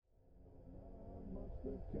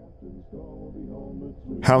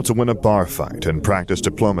How to win a bar fight and practice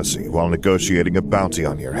diplomacy while negotiating a bounty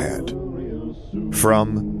on your head.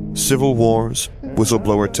 From Civil Wars,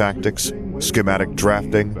 whistleblower tactics, schematic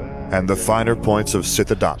drafting, and the finer points of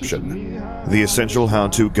Sith adoption, the essential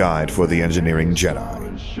how-to guide for the engineering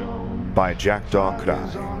Jedi. By Jackdaw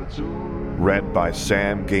Krai. Read by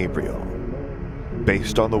Sam Gabriel.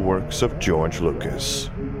 Based on the works of George Lucas.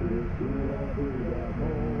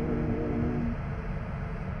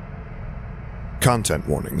 Content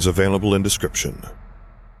warnings available in description.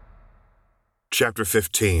 Chapter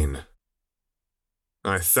 15.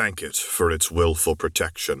 I thank it for its willful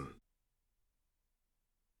protection.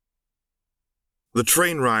 The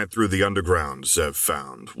train ride through the underground, Zev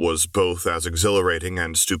found, was both as exhilarating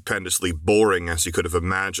and stupendously boring as he could have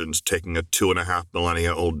imagined taking a 2.5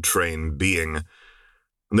 millennia-old train being.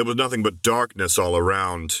 There was nothing but darkness all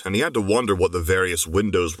around, and he had to wonder what the various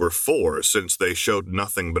windows were for, since they showed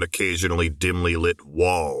nothing but occasionally dimly lit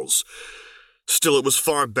walls. Still, it was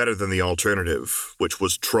far better than the alternative, which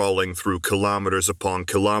was trawling through kilometers upon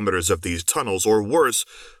kilometers of these tunnels, or worse,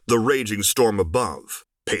 the raging storm above,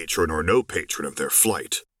 patron or no patron of their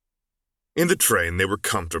flight. In the train, they were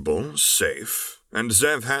comfortable, safe, and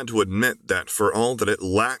Zev had to admit that for all that it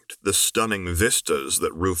lacked the stunning vistas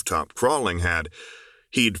that rooftop crawling had,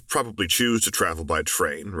 he'd probably choose to travel by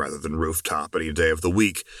train rather than rooftop any day of the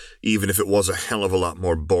week, even if it was a hell of a lot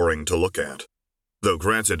more boring to look at. Though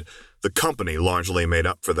granted, the company largely made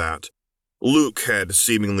up for that. Luke had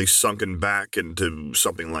seemingly sunken back into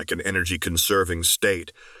something like an energy-conserving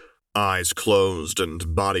state, eyes closed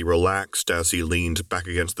and body relaxed as he leaned back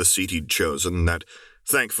against the seat he'd chosen that,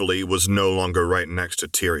 thankfully, was no longer right next to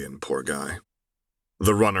Tyrion, poor guy.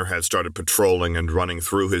 The runner had started patrolling and running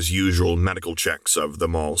through his usual medical checks of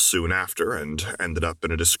them all soon after, and ended up in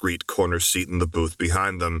a discreet corner seat in the booth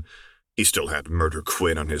behind them. He still had murder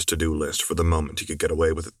Quinn on his to-do list for the moment he could get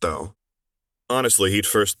away with it, though. Honestly, he'd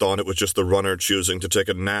first thought it was just the runner choosing to take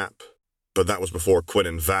a nap, but that was before Quinn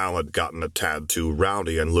and Val had gotten a tad too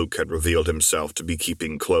rowdy and Luke had revealed himself to be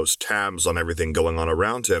keeping close tabs on everything going on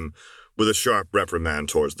around him, with a sharp reprimand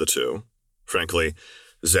towards the two. Frankly,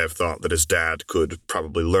 Zev thought that his dad could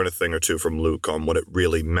probably learn a thing or two from Luke on what it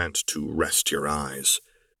really meant to rest your eyes.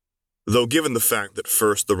 Though given the fact that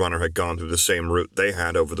first the runner had gone through the same route they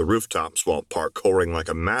had over the rooftops while parkouring like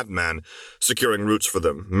a madman, securing routes for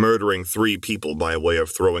them, murdering 3 people by way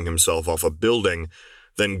of throwing himself off a building,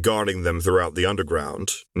 then guarding them throughout the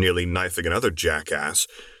underground, nearly knifing another jackass,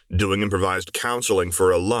 doing improvised counseling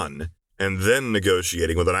for a Lun, and then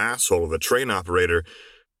negotiating with an asshole of a train operator,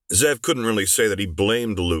 Zev couldn't really say that he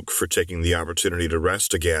blamed Luke for taking the opportunity to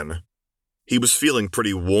rest again. He was feeling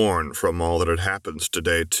pretty worn from all that had happened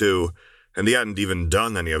today, too, and he hadn't even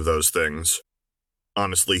done any of those things.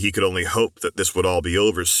 Honestly, he could only hope that this would all be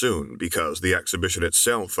over soon, because the exhibition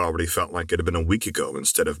itself already felt like it had been a week ago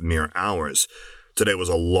instead of mere hours. Today was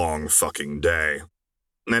a long fucking day.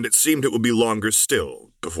 And it seemed it would be longer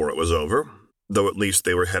still before it was over, though at least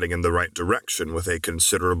they were heading in the right direction with a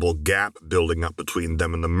considerable gap building up between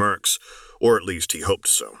them and the Mercs, or at least he hoped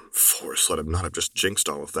so. Force let him not have just jinxed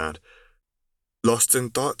all of that. "Lost in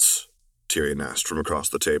thoughts?" Tyrion asked from across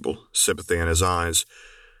the table, sympathy in his eyes,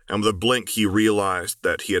 and with a blink he realized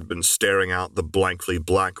that he had been staring out the blankly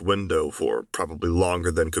black window for probably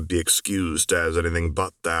longer than could be excused as anything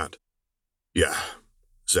but that. "Yeah,"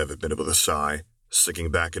 Zev admitted with a sigh, sinking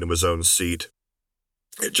back into his own seat.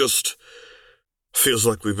 "It just feels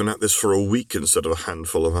like we've been at this for a week instead of a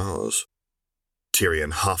handful of hours."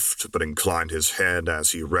 Tyrion huffed but inclined his head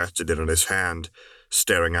as he rested it on his hand,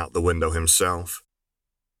 staring out the window himself.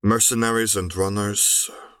 "Mercenaries and runners,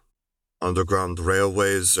 underground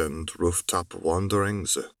railways and rooftop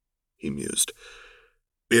wanderings," he mused.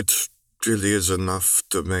 "It really is enough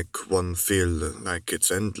to make one feel like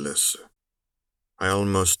it's endless. I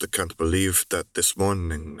almost can't believe that this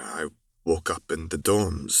morning I woke up in the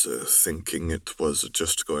dorms thinking it was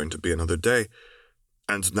just going to be another day,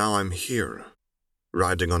 and now I'm here,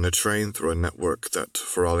 riding on a train through a network that,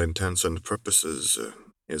 for all intents and purposes,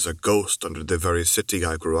 is a ghost under the very city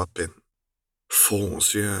I grew up in."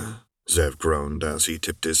 "Fools, yeah," Zev groaned as he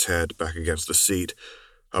tipped his head back against the seat,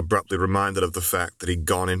 abruptly reminded of the fact that he'd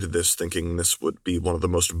gone into this thinking this would be one of the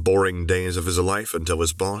most boring days of his life until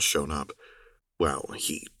his boss showed up. Well,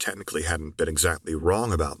 he technically hadn't been exactly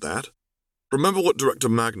wrong about that. Remember what Director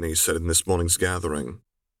Magni said in this morning's gathering?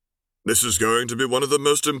 "This is going to be one of the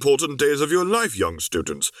most important days of your life, young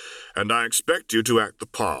students, and I expect you to act the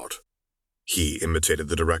part." He imitated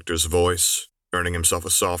the director's voice, earning himself a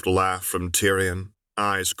soft laugh from Tyrion,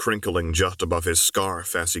 eyes crinkling just above his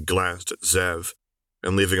scarf as he glanced at Zev.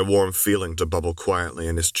 and leaving a warm feeling to bubble quietly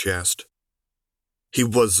in his chest. "He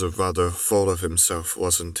was rather full of himself,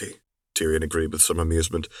 wasn't he?" Tyrion agreed with some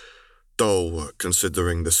amusement. "Though,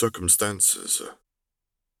 considering the circumstances."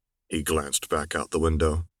 He glanced back out the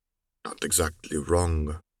window. "Not exactly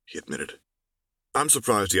wrong," he admitted. "I'm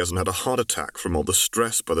surprised he hasn't had a heart attack from all the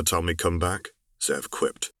stress by the time we come back," Zev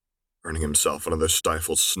quipped, earning himself another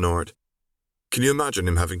stifled snort. "Can you imagine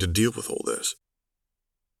him having to deal with all this?"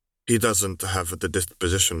 "He doesn't have the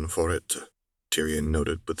disposition for it," Tyrion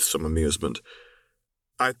noted with some amusement.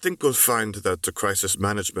 "I think we'll find that the crisis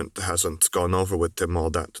management hasn't gone over with him all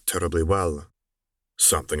that terribly well."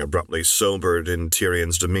 Something abruptly sobered in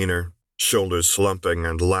Tyrion's demeanor, shoulders slumping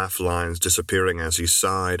and laugh lines disappearing as he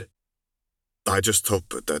sighed. "I just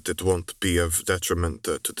hope that it won't be of detriment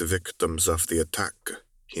to the victims of the attack,"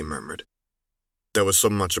 he murmured. "There was so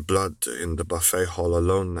much blood in the buffet hall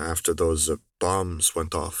alone after those bombs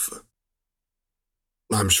went off."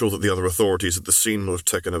 "I'm sure that the other authorities at the scene will have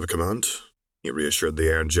taken over command," he reassured the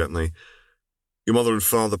air gently. "Your mother and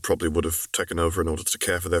father probably would have taken over in order to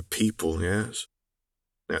care for their people, yes?"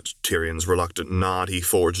 At Tyrion's reluctant nod, he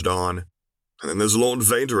forged on. "And then there's Lord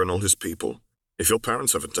Vader and all his people. If your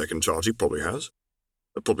parents haven't taken charge, he probably has.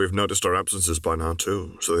 They'll probably have noticed our absences by now,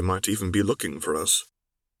 too, so they might even be looking for us.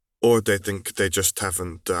 Or they think they just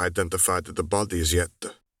haven't identified the bodies yet,"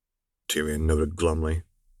 Tyrion noted glumly.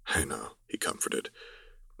 "I know," he comforted,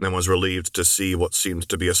 and was relieved to see what seemed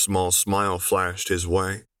to be a small smile flashed his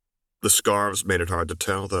way. The scarves made it hard to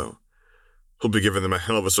tell, though. "He'll be giving them a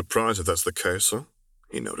hell of a surprise if that's the case, huh?"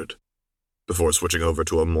 he noted, before switching over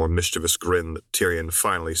to a more mischievous grin that Tyrion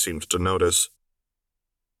finally seemed to notice.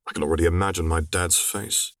 "I can already imagine my dad's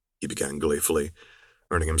face," he began gleefully,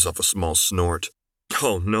 earning himself a small snort.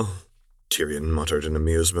 "Oh, no," Tyrion muttered in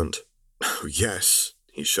amusement. "Oh, yes,"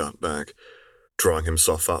 he shot back, drawing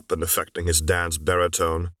himself up and affecting his dad's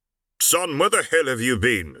baritone. "Son, where the hell have you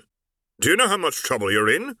been? Do you know how much trouble you're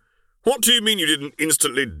in? What do you mean you didn't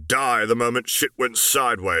instantly die the moment shit went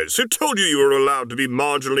sideways? Who told you were allowed to be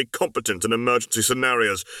marginally competent in emergency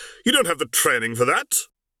scenarios? You don't have the training for that."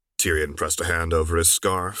 Tyrion pressed a hand over his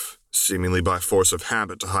scarf, seemingly by force of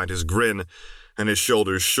habit to hide his grin, and his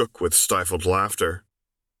shoulders shook with stifled laughter.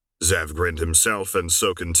 Zev grinned himself and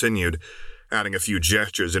so continued, adding a few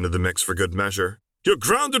gestures into the mix for good measure. "You're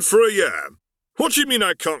grounded for a year. What do you mean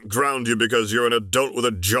I can't ground you because you're an adult with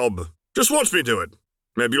a job? Just watch me do it.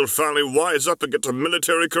 Maybe you'll finally wise up and get a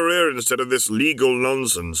military career instead of this legal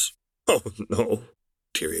nonsense." "Oh, no,"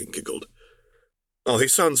 Tyrion giggled. "Oh, he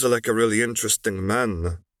sounds like a really interesting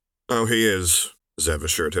man." "Oh, he is," Zev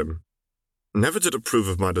assured him. "Never did approve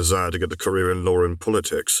of my desire to get a career in law and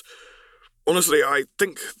politics. Honestly, I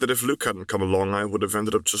think that if Luke hadn't come along, I would have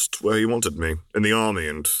ended up just where he wanted me, in the army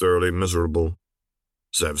and thoroughly miserable."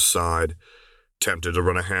 Zev sighed, tempted to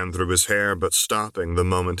run a hand through his hair, but stopping the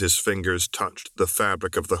moment his fingers touched the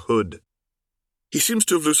fabric of the hood. "He seems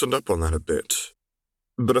to have loosened up on that a bit.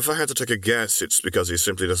 But if I had to take a guess, it's because he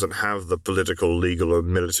simply doesn't have the political, legal, or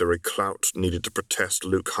military clout needed to protest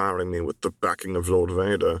Luke hiring me with the backing of Lord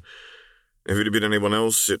Vader. If it had been anyone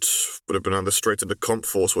else, it would have been either straight into comp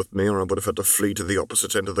force with me, or I would have had to flee to the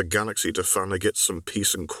opposite end of the galaxy to finally get some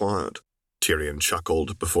peace and quiet." Tyrion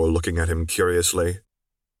chuckled before looking at him curiously.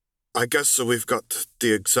 "I guess we've got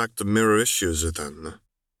the exact mirror issues then.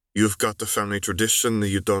 You've got a family tradition that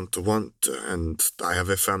you don't want, and I have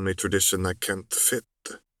a family tradition that can't fit,"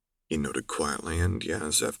 he noted quietly, and yeah,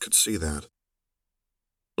 Zev could see that.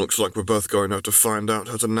 "Looks like we're both going out to find out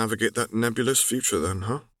how to navigate that nebulous future then,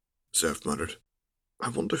 huh?" Zev muttered. "I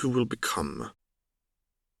wonder who we'll become."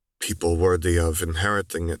 "People worthy of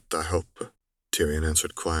inheriting it, I hope," Tyrion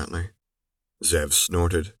answered quietly. Zev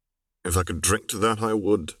snorted. "If I could drink to that, I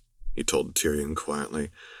would," he told Tyrion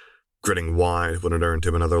quietly, grinning wide when it earned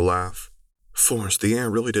him another laugh. Forrest, the air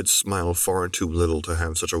really did smile far too little to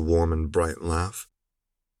have such a warm and bright laugh.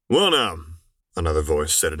 "Well now," another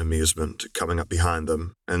voice said in amusement, coming up behind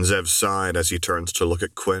them, and Zev sighed as he turned to look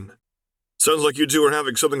at Quinn. "Sounds like you two are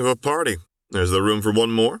having something of a party. Is there room for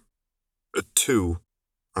one more?" "Two,"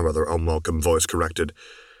 a rather unwelcome voice corrected,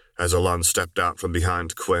 as Alon stepped out from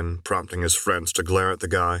behind Quinn, prompting his friends to glare at the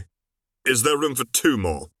guy. "Is there room for two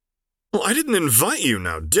more?" "Well, I didn't invite you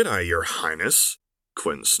now, did I, Your Highness?"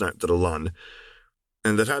 Quinn snapped at Alon.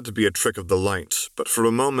 And that had to be a trick of the light, but for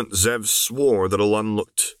a moment Zev swore that Alon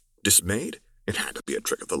looked dismayed. It had to be a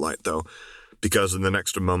trick of the light, though, because in the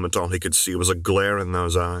next moment all he could see was a glare in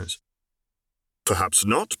those eyes. "Perhaps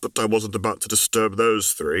not, but I wasn't about to disturb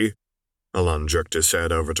those three." Alon jerked his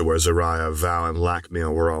head over to where Zariah, Val, and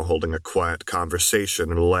Lakmiel were all holding a quiet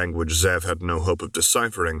conversation in a language Zev had no hope of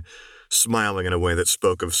deciphering, smiling in a way that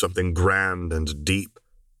spoke of something grand and deep,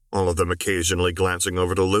 all of them occasionally glancing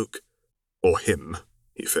over to Luke. Or him,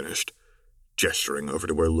 he finished, gesturing over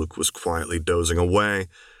to where Luke was quietly dozing away,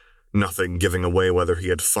 nothing giving away whether he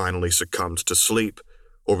had finally succumbed to sleep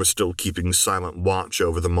or was still keeping silent watch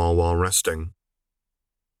over them all while resting.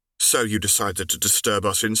 "So you decided to disturb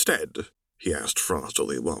us instead?" he asked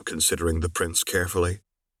frostily while considering the prince carefully.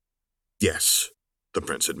 "Yes," the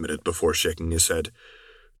prince admitted before shaking his head.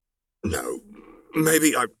 "No,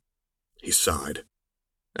 maybe I—" He sighed,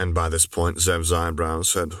 and by this point Zev's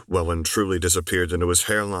eyebrows had well and truly disappeared into his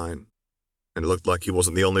hairline, and it looked like he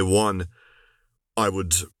wasn't the only one. "I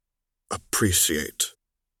would appreciate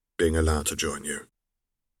being allowed to join you."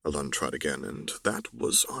 Alun tried again, and that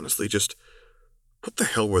was honestly just... what the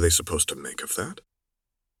hell were they supposed to make of that?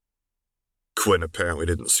 Quinn apparently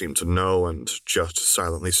didn't seem to know and just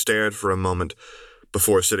silently stared for a moment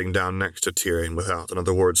before sitting down next to Tyrion without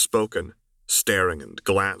another word spoken, staring and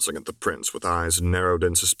glancing at the prince with eyes narrowed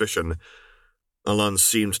in suspicion. Alun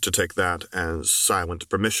seemed to take that as silent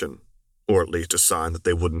permission, or at least a sign that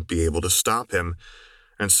they wouldn't be able to stop him,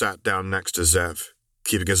 and sat down next to Zev,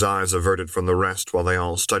 keeping his eyes averted from the rest while they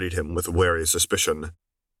all studied him with wary suspicion,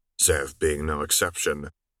 Zev being no exception.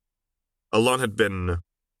 Alun had been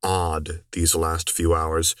odd these last few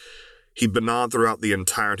hours. He'd been odd throughout the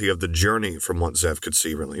entirety of the journey from what Zev could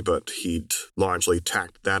see, really, but he'd largely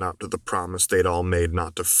tacked that up to the promise they'd all made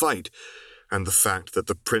not to fight, and the fact that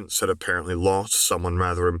the prince had apparently lost someone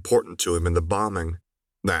rather important to him in the bombing.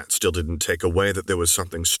 That still didn't take away that there was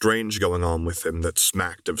something strange going on with him that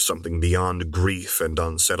smacked of something beyond grief and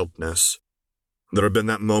unsettledness. There had been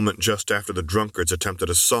that moment just after the drunkard's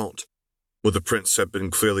attempted assault, where the prince had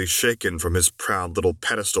been clearly shaken from his proud little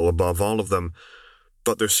pedestal above all of them,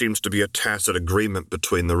 but there seems to be a tacit agreement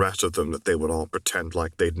between the rest of them that they would all pretend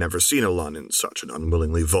like they'd never seen Alun in such an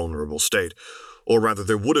unwillingly vulnerable state, or rather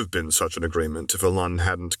there would have been such an agreement if Alun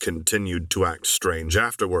hadn't continued to act strange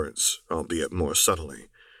afterwards, albeit more subtly.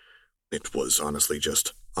 It was honestly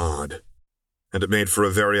just odd, and it made for a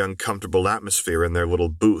very uncomfortable atmosphere in their little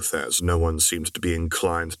booth as no one seemed to be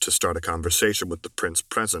inclined to start a conversation with the prince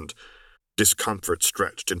present. Discomfort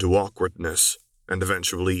stretched into awkwardness, and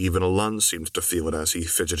eventually even Alun seemed to feel it as he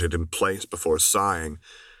fidgeted in place before sighing.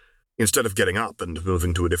 Instead of getting up and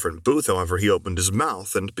moving to a different booth, however, he opened his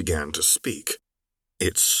mouth and began to speak.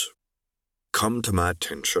 "It's come to my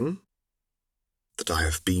attention that I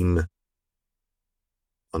have been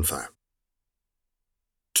unfair.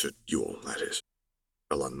 To you all, that is,"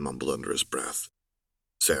 Alun mumbled under his breath.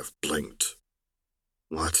 Zev blinked.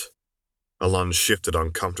 "What?" Alun shifted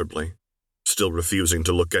uncomfortably, still refusing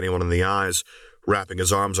to look anyone in the eyes, wrapping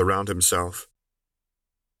his arms around himself.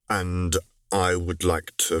 "And I would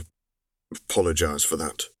like to apologize for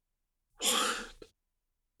that.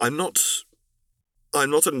 I'm not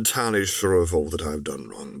entirely sure of all that I've done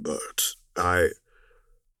wrong, but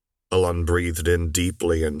Alun breathed in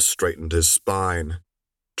deeply and straightened his spine,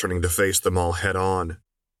 turning to face them all head-on.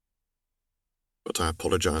 "But I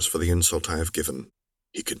apologize for the insult I have given,"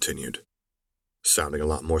 he continued, sounding a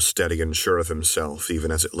lot more steady and sure of himself, even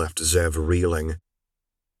as it left Zev reeling.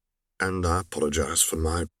 "And I apologize for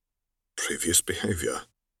my previous behavior."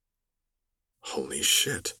 Holy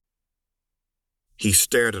shit. He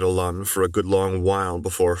stared at Alun for a good long while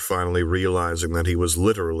before finally realizing that he was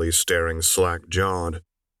literally staring slack-jawed.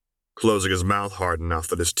 Closing his mouth hard enough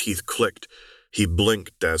that his teeth clicked, he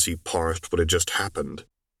blinked as he parsed what had just happened.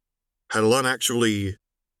 Had Alun actually...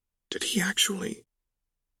 Did he actually...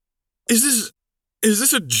 Is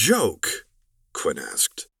this a joke?" Quinn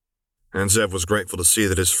asked. And Zev was grateful to see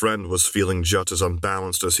that his friend was feeling just as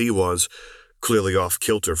unbalanced as he was, clearly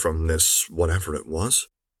off-kilter from this whatever it was.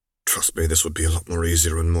 "Trust me, this would be a lot more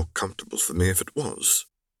easier and more comfortable for me if it was,"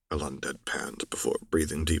 Alun deadpanned before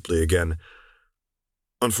breathing deeply again.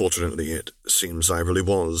 "Unfortunately, it seems I really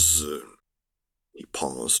was..." He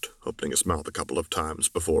paused, opening his mouth a couple of times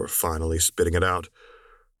before finally spitting it out.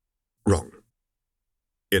 "Wrong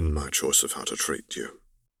in my choice of how to treat you."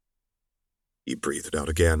 He breathed out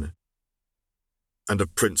again. "And a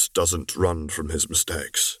prince doesn't run from his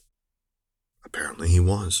mistakes." Apparently he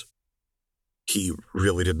was. He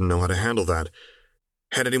really didn't know how to handle that.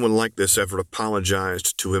 Had anyone like this ever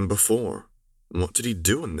apologized to him before? What did he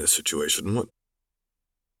do in this situation? What?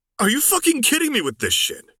 "Are you fucking kidding me with this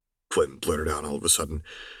shit?" Quinn blurted out all of a sudden,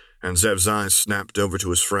 and Zev's eyes snapped over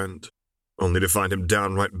to his friend, only to find him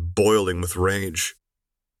downright boiling with rage.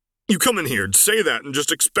 "You come in here and say that and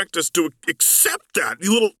just expect us to accept that,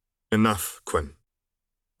 you little—" "Enough, Quinn,"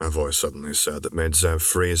 a voice suddenly said that made Zev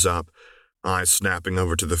freeze up, eyes snapping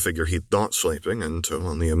over to the figure he'd thought sleeping until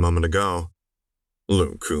only a moment ago.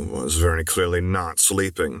 Luke, who was very clearly not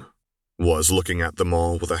sleeping, was looking at them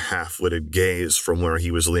all with a half-witted gaze from where he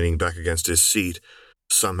was leaning back against his seat,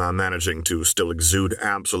 somehow managing to still exude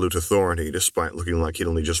absolute authority despite looking like he'd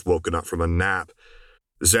only just woken up from a nap.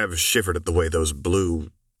 Zev shivered at the way those blue,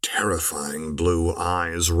 terrifying blue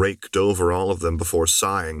eyes raked over all of them before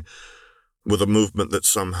sighing. With a movement that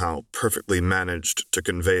somehow perfectly managed to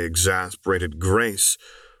convey exasperated grace,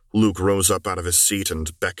 Luke rose up out of his seat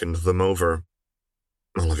and beckoned them over.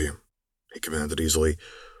 "All of you," he commanded easily.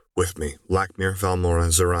 "With me, Lakmir, Valmora,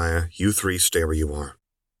 Zariah, you three stay where you are."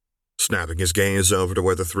 Snapping his gaze over to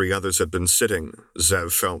where the three others had been sitting,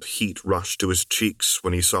 Zev felt heat rush to his cheeks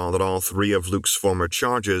when he saw that all three of Luke's former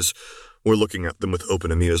charges were looking at them with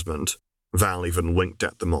open amusement. Val even winked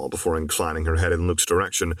at them all before inclining her head in Luke's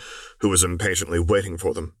direction, who was impatiently waiting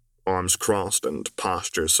for them, arms crossed and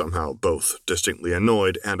posture somehow both distinctly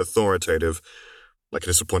annoyed and authoritative, like a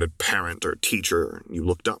disappointed parent or teacher you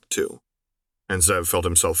looked up to. And Zev felt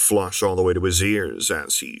himself flush all the way to his ears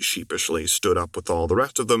as he sheepishly stood up with all the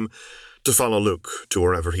rest of them to follow Luke to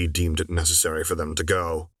wherever he deemed it necessary for them to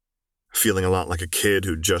go. Feeling a lot like a kid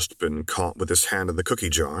who'd just been caught with his hand in the cookie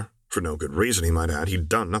jar, for no good reason he might add, he'd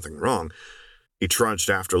done nothing wrong, he trudged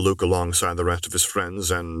after Luke alongside the rest of his friends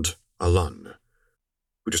and Alun,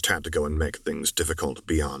 who just had to go and make things difficult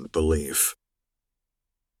beyond belief.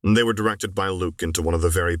 They were directed by Luke into one of the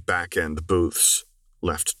very back-end booths,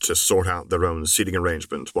 left to sort out their own seating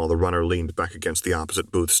arrangement while the runner leaned back against the opposite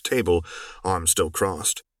booth's table, arms still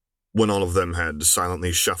crossed. When all of them had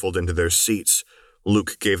silently shuffled into their seats,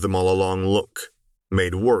 Luke gave them all a long look,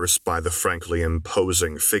 made worse by the frankly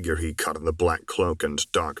imposing figure he cut in the black cloak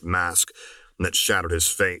and dark mask that shadowed his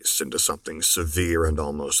face into something severe and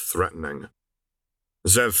almost threatening.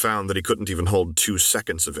 Zev found that he couldn't even hold 2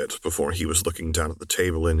 seconds of it before he was looking down at the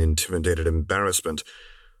table in intimidated embarrassment,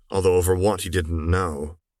 although over what he didn't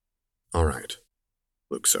know. "All right,"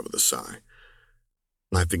 Luke said with a sigh.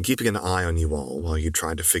 "I've been keeping an eye on you all while you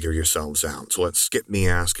tried to figure yourselves out, so let's skip me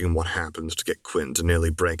asking what happened to get Quinn to nearly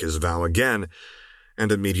break his vow again,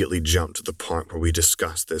 and immediately jump to the part where we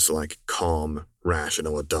discuss this like calm,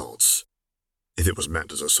 rational adults." If it was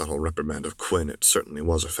meant as a subtle reprimand of Quinn, it certainly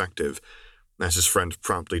was effective, as his friend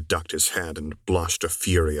promptly ducked his head and blushed a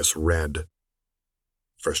furious red.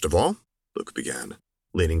 "First of all," Luke began,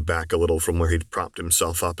 leaning back a little from where he'd propped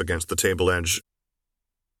himself up against the table edge,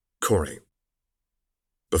 "Corey."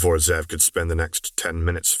 Before Zev could spend the next 10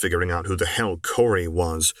 minutes figuring out who the hell Corey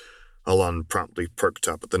was, Alun promptly perked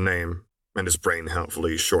up at the name, and his brain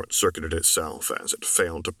helpfully short-circuited itself as it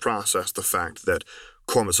failed to process the fact that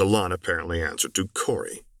Cormus Alun apparently answered to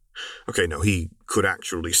Corey. Okay, no, he could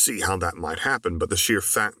actually see how that might happen, but the sheer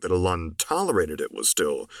fact that Alun tolerated it was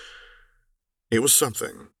still... It was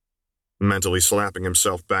something. Mentally slapping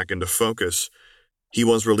himself back into focus, he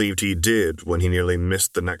was relieved he did when he nearly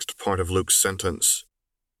missed the next part of Luke's sentence.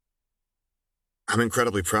 "I'm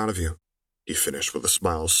incredibly proud of you," he finished with a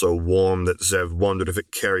smile so warm that Zev wondered if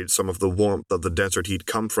it carried some of the warmth of the desert he'd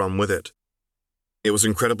come from with it. "It was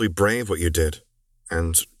incredibly brave what you did,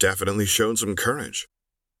 and definitely showed some courage."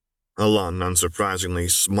 Alun, unsurprisingly,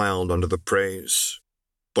 smiled under the praise,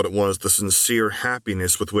 but it was the sincere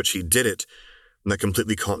happiness with which he did it that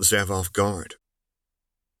completely caught Zev off guard.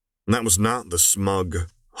 And that was not the smug,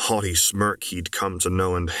 haughty smirk he'd come to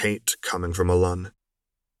know and hate coming from Alun.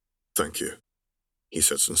 "Thank you," he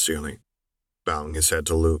said sincerely, bowing his head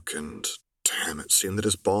to Luke, and damn, it seemed that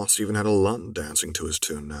his boss even had Alun dancing to his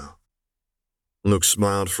tune now. Luke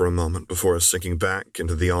smiled for a moment before sinking back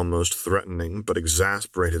into the almost threatening but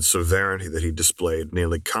exasperated severity that he'd displayed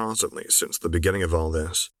nearly constantly since the beginning of all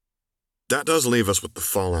this. That does leave us with the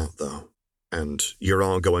fallout, though, and you're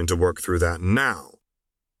all going to work through that now,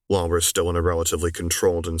 while we're still in a relatively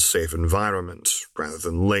controlled and safe environment, rather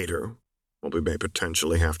than later, when we may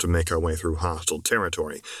potentially have to make our way through hostile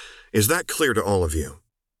territory. Is that clear to all of you?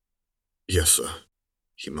 "Yes, sir,"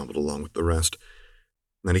 he mumbled along with the rest.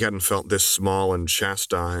 And he hadn't felt this small and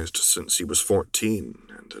chastised since he was 14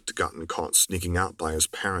 and had gotten caught sneaking out by his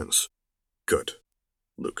parents. "Good."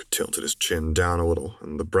 Luke tilted his chin down a little,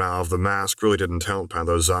 and the brow of the mask really didn't help how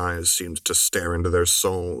those eyes seemed to stare into their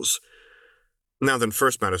souls. "Now then,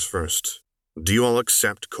 first matters first. Do you all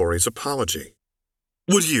accept Corey's apology?"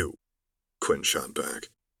 "Would you?" Quinn shot back.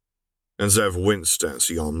 And Zev winced as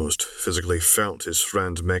he almost physically felt his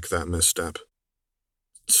friend make that misstep.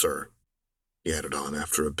 "Sir," he added on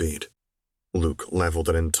after a beat. Luke leveled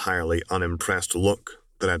an entirely unimpressed look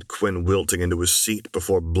that had Quinn wilting into his seat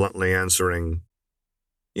before bluntly answering,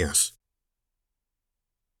 "Yes."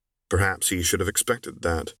 Perhaps he should have expected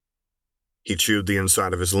that. He chewed the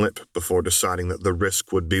inside of his lip before deciding that the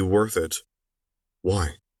risk would be worth it.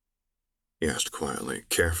 Why? He asked quietly,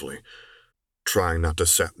 carefully, trying not to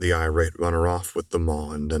set the irate runner off with the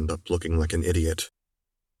maul and end up looking like an idiot.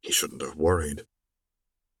 He shouldn't have worried.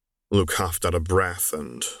 Luke huffed out a breath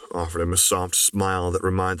and offered him a soft smile that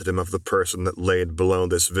reminded him of the person that laid below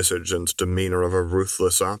this visage and demeanor of a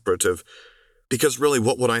ruthless operative. Because really,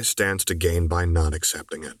 what would I stand to gain by not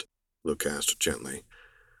accepting it? Luke asked gently.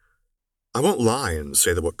 I won't lie and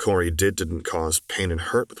say that what Corey did didn't cause pain and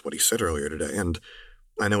hurt with what he said earlier today, and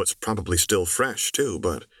I know it's probably still fresh, too,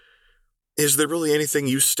 but is there really anything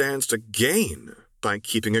you stands to gain by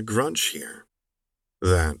keeping a grudge here?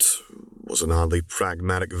 That was an oddly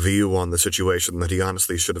pragmatic view on the situation that he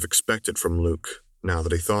honestly should have expected from Luke, now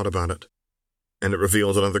that he thought about it. And it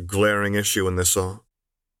revealed another glaring issue in this all.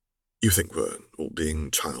 You think we're all being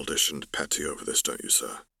childish and petty over this, don't you,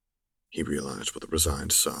 sir? He realized with a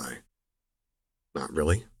resigned sigh. Not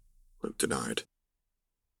really, Luke denied.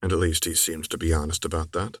 And at least he seems to be honest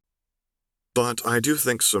about that. But I do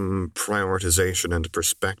think some prioritization and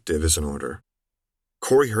perspective is in order.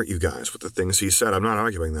 Corey hurt you guys with the things he said. I'm not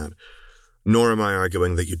arguing that. Nor am I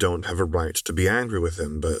arguing that you don't have a right to be angry with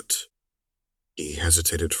him, but... He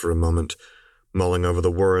hesitated for a moment, mulling over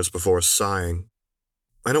the words before sighing.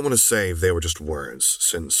 I don't want to say they were just words,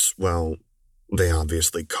 since, well, they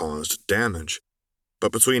obviously caused damage.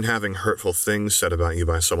 But between having hurtful things said about you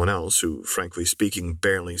by someone else, who, frankly speaking,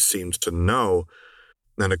 barely seemed to know,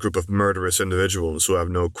 and a group of murderous individuals who have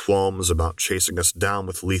no qualms about chasing us down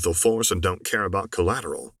with lethal force and don't care about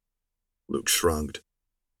collateral. Luke shrugged.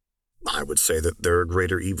 I would say that there are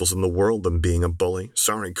greater evils in the world than being a bully.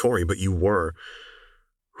 Sorry, Corey, but you were.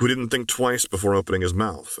 Who didn't think twice before opening his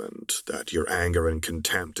mouth, and that your anger and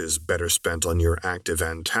contempt is better spent on your active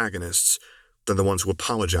antagonists than the ones who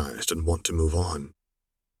apologized and want to move on.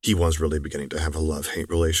 He was really beginning to have a love-hate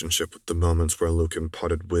relationship with the moments where Luke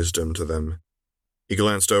imparted wisdom to them. He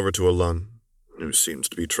glanced over to Alun, who seemed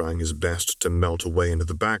to be trying his best to melt away into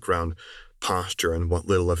the background, posture and what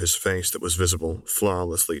little of his face that was visible,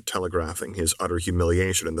 flawlessly telegraphing his utter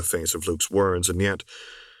humiliation in the face of Luke's words, and yet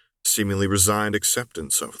seemingly resigned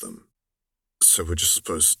acceptance of them. So we're just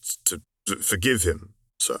supposed to forgive him,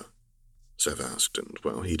 sir? Zev asked, and,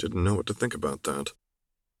 well, he didn't know what to think about that.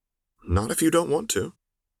 Not if you don't want to,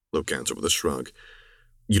 Luke answered with a shrug.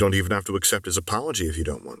 You don't even have to accept his apology if you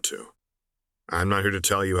don't want to. I'm not here to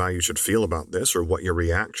tell you how you should feel about this or what your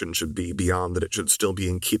reaction should be beyond that it should still be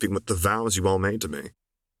in keeping with the vows you all made to me.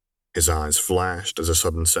 His eyes flashed as a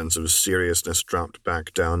sudden sense of seriousness dropped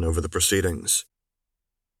back down over the proceedings.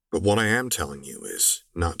 But what I am telling you is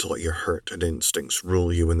not to let your hurt and instincts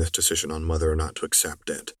rule you in this decision on whether or not to accept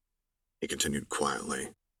it, he continued quietly,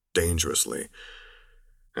 dangerously,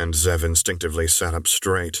 and Zev instinctively sat up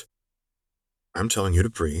straight. I'm telling you to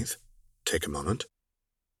breathe, take a moment,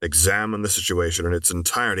 examine the situation in its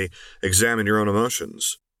entirety, examine your own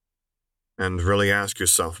emotions, and really ask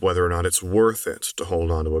yourself whether or not it's worth it to hold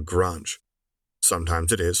on to a grudge.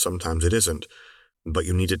 Sometimes it is, sometimes it isn't, but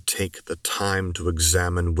you need to take the time to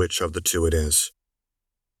examine which of the two it is.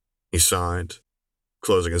 He sighed,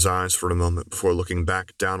 closing his eyes for a moment before looking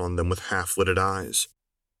back down on them with half-lidded eyes.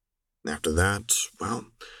 After that, well,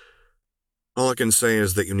 all I can say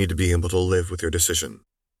is that you need to be able to live with your decision.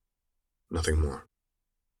 Nothing more.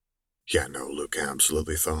 Yeah, no, Luke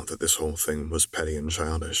absolutely thought that this whole thing was petty and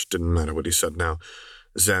childish. Didn't matter what he said now.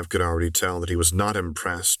 Zev could already tell that he was not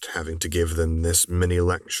impressed having to give them this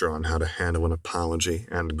mini-lecture on how to handle an apology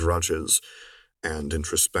and grudges and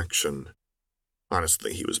introspection.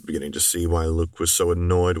 Honestly, he was beginning to see why Luke was so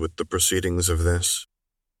annoyed with the proceedings of this.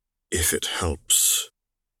 If it helps,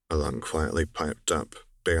 Alun quietly piped up,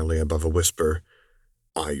 barely above a whisper,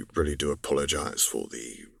 I really do apologize for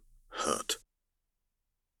the hurt.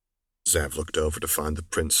 Zev looked over to find the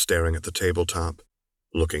prince staring at the tabletop,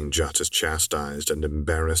 looking just as chastised and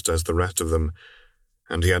embarrassed as the rest of them,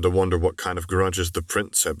 and he had to wonder what kind of grudges the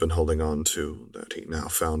prince had been holding on to that he now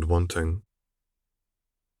found wanting.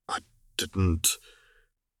 I didn't...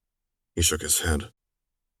 He shook his head.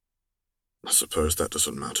 I suppose that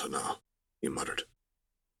doesn't matter now, he muttered.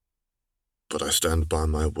 But I stand by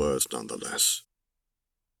my words nonetheless.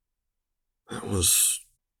 That was...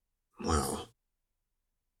 well...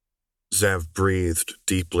 Zev breathed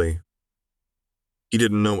deeply. He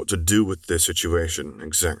didn't know what to do with this situation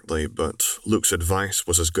exactly, but Luke's advice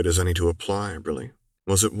was as good as any to apply, really.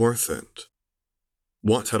 Was it worth it?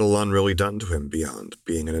 What had Alun really done to him beyond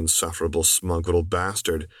being an insufferable, smug little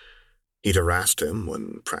bastard? He'd harassed him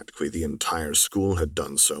when practically the entire school had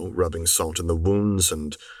done so, rubbing salt in the wounds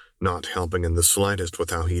and not helping in the slightest with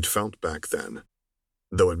how he'd felt back then.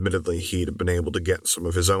 Though admittedly he'd been able to get some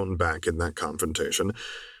of his own back in that confrontation,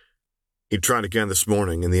 He tried again this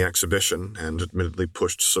morning in the exhibition and admittedly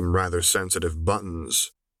pushed some rather sensitive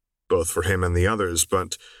buttons, both for him and the others,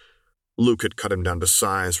 but Luke had cut him down to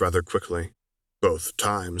size rather quickly, both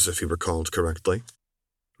times if he recalled correctly.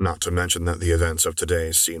 Not to mention that the events of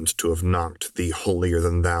today seemed to have knocked the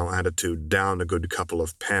holier-than-thou attitude down a good couple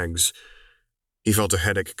of pegs. He felt a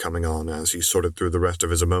headache coming on as he sorted through the rest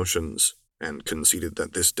of his emotions, and conceded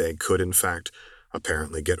that this day could, in fact,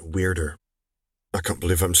 apparently get weirder. "I can't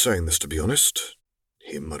believe I'm saying this, to be honest,"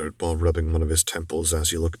 he muttered while rubbing one of his temples as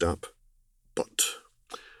he looked up. "But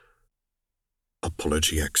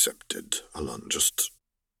apology accepted, Alan. Just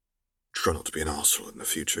try not to be an arsehole in the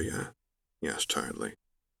future, yeah?" he asked tiredly.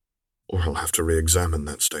 "Or I'll have to re-examine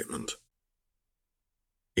that statement."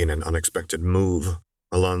 In an unexpected move,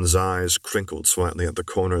 Alan's eyes crinkled slightly at the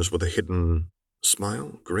corners with a hidden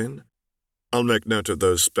grin. "I'll make note of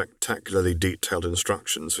those spectacularly detailed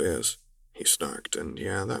instructions, Veers," he snarked, and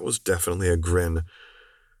yeah, that was definitely a grin.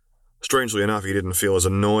 Strangely enough, he didn't feel as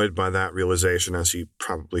annoyed by that realization as he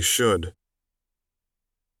probably should.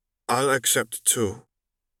 "I'll accept too,"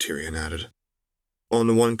 Tyrion added.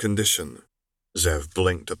 "On one condition." Zev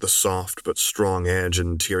blinked at the soft but strong edge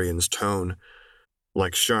in Tyrion's tone,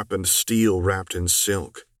 like sharpened steel wrapped in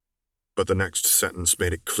silk, but the next sentence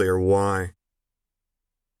made it clear why.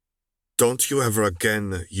 "Don't you ever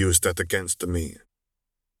again use that against me.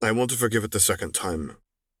 I want to forgive it the second time."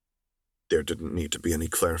 There didn't need to be any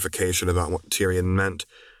clarification about what Tyrion meant,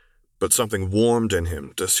 but something warmed in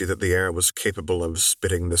him to see that the air was capable of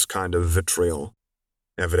spitting this kind of vitriol.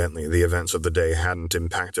 Evidently, the events of the day hadn't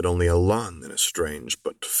impacted only Alan in a strange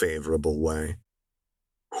but favorable way.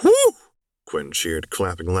 "Whew!" Quinn cheered,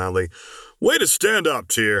 clapping loudly. "Way to stand up,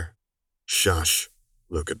 Tyr!" "Shush,"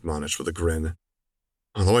 Luke admonished with a grin.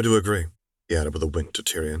 "Although I do agree," he added with a wink to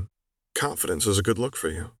Tyrion. "Confidence is a good look for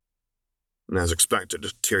you." And as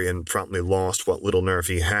expected, Tyrion promptly lost what little nerve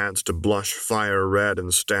he had to blush fire red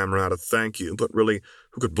and stammer out a thank you, but really,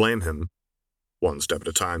 who could blame him? One step at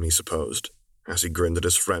a time, he supposed, as he grinned at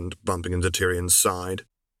his friend bumping into Tyrion's side.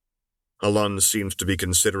 Alan seemed to be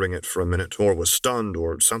considering it for a minute, or was stunned,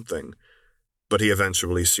 or something, but he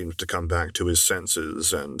eventually seemed to come back to his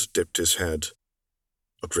senses and dipped his head.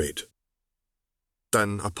 "Agreed."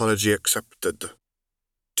 "Then apology accepted,"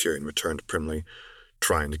 Tyrion returned primly,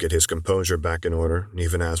 trying to get his composure back in order,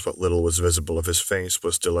 even as what little was visible of his face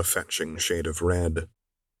was still a fetching shade of red.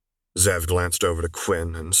 Zev glanced over to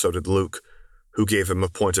Quinn, and so did Luke, who gave him a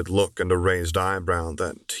pointed look and a raised eyebrow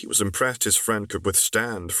that he was impressed his friend could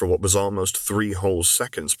withstand for what was almost 3 whole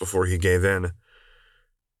seconds before he gave in.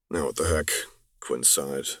 "Now what the heck," Quinn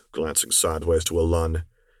sighed, glancing sideways to Alan.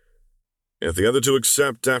 "If the other two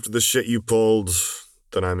accept after the shit you pulled,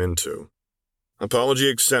 then I'm into. Apology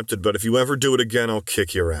accepted, but if you ever do it again, I'll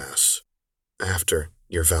kick your ass. After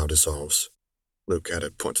your vow dissolves," Luke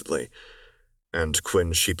added pointedly, and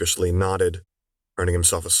Quinn sheepishly nodded, earning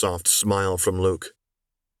himself a soft smile from Luke.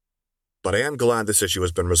 "But I am glad this issue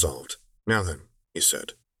has been resolved. Now then," he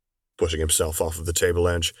said, pushing himself off of the table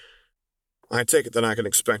edge, "I take it that I can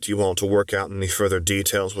expect you all to work out any further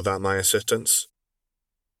details without my assistance?"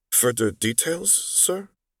 "Further details, sir?"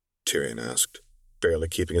 Tyrion asked, barely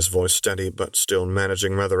keeping his voice steady but still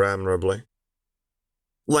managing rather admirably.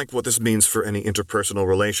 "Like what this means for any interpersonal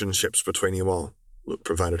relationships between you all," Luke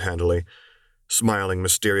provided handily, smiling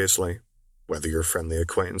mysteriously. "Whether you're friendly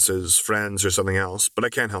acquaintances, friends, or something else, but I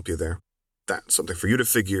can't help you there. That's something for you to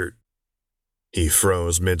figure." He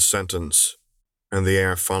froze mid-sentence, and the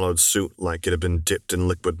air followed suit like it had been dipped in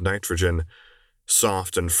liquid nitrogen.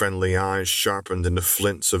 Soft and friendly eyes sharpened into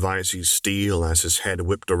flints of icy steel as his head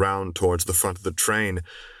whipped around towards the front of the train,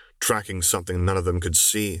 tracking something none of them could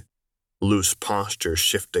see, loose posture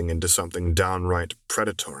shifting into something downright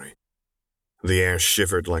predatory. The air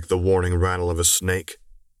shivered like the warning rattle of a snake,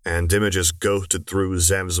 and images ghosted through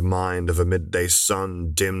Zev's mind of a midday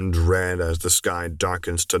sun dimmed red as the sky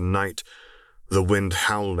darkens to night, the wind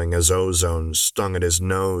howling as ozone stung at his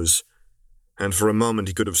nose, and for a moment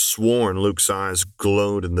he could have sworn Luke's eyes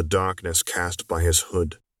glowed in the darkness cast by his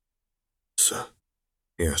hood. "Sir?"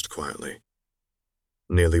 he asked quietly,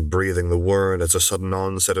 nearly breathing the word as a sudden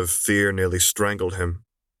onset of fear nearly strangled him.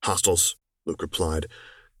 "Hostiles," Luke replied,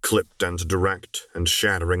 clipped and direct, and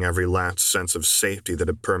shattering every last sense of safety that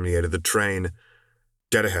had permeated the train.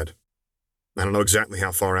 "Dead ahead. I don't know exactly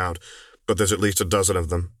how far out, but there's at least a dozen of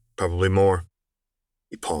them, probably more."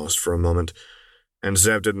 He paused for a moment, and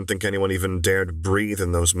Zev didn't think anyone even dared breathe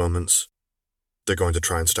in those moments. "They're going to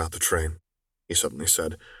try and stop the train," he suddenly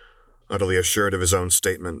said, utterly assured of his own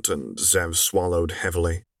statement, and Zev swallowed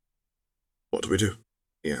heavily. "What do we do?"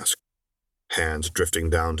 he asked, hands drifting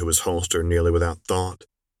down to his holster nearly without thought.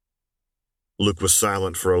 Luke was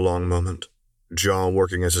silent for a long moment, jaw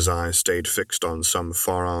working as his eyes stayed fixed on some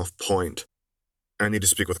far-off point. "I need to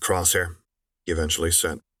speak with Crosshair," he eventually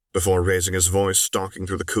said, before raising his voice, stalking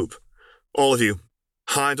through the coop. "All of you,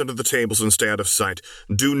 hide under the tables and stay out of sight.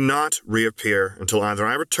 Do not reappear until either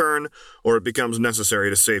I return or it becomes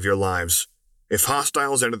necessary to save your lives. If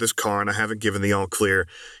hostiles enter this car and I haven't given the all-clear,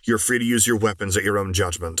 you're free to use your weapons at your own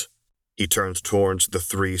judgment." He turned towards the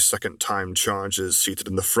 3 second-time charges seated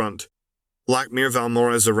in the front. "Lakmir,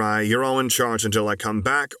 Valmora, Zerai, you're all in charge until I come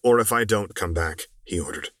back, or if I don't come back," he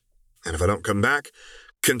ordered. "And if I don't come back,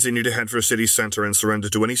 continue to head for city center and surrender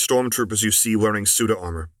to any stormtroopers you see wearing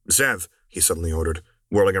pseudo-armor. Zev," he suddenly ordered,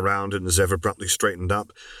 whirling around, and Zev abruptly straightened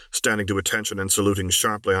up, standing to attention and saluting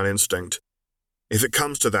sharply on instinct. "If it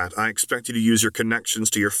comes to that, I expect you to use your connections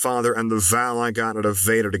to your father and the Val I got out of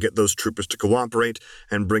Vader to get those troopers to cooperate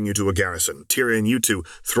and bring you to a garrison. Tyrion, you two,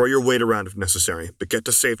 throw your weight around if necessary, but get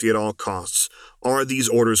to safety at all costs. Are these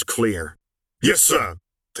orders clear?" "Yes, sir,"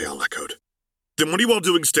 they all echoed. "Then what are you all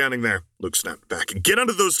doing standing there?" Luke snapped back. "Get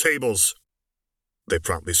under those tables!" They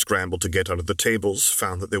promptly scrambled to get under the tables,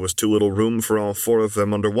 found that there was too little room for all 4 of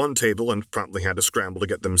them under one table, and promptly had to scramble to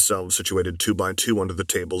get themselves situated 2 by 2 under the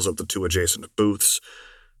tables of the 2 adjacent booths.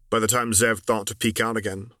 By the time Zev thought to peek out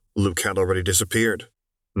again, Luke had already disappeared.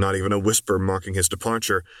 Not even a whisper marking his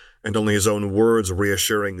departure, and only his own words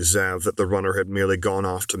reassuring Zev that the runner had merely gone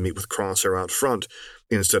off to meet with Crosshair out front,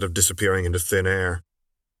 instead of disappearing into thin air.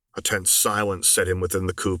 A tense silence set in within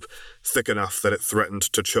the coop, thick enough that it threatened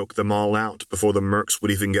to choke them all out before the mercs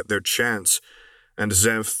would even get their chance, and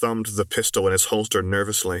Zev thumbed the pistol in his holster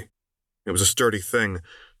nervously. It was a sturdy thing,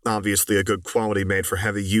 obviously a good quality made for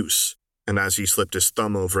heavy use, and as he slipped his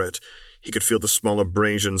thumb over it, he could feel the small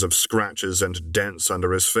abrasions of scratches and dents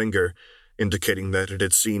under his finger, indicating that it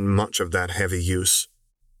had seen much of that heavy use.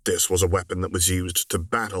 This was a weapon that was used to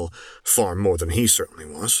battle, far more than he certainly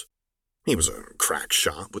was. He was a crack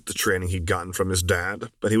shot with the training he'd gotten from his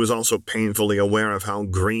dad, but he was also painfully aware of how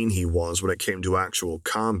green he was when it came to actual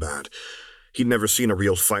combat. He'd never seen a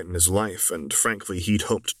real fight in his life, and frankly he'd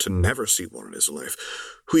hoped to never see one in his life.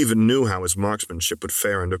 Who even knew how his marksmanship would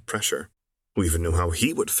fare under pressure? Who even knew how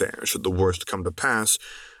he would fare should the worst come to pass,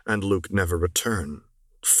 and Luke never return?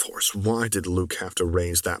 Force, why did Luke have to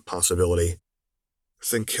raise that possibility?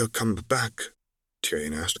 "Think he'll come back?"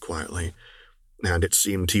 Tyrion asked quietly. And it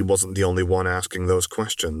seemed he wasn't the only one asking those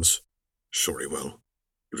questions. "Sure he will,"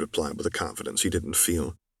 he replied with a confidence he didn't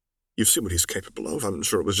feel. "You've seen what he's capable of. I'm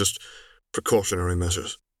sure it was just precautionary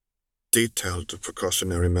measures." "Detailed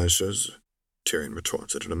precautionary measures," Tyrion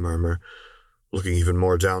retorted in a murmur, looking even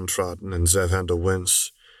more downtrodden, and Zev had to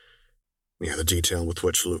wince. Yeah, the detail with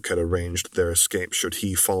which Luke had arranged their escape should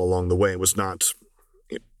he fall along the way it wasn't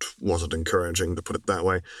encouraging, to put it that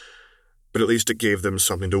way. But at least it gave them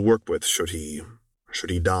something to work with should he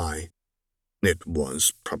die. It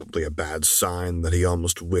was probably a bad sign that he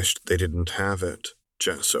almost wished they didn't have it,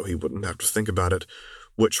 just so he wouldn't have to think about it,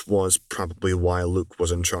 which was probably why Luke was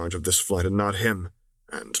in charge of this flight and not him,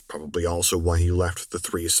 and probably also why he left the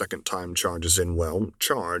 3 second-time charges in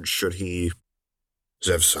charge should he...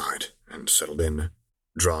 Zev sighed and settled in,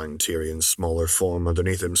 drawing Tyrion's smaller form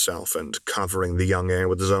underneath himself and covering the young heir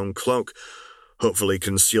with his own cloak, hopefully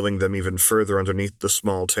concealing them even further underneath the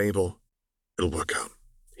small table. "It'll work out,"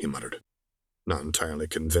 he muttered, not entirely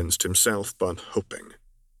convinced himself, but hoping.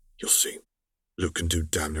 "You'll see. Luke can do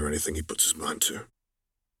damn near anything he puts his mind to."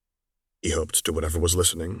 He hoped to whatever was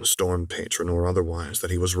listening, storm patron or otherwise, that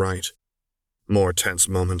he was right. More tense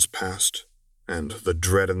moments passed, and the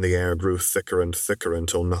dread in the air grew thicker and thicker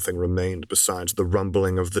until nothing remained besides the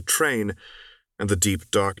rumbling of the train and the deep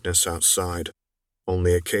darkness outside,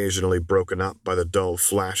 only occasionally broken up by the dull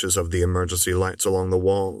flashes of the emergency lights along the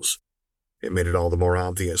walls. It made it all the more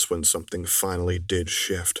obvious when something finally did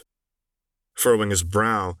shift. Furrowing his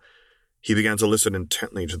brow, he began to listen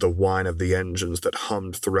intently to the whine of the engines that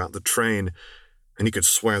hummed throughout the train, and he could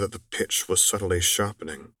swear that the pitch was subtly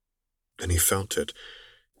sharpening. Then he felt it,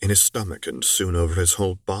 in his stomach and soon over his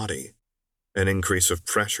whole body, an increase of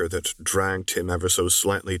pressure that dragged him ever so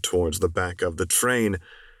slightly towards the back of the train,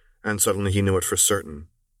 and suddenly he knew it for certain.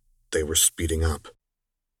 They were speeding up.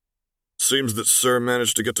 "Seems that Sir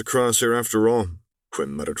managed to get to Crosshair after all,"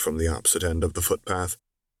 Quinn muttered from the opposite end of the footpath.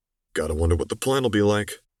 "Gotta wonder what the plan'll be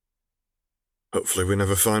like." "Hopefully we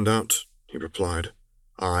never find out," he replied,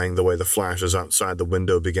 eyeing the way the flashes outside the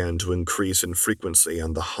window began to increase in frequency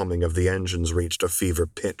and the humming of the engines reached a fever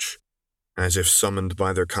pitch. As if summoned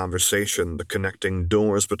by their conversation, the connecting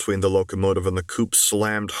doors between the locomotive and the coupe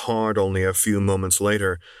slammed hard only a few moments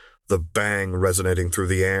later, the bang resonating through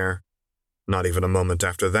the air. Not even a moment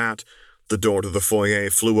after that, The door to the foyer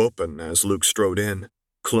flew open as Luke strode in,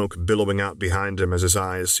 cloak billowing out behind him as his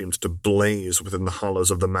eyes seemed to blaze within the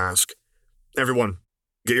hollows of the mask. "Everyone,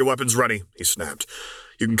 get your weapons ready," he snapped.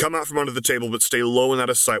 "You can come out from under the table, but stay low and out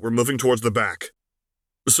of sight. We're moving towards the back."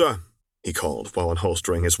 "Sir," he called while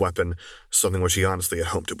unholstering his weapon, something which he honestly had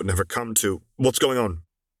hoped it would never come to. "What's going on?"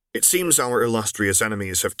 "It seems our illustrious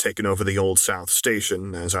enemies have taken over the Old South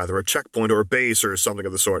Station as either a checkpoint or a base or something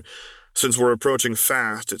of the sort. Since we're approaching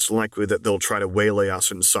fast, it's likely that they'll try to waylay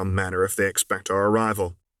us in some manner if they expect our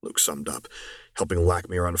arrival," Luke summed up, helping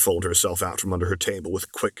Lackmere unfold herself out from under her table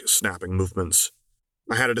with quick, snapping movements.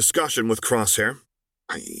 "I had a discussion with Crosshair,"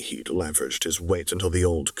 i.e. he'd leveraged his weight until the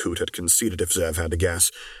old coot had conceded if Zev had to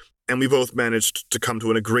guess, "and we both managed to come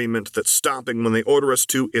to an agreement that stopping when they order us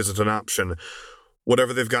to isn't an option.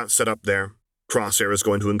 Whatever they've got set up there, Crosshair is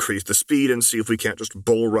going to increase the speed and see if we can't just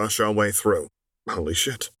bull rush our way through." "Holy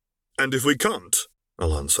shit. And if we can't?"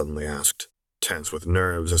 Alon suddenly asked, tense with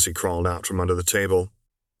nerves as he crawled out from under the table.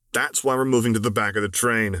 "That's why we're moving to the back of the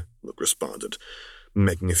train," Luke responded,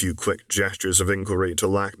 making a few quick gestures of inquiry to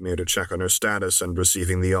Lackmere to check on her status and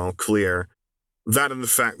receiving the all-clear. "That and the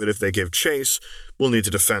fact that if they give chase, we'll need to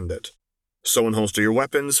defend it. So unholster your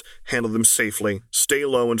weapons, handle them safely, stay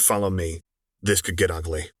low and follow me. This could get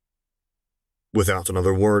ugly." Without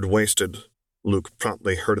another word wasted, Luke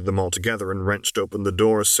promptly herded them all together and wrenched open the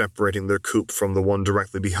door separating their coupe from the one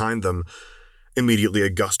directly behind them. Immediately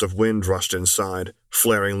a gust of wind rushed inside,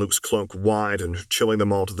 flaring Luke's cloak wide and chilling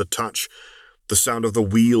them all to the touch. The sound of the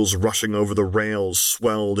wheels rushing over the rails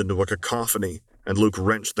swelled into a cacophony, and Luke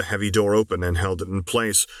wrenched the heavy door open and held it in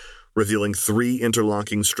place, revealing 3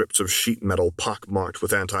 interlocking strips of sheet metal pockmarked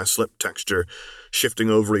with anti-slip texture,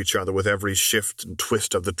 shifting over each other with every shift and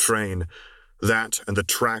twist of the train. That and the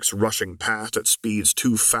tracks rushing past at speeds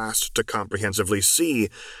too fast to comprehensively see,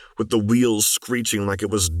 with the wheels screeching like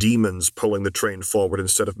it was demons pulling the train forward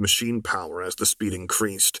instead of machine power as the speed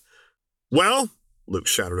increased. "Well?" Luke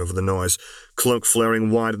shouted over the noise, cloak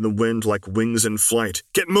flaring wide in the wind like wings in flight.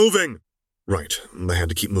 "Get moving!" Right, they had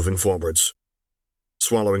to keep moving forwards.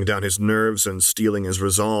 Swallowing down his nerves and steeling his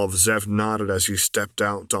resolve, Zev nodded as he stepped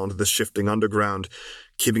out onto the shifting underground,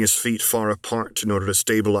 keeping his feet far apart in order to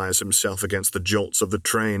stabilize himself against the jolts of the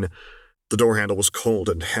train. The door handle was cold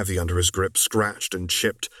and heavy under his grip, scratched and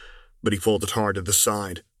chipped, but he pulled it hard to the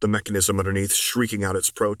side, the mechanism underneath shrieking out its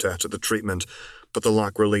protest at the treatment, but the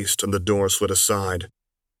lock released and the door slid aside.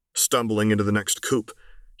 Stumbling into the next coupe,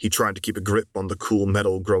 he tried to keep a grip on the cool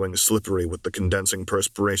metal growing slippery with the condensing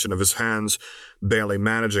perspiration of his hands, barely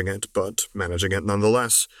managing it, but managing it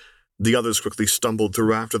nonetheless. The others quickly stumbled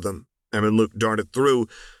through after them, and when Luke darted through,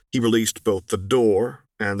 he released both the door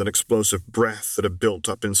and an explosive breath that had built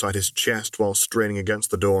up inside his chest while straining against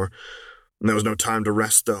the door. There was no time to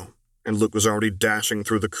rest, though, and Luke was already dashing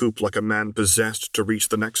through the coupe like a man possessed to reach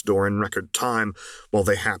the next door in record time while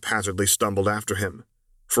they haphazardly stumbled after him.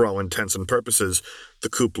 For all intents and purposes, the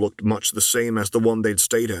coupe looked much the same as the one they'd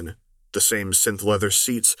stayed in. The same synth-leather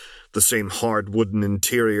seats, the same hard wooden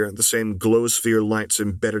interior, the same glow-sphere lights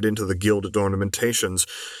embedded into the gilded ornamentations,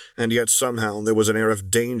 and yet somehow there was an air of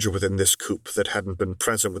danger within this coupe that hadn't been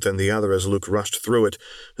present within the other as Luke rushed through it,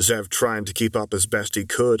 Zev trying to keep up as best he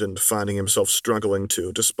could and finding himself struggling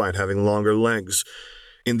to, despite having longer legs.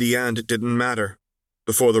 In the end, it didn't matter.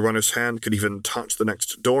 Before the runner's hand could even touch the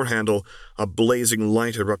next door handle, a blazing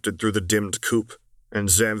light erupted through the dimmed coupe, and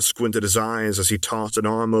Zev squinted his eyes as he tossed an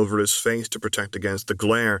arm over his face to protect against the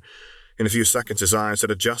glare. In a few seconds his eyes had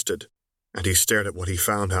adjusted, and he stared at what he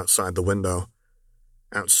found outside the window.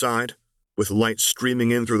 Outside, with light streaming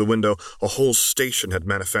in through the window, a whole station had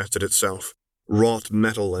manifested itself. Wrought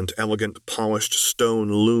metal and elegant polished stone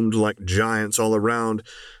loomed like giants all around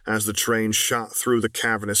as the train shot through the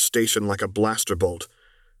cavernous station like a blaster bolt,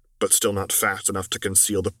 but still not fast enough to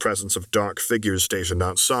conceal the presence of dark figures stationed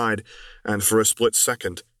outside, and for a split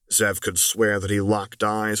second, Zev could swear that he locked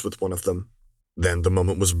eyes with one of them. Then the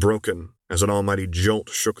moment was broken, as an almighty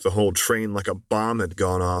jolt shook the whole train like a bomb had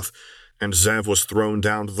gone off, and Zev was thrown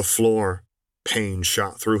down to the floor. Pain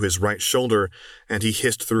shot through his right shoulder, and he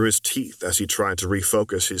hissed through his teeth as he tried to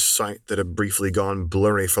refocus his sight that had briefly gone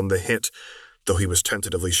blurry from the hit, though he was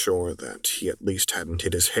tentatively sure that he at least hadn't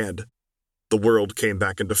hit his head. The world came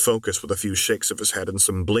back into focus with a few shakes of his head and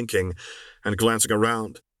some blinking, and glancing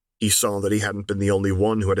around, he saw that he hadn't been the only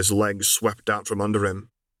one who had his legs swept out from under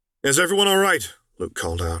him. "Is everyone all right?" Luke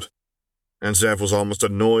called out. And Zev was almost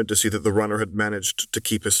annoyed to see that the runner had managed to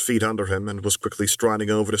keep his feet under him and was quickly striding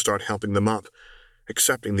over to start helping them up.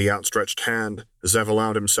 Accepting the outstretched hand, Zev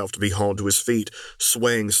allowed himself to be hauled to his feet,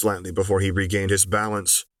 swaying slightly before he regained his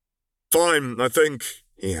balance. "Fine, I think,"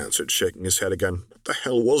 he answered, shaking his head again. What the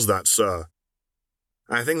hell was that, sir?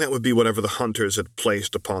 I think that would be whatever the hunters had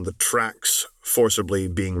placed upon the tracks, forcibly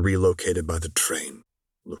being relocated by the train,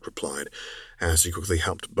 Luke replied, as he quickly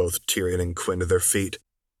helped both Tyrion and Quinn to their feet.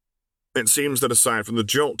 It seems that aside from the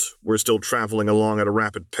jolt, we're still traveling along at a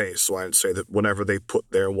rapid pace, so I'd say that whatever they put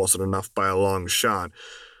there wasn't enough by a long shot.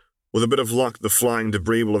 With a bit of luck, the flying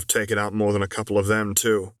debris will have taken out more than a couple of them,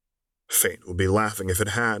 too. Fate would be laughing if it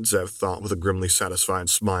had, Zev thought with a grimly satisfied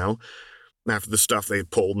smile. After the stuff they'd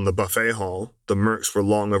pulled in the buffet hall, the mercs were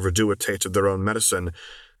long overdue a taste of their own medicine,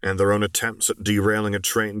 and their own attempts at derailing a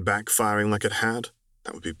train backfiring like it had.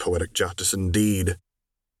 That would be poetic justice indeed.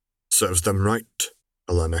 Serves them right,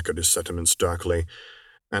 Alan echoed his sentiments darkly,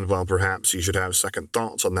 and while perhaps he should have second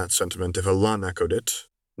thoughts on that sentiment if Alan echoed it,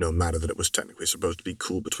 no matter that it was technically supposed to be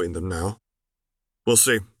cool between them now. We'll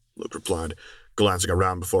see, Luke replied, glancing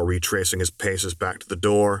around before retracing his paces back to the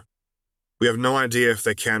door. We have no idea if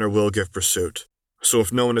they can or will give pursuit, so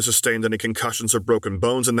if no one has sustained any concussions or broken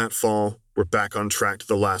bones in that fall, we're back on track to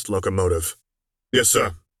the last locomotive. Yes,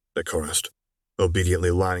 sir, they chorused, obediently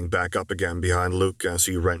lining back up again behind Luke as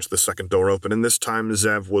he wrenched the second door open, and this time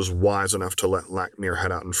Zev was wise enough to let Lakmir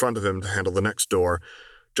head out in front of him to handle the next door.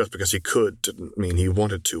 Just because he could didn't mean he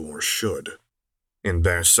wanted to or should. In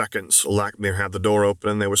bare seconds, Lakmir had the door open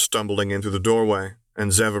and they were stumbling in through the doorway,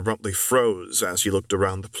 and Zev abruptly froze as he looked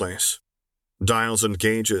around the place. Dials and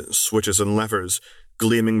gauges, switches and levers,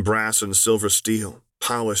 gleaming brass and silver steel,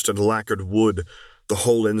 polished and lacquered wood. The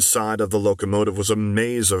whole inside of the locomotive was a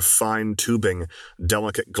maze of fine tubing,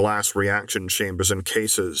 delicate glass reaction chambers and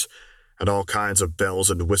cases, and all kinds of bells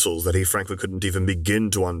and whistles that he frankly couldn't even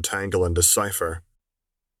begin to untangle and decipher.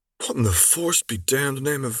 What in the force be damned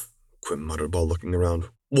name of... Quinn muttered while looking around.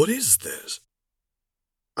 What is this?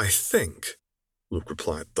 I think, Luke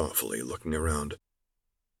replied thoughtfully, looking around.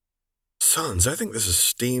 Sons, I think this is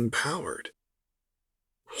steam-powered.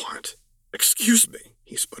 What? Excuse me,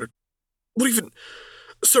 he sputtered. What even...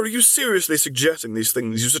 Sir, are you seriously suggesting these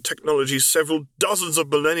things use a technology several dozens of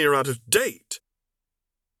millennia out of date?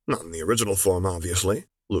 Not in the original form, obviously,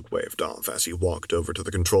 Luke waved off as he walked over to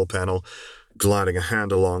the control panel, gliding a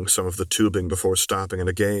hand along some of the tubing before stopping at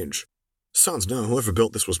a gauge. Sons, no, whoever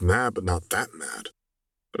built this was mad, but not that mad.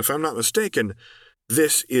 But if I'm not mistaken,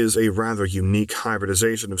 this is a rather unique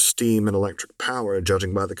hybridization of steam and electric power,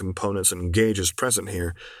 judging by the components and gauges present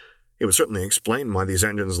here. It would certainly explain why these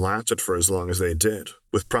engines lasted for as long as they did.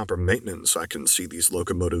 With proper maintenance, I can see these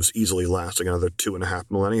locomotives easily lasting another 2.5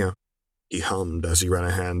 millennia. He hummed as he ran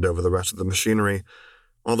a hand over the rest of the machinery,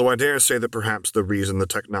 although I dare say that perhaps the reason the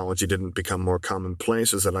technology didn't become more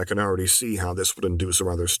commonplace is that I can already see how this would induce a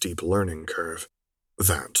rather steep learning curve.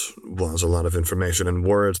 That was a lot of information and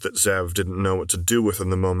words that Zev didn't know what to do with in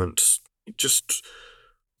the moment. He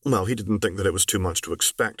didn't think that it was too much to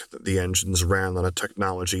expect that the engines ran on a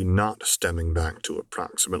technology not stemming back to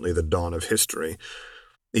approximately the dawn of history.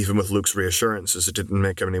 Even with Luke's reassurances, it didn't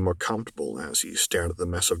make him any more comfortable as he stared at the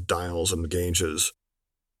mess of dials and gauges.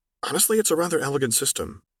 Honestly, it's a rather elegant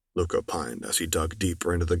system, Luke opined as he dug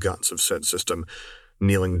deeper into the guts of said system,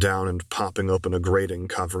 kneeling down and popping open a grating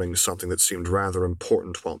covering something that seemed rather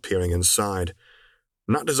important while peering inside.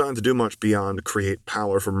 Not designed to do much beyond create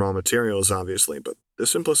power from raw materials, obviously, but the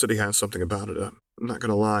simplicity has something about it, I'm not going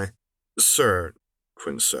to lie. Sir,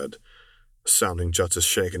 Quinn said, sounding just as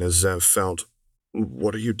shaken as Zev felt.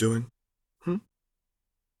 What are you doing?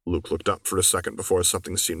 Luke looked up for a second before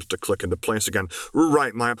something seemed to click into place again.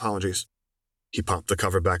 Right, my apologies. He popped the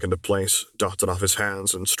cover back into place, dusted off his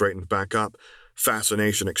hands, and straightened back up,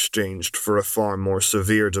 fascination exchanged for a far more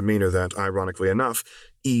severe demeanor that, ironically enough,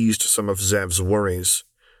 eased some of Zev's worries.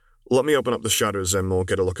 Let me open up the shutters and we'll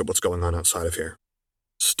get a look at what's going on outside of here.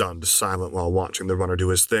 Stunned silent while watching the runner do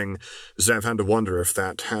his thing, Zev had to wonder if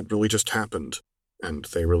that had really just happened, and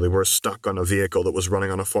they really were stuck on a vehicle that was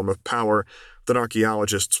running on a form of power that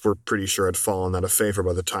archaeologists were pretty sure had fallen out of favor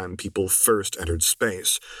by the time people first entered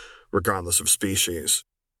space, regardless of species.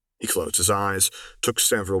 He closed his eyes, took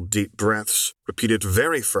several deep breaths, repeated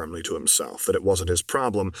very firmly to himself that it wasn't his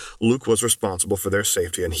problem, Luke was responsible for their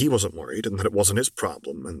safety and he wasn't worried, and that it wasn't his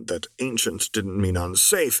problem, and that ancient didn't mean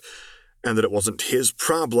unsafe, and that it wasn't his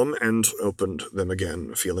problem, and opened them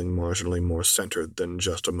again, feeling marginally more centered than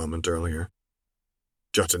just a moment earlier.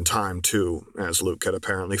 Just in time, too, as Luke had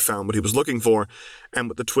apparently found what he was looking for, and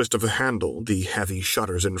with the twist of the handle, the heavy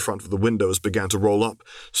shutters in front of the windows began to roll up,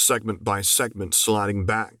 segment by segment sliding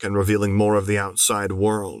back and revealing more of the outside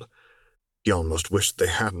world. He almost wished they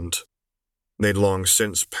hadn't. They'd long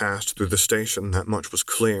since passed through the station, that much was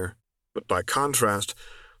clear, but by contrast,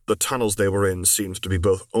 the tunnels they were in seemed to be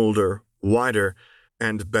both older, wider,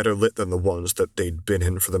 and better lit than the ones that they'd been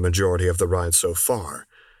in for the majority of the ride so far.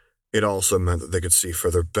 It also meant that they could see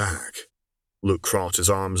further back. Luke crossed his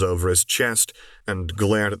arms over his chest and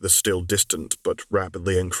glared at the still distant but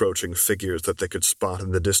rapidly encroaching figures that they could spot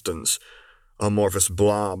in the distance, amorphous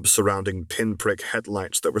blobs surrounding pinprick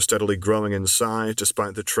headlights that were steadily growing in size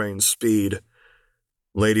despite the train's speed.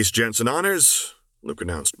 "Ladies, gents, and honors," Luke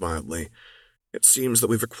announced mildly, "it seems that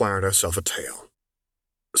we've acquired ourselves a tail."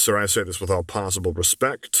 "Sir, I say this with all possible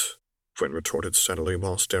respect," Quinn retorted steadily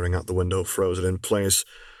while staring out the window frozen in place.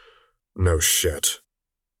 "No shit."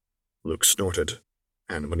 Luke snorted,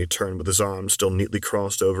 and when he turned with his arms still neatly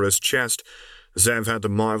crossed over his chest, Zev had to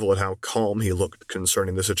marvel at how calm he looked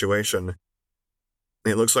concerning the situation.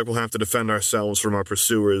 "It looks like we'll have to defend ourselves from our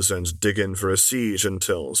pursuers and dig in for a siege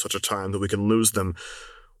until such a time that we can lose them.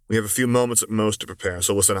 We have a few moments at most to prepare,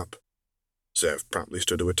 so listen up." Zev promptly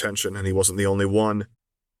stood to attention, and he wasn't the only one.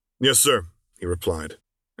 "Yes, sir," he replied,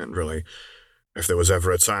 and really, if there was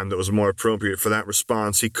ever a time that was more appropriate for that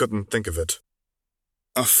response, he couldn't think of it.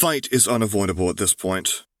 "A fight is unavoidable at this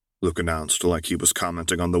point," Luke announced like he was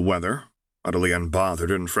commenting on the weather, utterly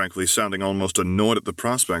unbothered and frankly sounding almost annoyed at the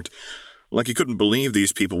prospect, like he couldn't believe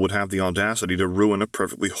these people would have the audacity to ruin a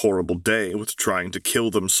perfectly horrible day with trying to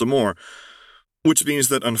kill them some more, which means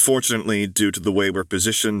that unfortunately, due to the way we're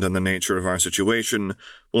positioned and the nature of our situation,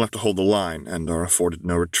 we'll have to hold the line and are afforded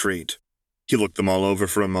no retreat. He looked them all over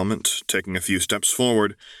for a moment, taking a few steps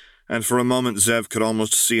forward, and for a moment Zev could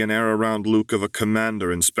almost see an air around Luke of a commander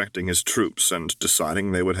inspecting his troops and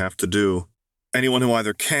deciding they would have to do. "Anyone who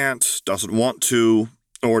either can't, doesn't want to,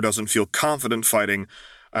 or doesn't feel confident fighting,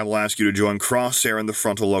 I will ask you to join Crosshair in the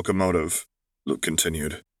frontal locomotive," Luke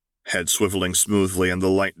continued, head swiveling smoothly and the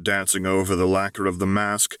light dancing over the lacquer of the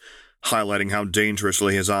mask, highlighting how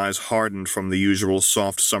dangerously his eyes hardened from the usual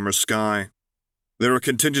soft summer sky. "There are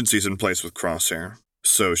contingencies in place with Crosshair,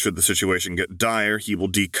 so should the situation get dire, he will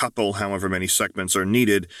decouple however many segments are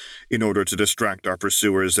needed in order to distract our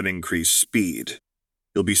pursuers and increase speed.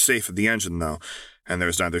 You'll be safe at the engine, though, and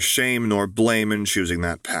there's neither shame nor blame in choosing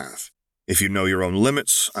that path. If you know your own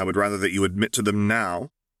limits, I would rather that you admit to them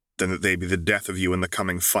now than that they be the death of you in the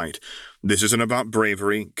coming fight. This isn't about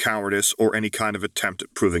bravery, cowardice, or any kind of attempt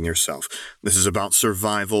at proving yourself. This is about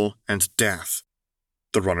survival and death."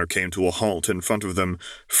 The runner came to a halt in front of them,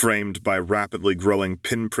 framed by rapidly growing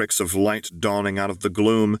pinpricks of light dawning out of the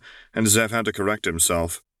gloom, and Zev had to correct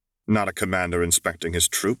himself. Not a commander inspecting his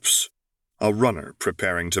troops. A runner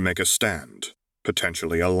preparing to make a stand,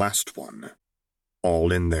 potentially a last one.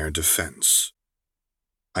 All in their defense.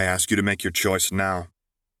 "I ask you to make your choice now."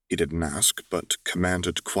 He didn't ask, but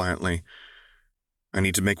commanded quietly. "I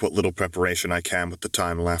need to make what little preparation I can with the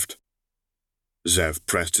time left." Zev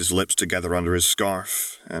pressed his lips together under his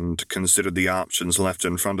scarf and considered the options left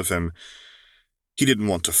in front of him. He didn't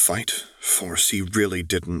want to fight. Force, he really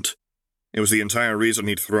didn't. It was the entire reason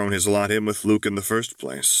he'd thrown his lot in with Luke in the first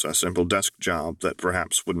place, a simple desk job that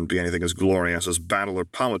perhaps wouldn't be anything as glorious as battle or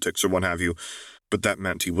politics or what have you, but that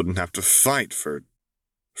meant he wouldn't have to fight for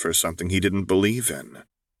something he didn't believe in,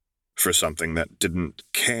 for something that didn't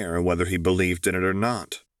care whether he believed in it or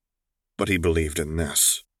not. But he believed in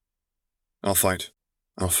this. I'll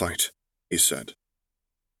fight, he said,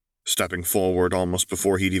 stepping forward almost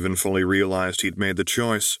before he'd even fully realized he'd made the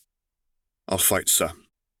choice. "I'll fight, sir,"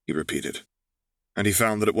 he repeated. And he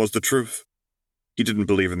found that it was the truth. He didn't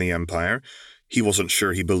believe in the Empire. He wasn't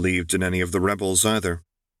sure he believed in any of the rebels either.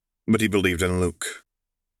 But he believed in Luke.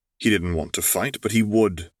 He didn't want to fight, but he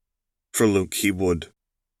would. For Luke, he would.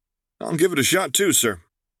 "I'll give it a shot too, sir,"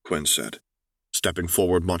 Quinn said, stepping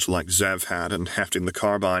forward much like Zev had and hefting the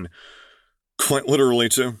carbine. "Quite literally,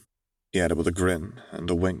 too," he added with a grin and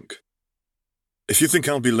a wink. "If you think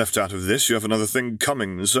I'll be left out of this, you have another thing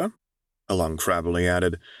coming, sir," Alun crabbily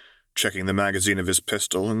added, checking the magazine of his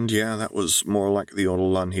pistol, and yeah, that was more like the old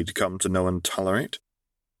Alun he'd come to know and tolerate.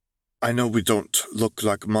 "I know we don't look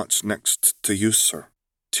like much next to you, sir,"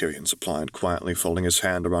 Tyrion supplied, quietly folding his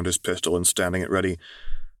hand around his pistol and standing it ready.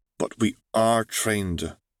 "But we are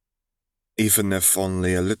trained, even if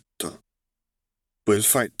only a little. We'll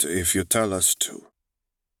fight if you tell us to,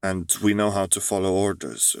 and we know how to follow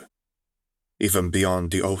orders, even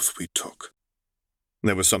beyond the oath we took."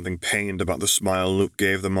 There was something pained about the smile Luke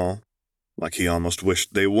gave them all, like he almost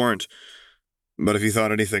wished they weren't. But if he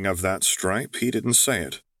thought anything of that stripe, he didn't say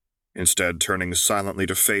it, instead turning silently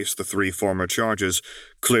to face the three former charges,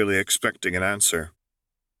 clearly expecting an answer.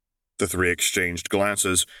 The three exchanged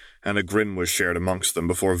glances, and a grin was shared amongst them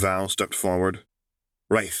before Val stepped forward.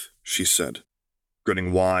 "Wraith," she said,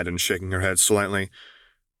 grinning wide and shaking her head slightly.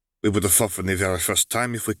 "We would have fought from the very first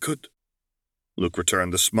time if we could." Luke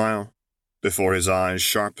returned the smile. before his eyes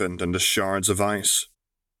sharpened into shards of ice.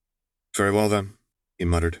 "Very well, then," he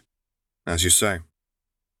muttered. "As you say.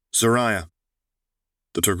 Zoraya."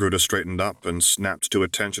 The Togruta straightened up and snapped to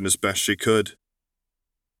attention as best she could.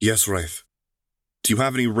 "Yes, Wraith." "Do you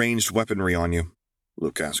have any ranged weaponry on you?"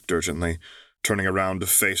 Luke asked urgently, turning around to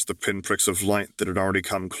face the pinpricks of light that had already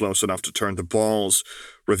come close enough to turn to balls,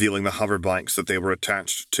 revealing the hover bikes that they were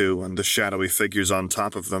attached to and the shadowy figures on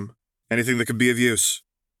top of them. "Anything that could be of use?"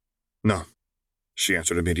 "No," she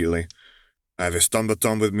answered immediately. "I have a stun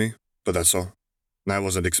baton with me, but that's all. I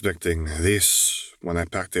wasn't expecting this when I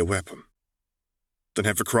packed a weapon." "Then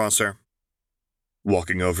head for Crosshair."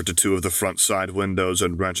 Walking over to two of the front side windows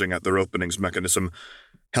and wrenching at their openings mechanism,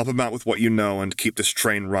 "Help him out with what you know and keep this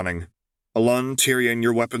train running. Alun, Tyrion,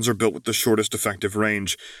 your weapons are built with the shortest effective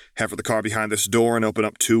range. Head for the car behind this door and open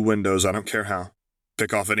up 2 windows, I don't care how.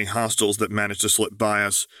 Pick off any hostiles that manage to slip by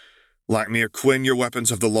us. Lakmir, Quinn, your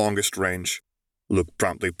weapons have the longest range." Luke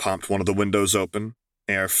promptly popped one of the windows open,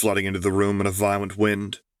 air flooding into the room in a violent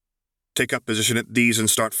wind. "Take up position at these and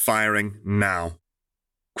start firing now."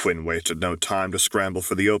 Quinn wasted no time to scramble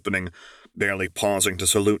for the opening, barely pausing to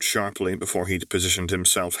salute sharply before he positioned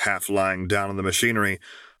himself half lying down on the machinery,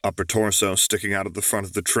 upper torso sticking out of the front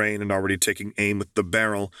of the train and already taking aim with the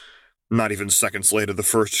barrel. Not even seconds later, the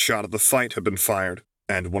first shot of the fight had been fired,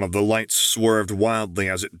 and one of the lights swerved wildly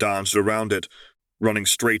as it dodged around it, running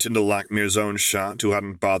straight into Lakmir's own shot, who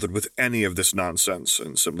hadn't bothered with any of this nonsense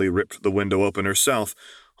and simply ripped the window open herself,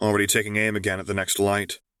 already taking aim again at the next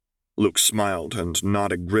light. Luke smiled and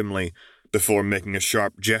nodded grimly before making a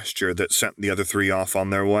sharp gesture that sent the other 3 off on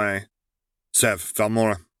their way. "Zev,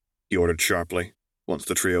 Valmora," he ordered sharply, once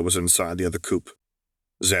the trio was inside the other coupe.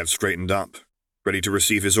 Zev straightened up, ready to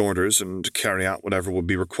receive his orders and carry out whatever would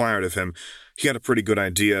be required of him. He had a pretty good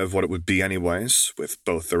idea of what it would be anyways. With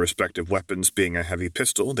both their respective weapons being a heavy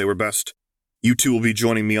pistol, they were best. "You 2 will be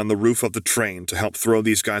joining me on the roof of the train to help throw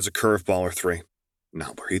these guys a curveball or 3.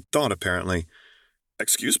 Not where he'd thought, apparently.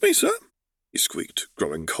 "Excuse me, sir?" he squeaked,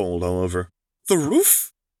 growing cold all over. "The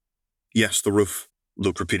roof?" "Yes, the roof,"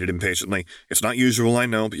 Luke repeated impatiently. "It's not usual, I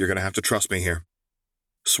know, but you're going to have to trust me here."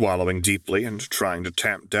 Swallowing deeply and trying to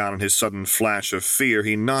tamp down his sudden flash of fear,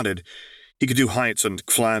 he nodded. He could do heights and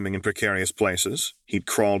climbing in precarious places. He'd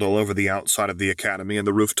crawled all over the outside of the academy and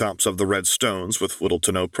the rooftops of the Red Stones with little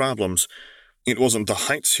to no problems. It wasn't the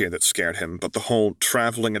heights here that scared him, but the whole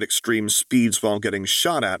traveling at extreme speeds while getting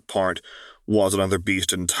shot at part was another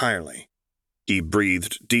beast entirely. He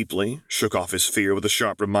breathed deeply, shook off his fear with a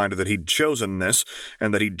sharp reminder that he'd chosen this,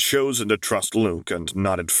 and that he'd chosen to trust Luke, and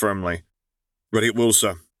nodded firmly. "Ready at will,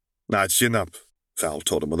 sir." "Now chin up," Val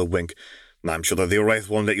told him with a wink. "I'm sure that the Wraith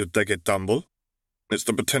won't let you take a tumble." "It's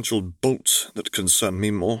the potential bolts that concern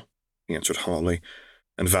me more," he answered hollowly,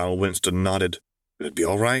 and Val winced and nodded. "It'd be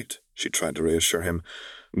all right," she tried to reassure him,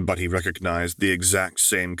 but he recognized the exact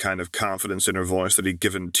same kind of confidence in her voice that he'd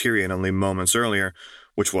given Tyrion only moments earlier,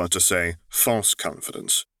 which was to say, false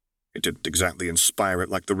confidence. It didn't exactly inspire it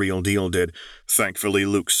like the real deal did. Thankfully,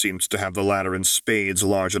 Luke seemed to have the ladder in spades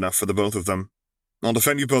large enough for the both of them. "I'll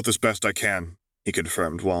defend you both as best I can," he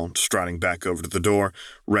confirmed while striding back over to the door,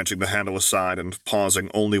 wrenching the handle aside and pausing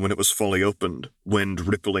only when it was fully opened, wind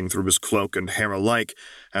rippling through his cloak and hair alike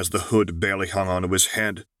as the hood barely hung onto his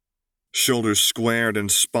head. Shoulders squared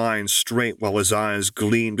and spine straight while his eyes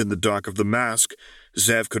gleamed in the dark of the mask,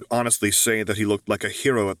 Zev could honestly say that he looked like a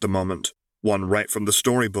hero at the moment, one right from the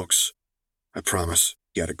storybooks. "I promise,"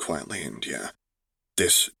 he added quietly, and yeah,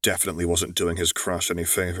 this definitely wasn't doing his crush any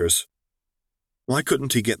favors. Why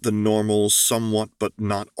couldn't he get the normal, somewhat but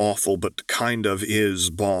not awful but kind of is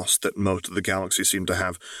boss that most of the galaxy seemed to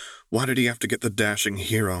have? Why did he have to get the dashing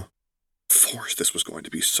hero? Of course, this was going to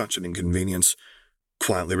be such an inconvenience.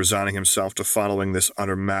 Quietly resigning himself to following this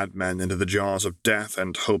utter madman into the jaws of death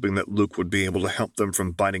and hoping that Luke would be able to help them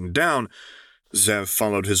from biting down, Zev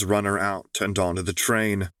followed his runner out and onto the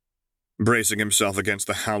train. Bracing himself against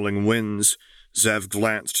the howling winds, Zev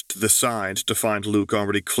glanced to the side to find Luke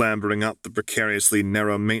already clambering up the precariously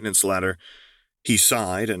narrow maintenance ladder. He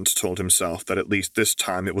sighed and told himself that at least this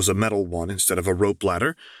time it was a metal one instead of a rope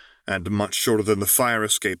ladder, and much shorter than the fire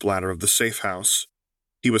escape ladder of the safe house.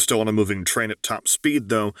 He was still on a moving train at top speed,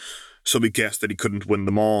 though, so he guessed that he couldn't win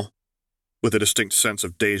them all. With a distinct sense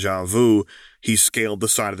of déjà vu, he scaled the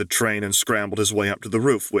side of the train and scrambled his way up to the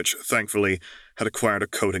roof, which, thankfully, had acquired a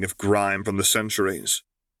coating of grime from the centuries.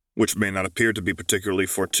 Which may not appear to be particularly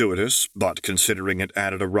fortuitous, but considering it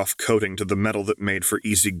added a rough coating to the metal that made for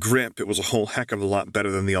easy grip, it was a whole heck of a lot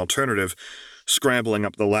better than the alternative. Scrambling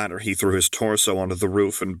up the ladder, he threw his torso onto the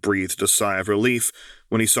roof and breathed a sigh of relief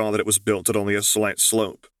when he saw that it was built at only a slight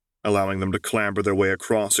slope. allowing them to clamber their way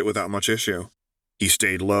across it without much issue. He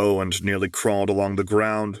stayed low and nearly crawled along the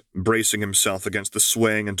ground, bracing himself against the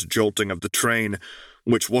swaying and jolting of the train,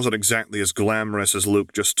 which wasn't exactly as glamorous as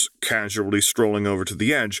Luke just casually strolling over to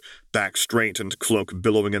the edge, back straight and cloak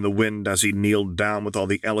billowing in the wind as he kneeled down with all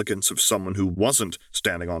the elegance of someone who wasn't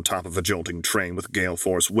standing on top of a jolting train with gale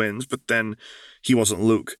force winds. But then, he wasn't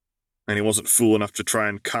Luke, and he wasn't fool enough to try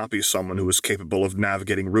and copy someone who was capable of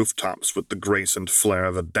navigating rooftops with the grace and flair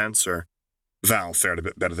of a dancer. Val fared a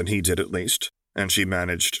bit better than he did, at least, and she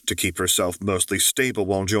managed to keep herself mostly stable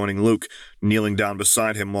while joining Luke, kneeling down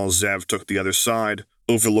beside him while Zev took the other side,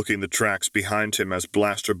 overlooking the tracks behind him as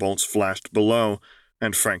blaster bolts flashed below,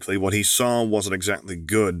 and frankly, what he saw wasn't exactly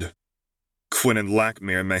good. Quinn and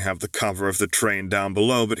Lackmere may have the cover of the train down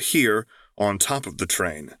below, but here, on top of the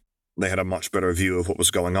train, they had a much better view of what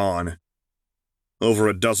was going on. Over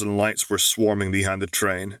a dozen lights were swarming behind the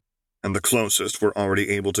train, and the closest were already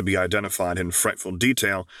able to be identified in frightful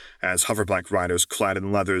detail as hoverbike riders clad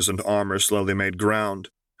in leathers and armor slowly made ground,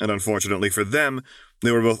 and unfortunately for them,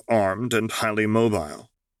 they were both armed and highly mobile.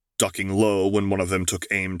 Ducking low when one of them took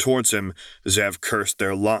aim towards him, Zev cursed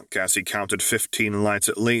their luck as he counted 15 lights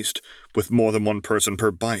at least, with more than one person per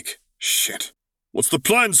bike. Shit. "What's the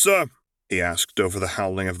plan, sir?" he asked over the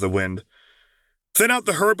howling of the wind. "Thin out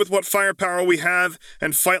the herd with what firepower we have,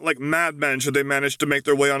 and fight like madmen should they manage to make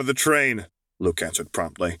their way onto the train," Luke answered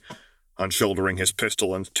promptly, unshouldering his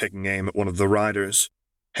pistol and taking aim at one of the riders.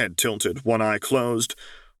 Head tilted, one eye closed,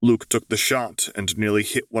 Luke took the shot and nearly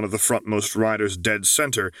hit one of the frontmost riders dead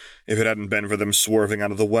center if it hadn't been for them swerving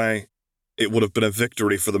out of the way. It would have been a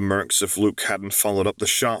victory for the Mercs if Luke hadn't followed up the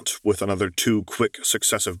shot with another 2 quick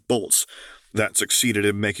successive bolts that succeeded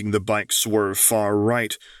in making the bike swerve far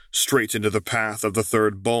right, straight into the path of the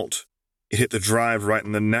third bolt. It hit the drive right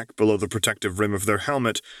in the neck below the protective rim of their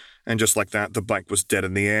helmet, and just like that, the bike was dead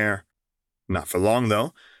in the air. Not for long,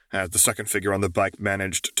 though, as the second figure on the bike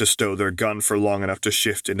managed to stow their gun for long enough to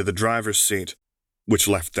shift into the driver's seat, which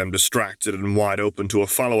left them distracted and wide open to a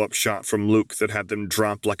follow-up shot from Luke that had them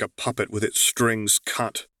drop like a puppet with its strings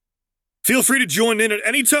cut. "Feel free to join in at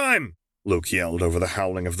any time!" Luke yelled over the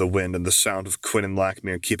howling of the wind and the sound of Quinn and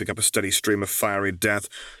Lackmere keeping up a steady stream of fiery death.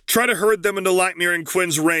 "Try to herd them into Lackmere and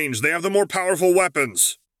Quinn's range. They have the more powerful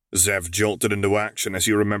weapons." Zev jolted into action as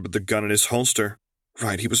he remembered the gun in his holster.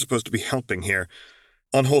 Right, he was supposed to be helping here.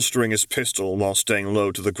 Unholstering his pistol while staying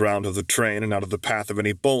low to the ground of the train and out of the path of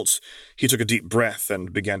any bolts, he took a deep breath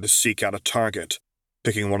and began to seek out a target.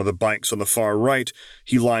 Picking one of the bikes on the far right,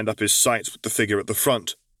 he lined up his sights with the figure at the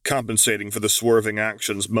front, compensating for the swerving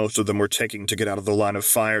actions most of them were taking to get out of the line of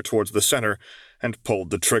fire towards the center, and pulled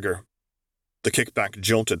the trigger. The kickback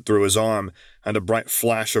jolted through his arm, and a bright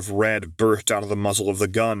flash of red burst out of the muzzle of the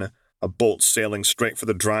gun, a bolt sailing straight for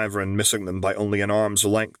the driver and missing them by only an arm's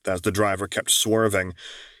length as the driver kept swerving.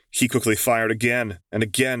 He quickly fired again and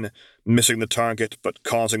again, missing the target but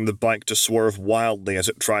causing the bike to swerve wildly as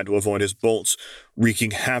it tried to avoid his bolts, wreaking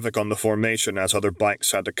havoc on the formation as other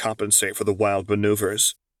bikes had to compensate for the wild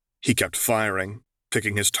maneuvers. He kept firing,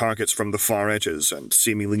 picking his targets from the far edges and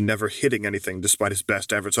seemingly never hitting anything despite his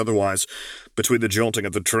best efforts otherwise. Between the jolting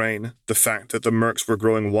of the train, the fact that the Mercs were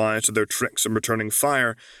growing wise to their tricks and returning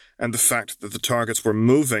fire, and the fact that the targets were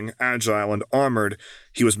moving, agile, and armored,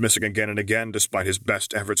 he was missing again and again despite his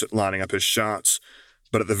best efforts at lining up his shots.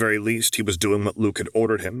 But at the very least, he was doing what Luke had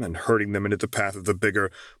ordered him and herding them into the path of the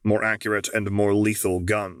bigger, more accurate, and more lethal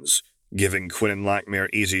guns, giving Quinn and Lackmere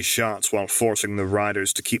easy shots while forcing the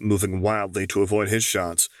riders to keep moving wildly to avoid his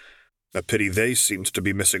shots. A pity they seemed to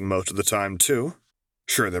be missing most of the time, too.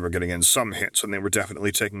 Sure, they were getting in some hits, and they were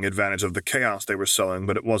definitely taking advantage of the chaos they were sowing,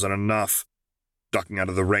 but it wasn't enough. Ducking out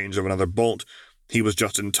of the range of another bolt, he was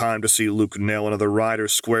just in time to see Luke nail another rider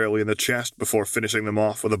squarely in the chest before finishing them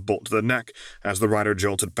off with a bolt to the neck as the rider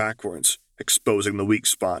jolted backwards, exposing the weak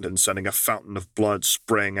spot and sending a fountain of blood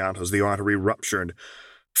spraying out as the artery ruptured.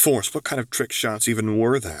 Force, what kind of trick shots even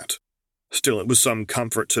were that? Still, it was some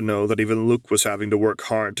comfort to know that even Luke was having to work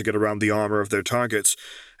hard to get around the armor of their targets,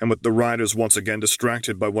 and with the riders once again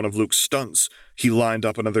distracted by one of Luke's stunts, he lined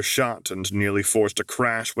up another shot and nearly forced a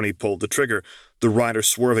crash when he pulled the trigger, the rider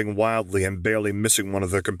swerving wildly and barely missing one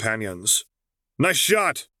of their companions. "Nice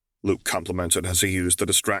shot!" Luke complimented as he used the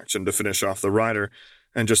distraction to finish off the rider,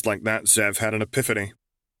 and just like that, Zev had an epiphany.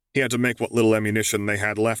 He had to make what little ammunition they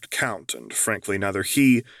had left count, and frankly neither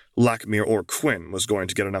he, Lackmere, or Quinn was going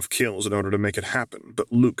to get enough kills in order to make it happen,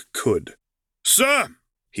 but Luke could. "Sir!"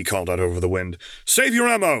 he called out over the wind. "Save your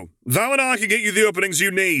ammo! Val and I can get you the openings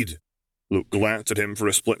you need!" Luke glanced at him for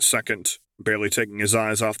a split second, barely taking his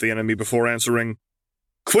eyes off the enemy before answering.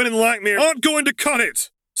 "Quinn and Lackmere aren't going to cut it!"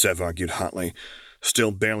 Zev argued hotly.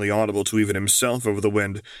 still barely audible to even himself over the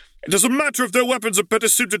wind. "It doesn't matter if their weapons are better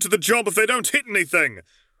suited to the job if they don't hit anything.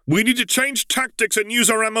 We need to change tactics and use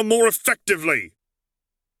our ammo more effectively."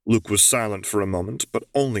 Luke was silent for a moment, but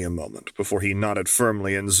only a moment, before he nodded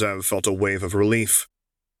firmly and Zev felt a wave of relief.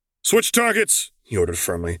 "Switch targets," he ordered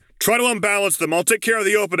firmly. "Try to unbalance them. I'll take care of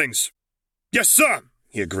the openings." "Yes, sir,"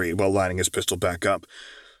 he agreed while lining his pistol back up.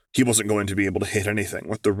 He wasn't going to be able to hit anything,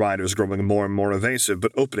 with the riders growing more and more evasive,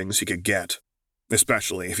 but openings he could get,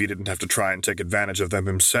 especially if he didn't have to try and take advantage of them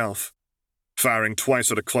himself. Firing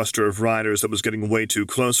twice at a cluster of riders that was getting way too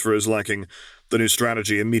close for his liking, the new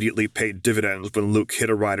strategy immediately paid dividends when Luke hit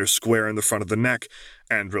a rider square in the front of the neck,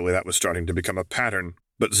 and really that was starting to become a pattern.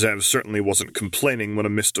 But Zev certainly wasn't complaining when a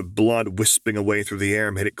mist of blood wisping away through the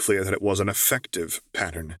air made it clear that it was an effective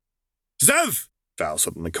pattern. "Zev!" Val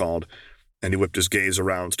suddenly called, and he whipped his gaze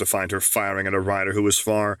around to find her firing at a rider who was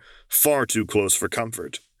far, far too close for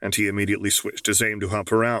comfort, and he immediately switched his aim to help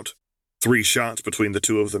her out. 3 shots between the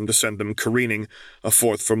two of them to send them careening, a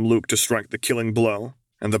 4th from Luke to strike the killing blow,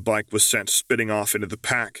 and the bike was sent spinning off into the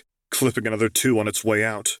pack, clipping another 2 on its way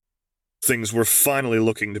out. Things were finally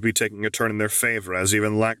looking to be taking a turn in their favor, as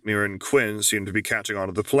even Lackmere and Quinn seemed to be catching on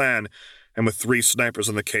to the plan, and with 3 snipers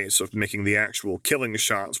on the case of making the actual killing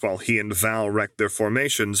shots while he and Val wrecked their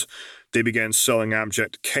formations, they began sowing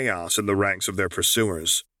abject chaos in the ranks of their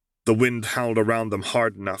pursuers. The wind howled around them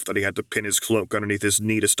hard enough that he had to pin his cloak underneath his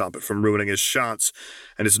knee to stop it from ruining his shots,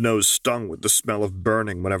 and his nose stung with the smell of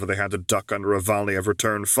burning whenever they had to duck under a volley of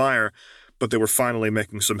return fire, but they were finally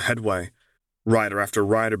making some headway. Rider after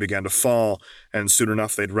rider began to fall, and soon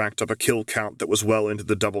enough they'd racked up a kill count that was well into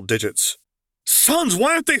the double digits. "Sons,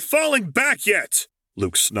 why aren't they falling back yet?"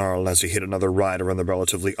 Luke snarled as he hit another rider on the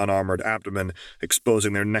relatively unarmored abdomen,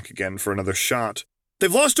 exposing their neck again for another shot.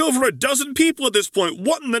 "They've lost over a dozen people at this point.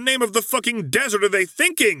 What in the name of the fucking desert are they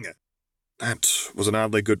thinking?" That was an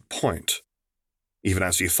oddly good point. Even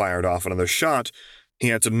as he fired off another shot, he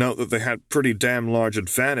had to note that they had pretty damn large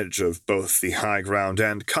advantage of both the high ground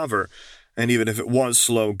and cover, and even if it was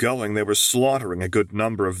slow going, they were slaughtering a good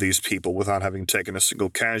number of these people without having taken a single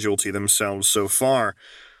casualty themselves so far.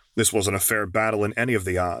 This wasn't a fair battle in any of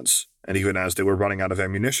the odds, and even as they were running out of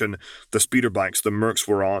ammunition, the speeder bikes the mercs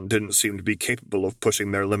were on didn't seem to be capable of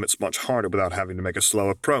pushing their limits much harder without having to make a slow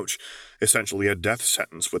approach, essentially a death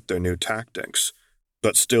sentence with their new tactics.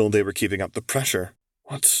 But still they were keeping up the pressure.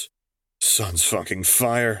 "What? Sun's fucking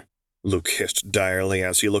fire," Luke hissed direly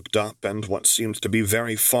as he looked up and what seemed to be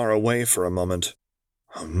very far away for a moment.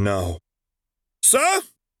 "Oh no." "Sir?"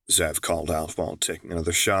 Zev called out while taking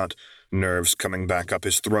another shot, nerves coming back up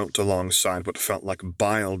his throat alongside what felt like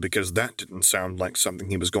bile because that didn't sound like something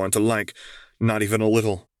he was going to like, not even a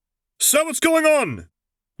little. "So what's going on?"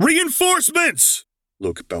 "Reinforcements!"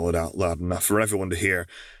 Luke bellowed out loud enough for everyone to hear,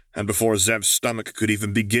 and before Zev's stomach could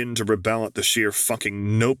even begin to rebel at the sheer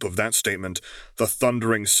fucking nope of that statement, the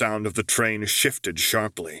thundering sound of the train shifted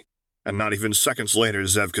sharply. And not even seconds later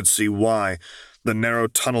Zev could see why. The narrow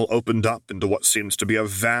tunnel opened up into what seems to be a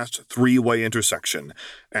vast 3-way intersection,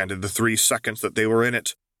 and in the 3 seconds that they were in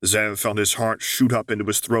it, Zev felt his heart shoot up into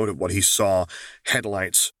his throat at what he saw.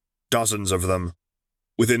 Headlights. Dozens of them.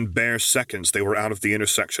 Within bare seconds they were out of the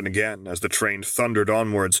intersection again as the train thundered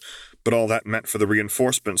onwards, but all that meant for the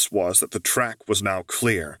reinforcements was that the track was now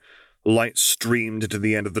clear. Light streamed into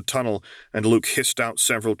the end of the tunnel, and Luke hissed out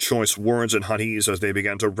several choice words in Huttese as they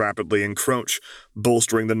began to rapidly encroach,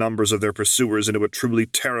 bolstering the numbers of their pursuers into a truly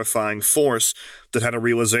terrifying force that had a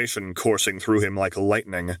realization coursing through him like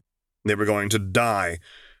lightning. They were going to die.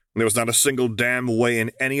 There was not a single damn way in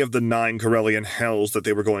any of the 9 Corellian hells that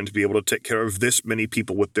they were going to be able to take care of this many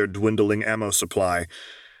people with their dwindling ammo supply,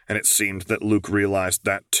 and it seemed that Luke realized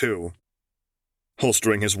that too.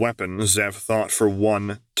 Holstering his weapon, Zev thought for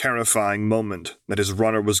one terrifying moment that his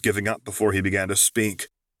runner was giving up before he began to speak.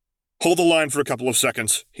 "Hold the line for a couple of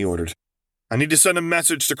seconds," he ordered. "I need to send a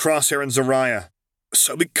message to Crosshair and Zariah."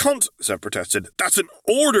 "So we can't," Zev protested. "That's an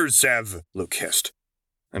order, Zev," Luke hissed.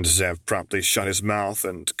 And Zev promptly shut his mouth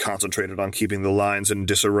and concentrated on keeping the lines in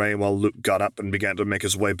disarray while Luke got up and began to make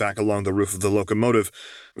his way back along the roof of the locomotive.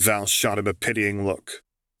 Val shot him a pitying look,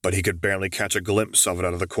 but he could barely catch a glimpse of it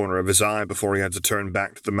out of the corner of his eye before he had to turn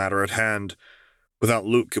back to the matter at hand. Without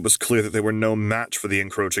Luke, it was clear that they were no match for the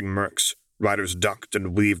encroaching mercs. Riders ducked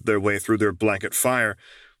and weaved their way through their blanket fire,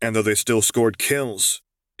 and though they still scored kills,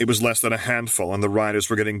 it was less than a handful, and the riders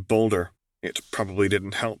were getting bolder. It probably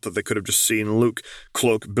didn't help that they could have just seen Luke,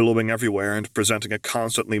 cloak billowing everywhere and presenting a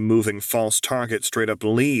constantly moving false target straight up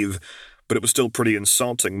leave, but it was still pretty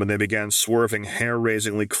insulting when they began swerving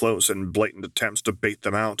hair-raisingly close in blatant attempts to bait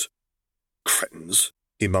them out. "Cretins,"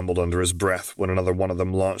 he mumbled under his breath when another one of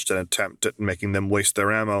them launched an attempt at making them waste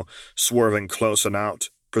their ammo, swerving close and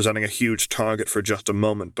out, presenting a huge target for just a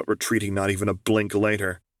moment but retreating not even a blink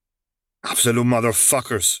later. "Absolute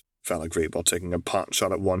motherfuckers," Val agreed while taking a pot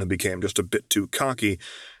shot at one who became just a bit too cocky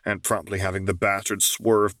and promptly having the bastard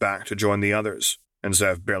swerve back to join the others, and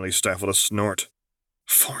Zev barely stifled a snort.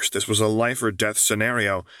 Force, this was a life-or-death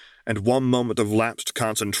scenario, and one moment of lapsed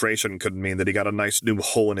concentration could mean that he got a nice new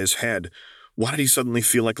hole in his head. Why did he suddenly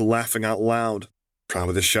feel like laughing out loud?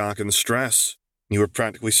 Probably the shock and stress. You were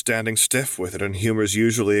practically standing stiff with it, and humor's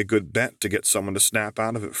usually a good bet to get someone to snap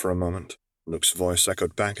out of it for a moment. Luke's voice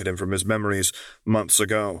echoed back at him from his memories months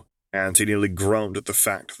ago, and he nearly groaned at the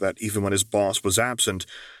fact that even when his boss was absent,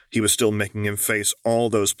 he was still making him face all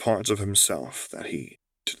those parts of himself that he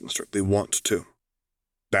didn't strictly want to.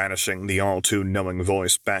 Banishing the all-too-knowing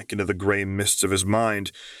voice back into the grey mists of his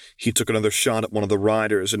mind, he took another shot at one of the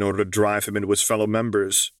riders in order to drive him into his fellow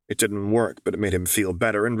members. It didn't work, but it made him feel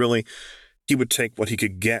better, and really, he would take what he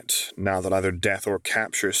could get, now that either death or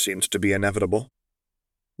capture seemed to be inevitable.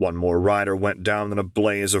 One more rider went down in a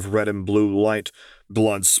blaze of red and blue light,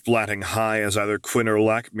 blood splatting high as either Quinn or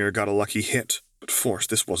Lackmere got a lucky hit. But Force,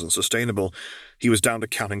 this wasn't sustainable. He was down to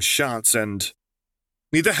counting shots, and...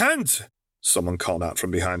 "Need a hand!" someone called out from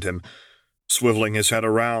behind him. Swiveling his head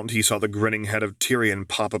around, he saw the grinning head of Tyrion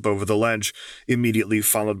pop up over the ledge, immediately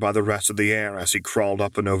followed by the rest of the air as he crawled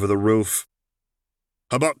up and over the roof.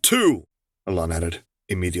 "How about two?" Alon added,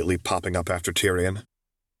 immediately popping up after Tyrion.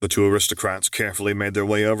 The two aristocrats carefully made their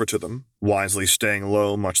way over to them, wisely staying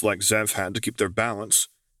low much like Zev had to keep their balance,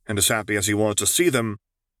 and as happy as he was to see them.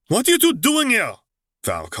 "What are you two doing here?"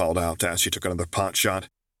 Val called out as she took another pot shot.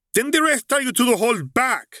 "Didn't the rest tell you to hold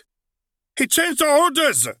back?" "He changed our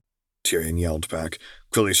orders!" Tyrion yelled back,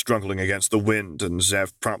 clearly struggling against the wind, and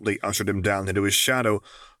Zev promptly ushered him down into his shadow,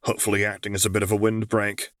 hopefully acting as a bit of a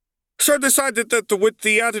windbreak. "Sir decided that with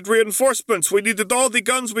the added reinforcements, we needed all the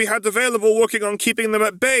guns we had available working on keeping them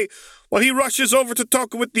at bay, while he rushes over to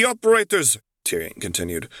talk with the operators," Tyrion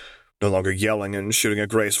continued, no longer yelling and shooting a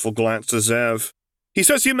graceful glance to Zev. "He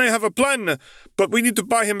says he may have a plan, but we need to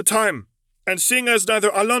buy him time. And seeing as neither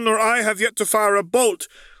Alon nor I have yet to fire a bolt,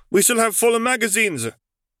 we still have full of magazines."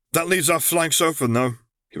 "That leaves our flanks open, though,"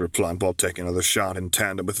 he replied while taking another shot in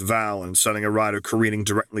tandem with Val and sending a rider careening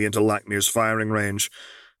directly into Lackmere's firing range.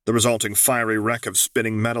 The resulting fiery wreck of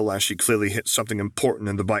spinning metal as she clearly hit something important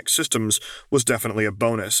in the bike's systems was definitely a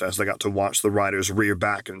bonus as they got to watch the riders rear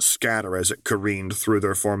back and scatter as it careened through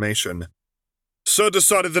their formation. "Sir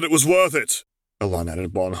decided that it was worth it," Alon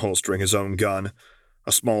added while holstering his own gun.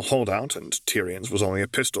 A small holdout, and Tyrion's was only a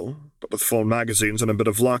pistol, but with full magazines and a bit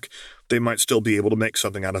of luck, they might still be able to make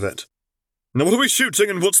something out of it. "Now what are we shooting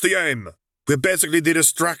and what's the aim?" "We're basically the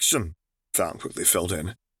distraction," Val quickly filled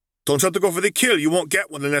in. "Don't try to go for the kill, you won't get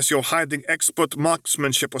one unless you're hiding expert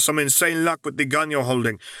marksmanship or some insane luck with the gun you're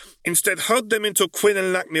holding. Instead, herd them into Quinn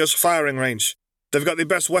and Lackmere's firing range. They've got the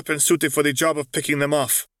best weapons suited for the job of picking them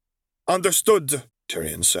off." "Understood,"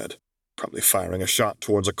 Tyrion said, promptly firing a shot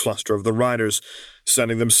towards a cluster of the riders,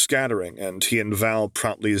 sending them scattering, and he and Val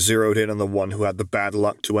promptly zeroed in on the one who had the bad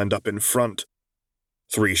luck to end up in front.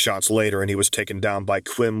 3 shots later, and he was taken down by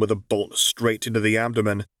Quinn with a bolt straight into the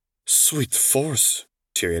abdomen. "Sweet Force,"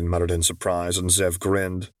 Tyrion muttered in surprise, and Zev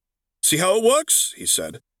grinned. "See how it works?" he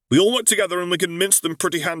said. "We all work together and we can mince them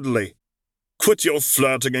pretty handily." "Quit your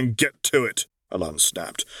flirting and get to it," Alon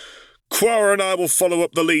snapped. "Quara and I will follow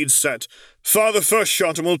up the lead set. Fire the first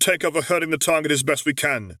shot and we'll take over hurting the target as best we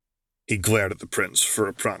can." He glared at the prince for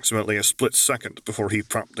approximately a split second before he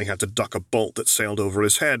promptly had to duck a bolt that sailed over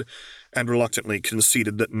his head, and reluctantly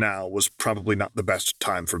conceded that now was probably not the best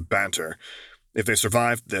time for banter. If they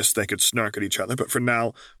survived this, they could snark at each other, but for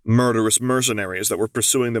now, murderous mercenaries that were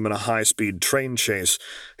pursuing them in a high-speed train chase,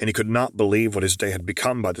 and he could not believe what his day had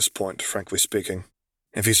become by this point, frankly speaking.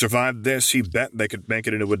 If he survived this, he bet they could make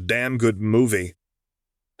it into a damn good movie.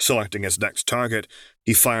 Selecting his next target,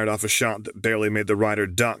 he fired off a shot that barely made the rider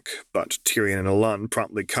duck, but Tyrion and Alon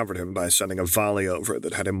promptly covered him by sending a volley over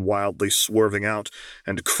that had him wildly swerving out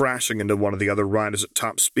and crashing into one of the other riders at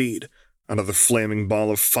top speed. Another flaming ball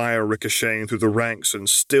of fire ricocheting through the ranks and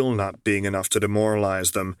still not being enough to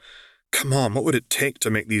demoralize them. Come on, what would it take to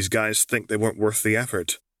make these guys think they weren't worth the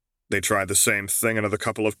effort? They tried the same thing another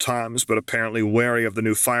couple of times, but apparently wary of the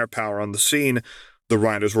new firepower on the scene, the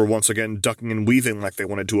riders were once again ducking and weaving like they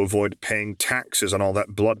wanted to avoid paying taxes on all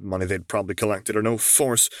that blood money they'd probably collected, or no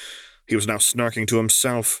Force. He was now snarking to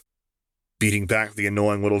himself, beating back the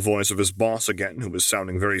annoying little voice of his boss again, who was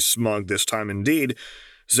sounding very smug this time indeed.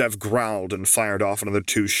 Zev growled and fired off another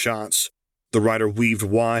 2 shots. The rider weaved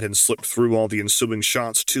wide and slipped through all the ensuing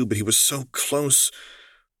shots too, but he was so close.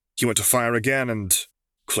 He went to fire again and...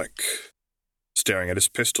 click. Staring at his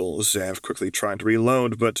pistol, Zev quickly tried to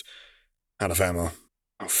reload, but... out of ammo.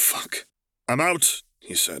 Oh, fuck. I'm out,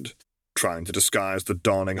 he said, trying to disguise the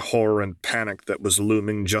dawning horror and panic that was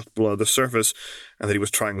looming just below the surface and that he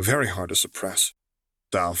was trying very hard to suppress.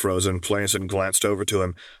 Val froze in place and glanced over to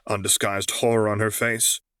him, undisguised horror on her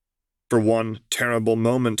face. For one terrible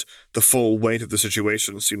moment, the full weight of the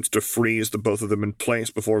situation seemed to freeze the both of them in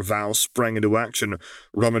place before Val sprang into action,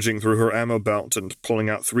 rummaging through her ammo belt and pulling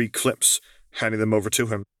out 3 clips, handing them over to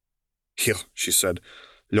him. Here, she said,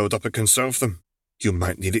 load up and conserve them. You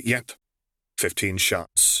might need it yet. 15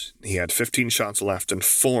 shots. He had 15 shots left, and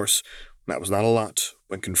force, that was not a lot,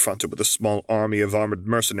 when confronted with a small army of armored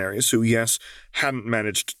mercenaries who, yes, hadn't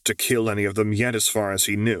managed to kill any of them yet as far as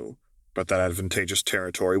he knew, but that advantageous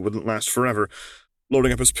territory wouldn't last forever.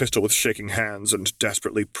 Loading up his pistol with shaking hands and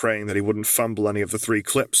desperately praying that he wouldn't fumble any of the 3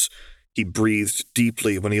 clips, he breathed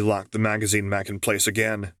deeply when he locked the magazine back in place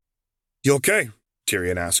again. You okay?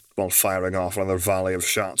 Tyrion asked while firing off another volley of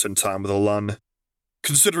shots in time with a lun.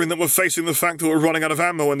 Considering that we're facing the fact that we're running out of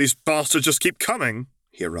ammo and these bastards just keep coming,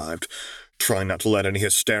 he arrived, trying not to let any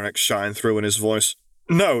hysterics shine through in his voice.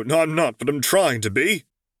 No, I'm not, but I'm trying to be.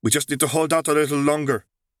 We just need to hold out a little longer,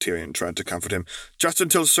 Tyrion tried to comfort him, just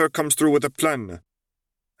until Sir comes through with a plan.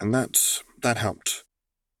 And that helped.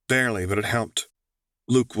 Barely, but it helped.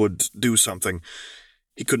 Luke would do something.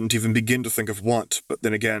 He couldn't even begin to think of what, but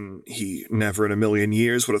then again, he never in a million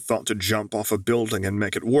years would have thought to jump off a building and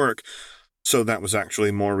make it work, so that was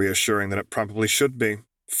actually more reassuring than it probably should be.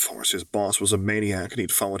 Force, his boss was a maniac, and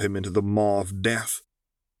he'd followed him into the maw of death.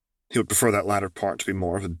 He would prefer that latter part to be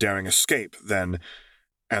more of a daring escape than,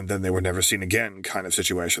 and then they were never seen again kind of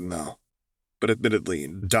situation, though. But admittedly,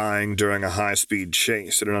 dying during a high-speed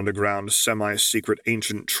chase in an underground, semi-secret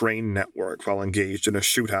ancient train network while engaged in a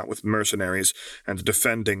shootout with mercenaries and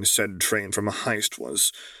defending said train from a heist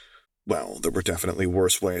was, well, there were definitely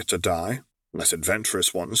worse ways to die. Less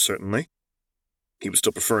adventurous ones, certainly. He would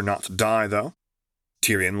still prefer not to die, though.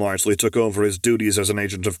 Tyrion largely took over his duties as an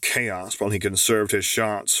agent of chaos while he conserved his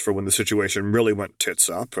shots for when the situation really went tits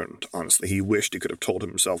up, and honestly he wished he could have told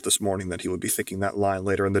himself this morning that he would be thinking that line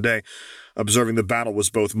later in the day. Observing the battle was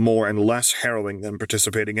both more and less harrowing than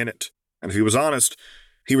participating in it, and if he was honest,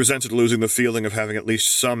 he resented losing the feeling of having at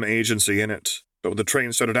least some agency in it. But when the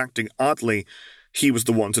train started acting oddly, he was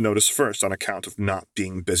the one to notice first on account of not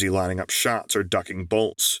being busy lining up shots or ducking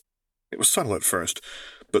bolts. It was subtle at first,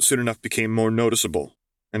 but soon enough became more noticeable,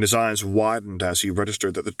 and his eyes widened as he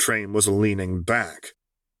registered that the train was leaning back.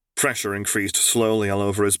 Pressure increased slowly all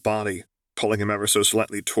over his body, pulling him ever so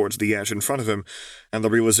slightly towards the edge in front of him, and the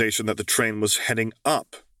realization that the train was heading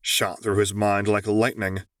up shot through his mind like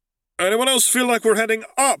lightning. "Anyone else feel like we're heading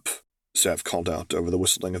up?" Zev called out over the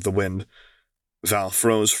whistling of the wind. Val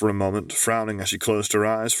froze for a moment, frowning as she closed her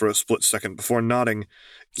eyes for a split second before nodding.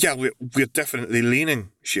 "Yeah, we're definitely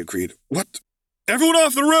leaning," she agreed. "What?" "Everyone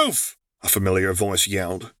off the roof!" a familiar voice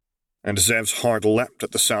yelled, and Zev's heart leapt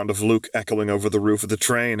at the sound of Luke echoing over the roof of the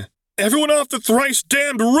train. "Everyone off the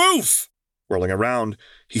thrice-damned roof!" Whirling around,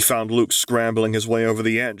 he found Luke scrambling his way over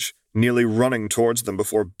the edge, nearly running towards them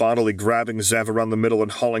before bodily grabbing Zev around the middle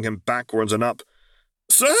and hauling him backwards and up.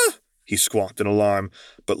 "Sir?" he squawked in alarm,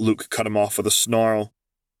 but Luke cut him off with a snarl.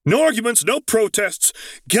 "No arguments, no protests!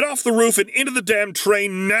 Get off the roof and into the damn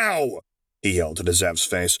train now!" he yelled into Zev's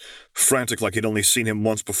face, frantic like he'd only seen him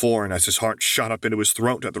once before, and as his heart shot up into his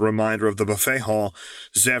throat at the reminder of the buffet hall,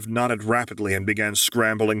 Zev nodded rapidly and began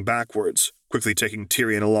scrambling backwards, quickly taking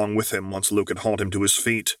Tyrion along with him once Luke had hauled him to his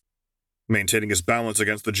feet. Maintaining his balance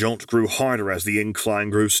against the jolt grew harder as the incline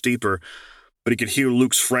grew steeper, but he could hear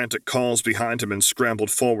Luke's frantic calls behind him and scrambled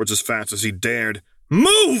forwards as fast as he dared.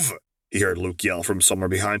 "Move!" he heard Luke yell from somewhere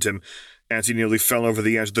behind him, as he nearly fell over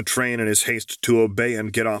the edge of the train in his haste to obey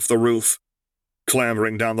and get off the roof.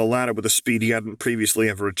 Clambering down the ladder with a speed he hadn't previously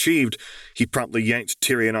ever achieved, he promptly yanked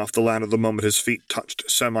Tyrion off the ladder the moment his feet touched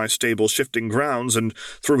semi-stable shifting grounds and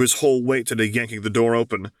threw his whole weight into yanking the door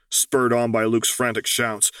open, spurred on by Luke's frantic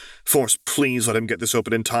shouts. "Force, please let him get this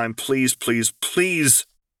open in time. Please, please, please!"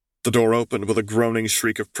 The door opened with a groaning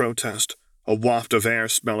shriek of protest, a waft of air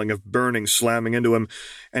smelling of burning slamming into him,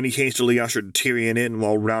 and he hastily ushered Tyrion in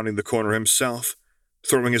while rounding the corner himself.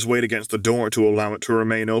 Throwing his weight against the door to allow it to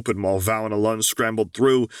remain open while Val and Alun scrambled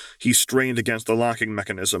through, he strained against the locking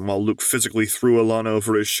mechanism while Luke physically threw Alun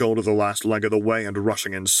over his shoulder the last leg of the way and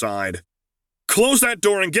rushing inside. "Close that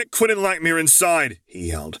door and get Quinn and Lightmere inside!" he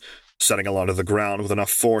yelled, setting Alun to the ground with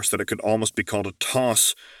enough force that it could almost be called a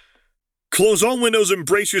toss. "Close all windows and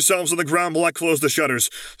brace yourselves on the ground while I close the shutters.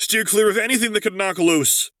 Steer clear of anything that could knock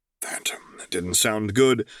loose." That didn't sound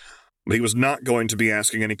good, But he was not going to be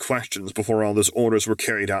asking any questions before all his orders were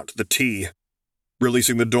carried out to the T.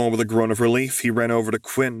 Releasing the door with a groan of relief, he ran over to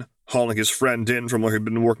Quinn, hauling his friend in from where he'd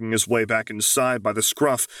been working his way back inside by the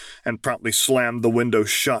scruff, and promptly slammed the window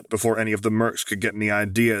shut before any of the mercs could get any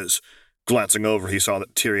ideas. Glancing over, he saw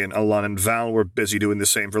that Tyrion, Alan, and Val were busy doing the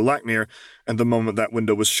same for Lacknir, and the moment that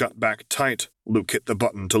window was shut back tight, Luke hit the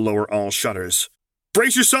button to lower all shutters.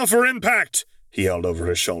 "Brace yourself for impact!" he yelled over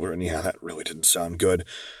his shoulder, and yeah, that really didn't sound good.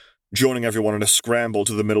 Joining everyone in a scramble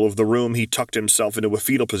to the middle of the room, he tucked himself into a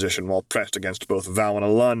fetal position while pressed against both Val and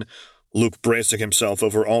Alan, Luke bracing himself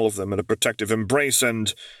over all of them in a protective embrace,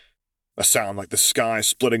 and a sound like the sky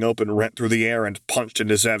splitting open rent through the air and punched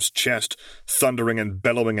into Zev's chest, thundering and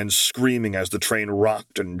bellowing and screaming as the train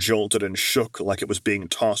rocked and jolted and shook like it was being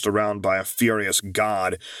tossed around by a furious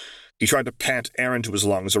god. He tried to pant air into his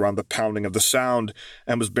lungs around the pounding of the sound,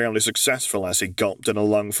 and was barely successful as he gulped in a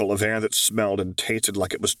lungful of air that smelled and tasted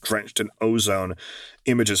like it was drenched in ozone.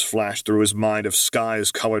 Images flashed through his mind of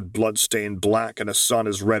skies colored blood-stained black and a sun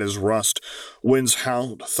as red as rust. Winds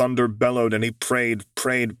howled, thunder bellowed, and he prayed,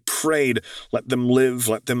 let them live,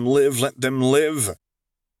 let them live, let them live.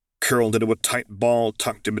 Curled into a tight ball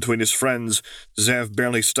tucked in between his friends, Zev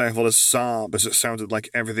barely stifled a sob as it sounded like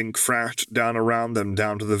everything crashed down around them,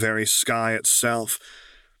 down to the very sky itself.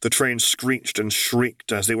 The train screeched and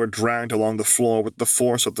shrieked as they were dragged along the floor with the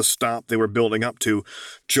force of the stop they were building up to,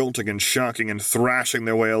 jolting and shocking and thrashing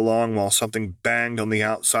their way along while something banged on the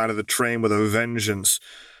outside of the train with a vengeance.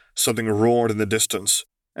 Something roared in the distance,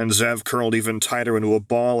 and Zev curled even tighter into a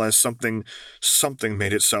ball as something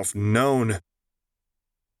made itself known.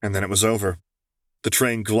 And then it was over. The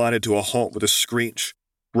train glided to a halt with a screech,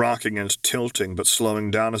 rocking and tilting but slowing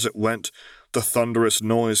down as it went, the thunderous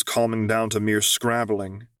noise calming down to mere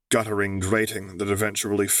scrabbling, guttering grating that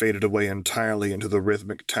eventually faded away entirely into the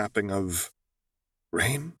rhythmic tapping of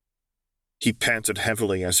rain? He panted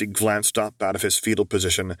heavily as he glanced up out of his fetal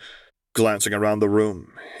position, glancing around the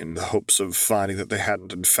room in the hopes of finding that they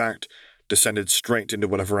hadn't, in fact, descended straight into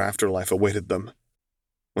whatever afterlife awaited them,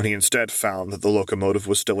 when he instead found that the locomotive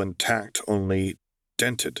was still intact, only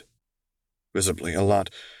dented. Visibly, a lot.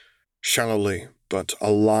 Shallowly, but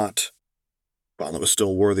a lot. While it was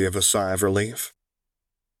still worthy of a sigh of relief.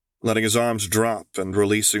 Letting his arms drop and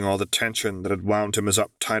releasing all the tension that had wound him as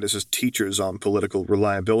uptight as his teachers on political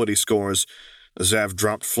reliability scores, Zev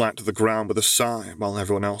dropped flat to the ground with a sigh, while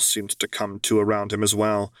everyone else seemed to come to around him as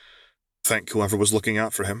well. Thank whoever was looking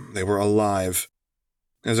out for him, they were alive.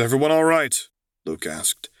 "Is everyone all right?" Luke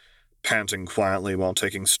asked, panting quietly while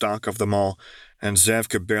taking stock of them all, and Zev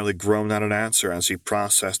could barely groan out an answer as he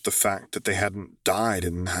processed the fact that they hadn't died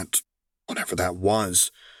in that, whatever that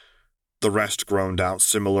was. The rest groaned out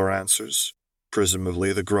similar answers.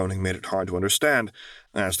 Presumably the groaning made it hard to understand,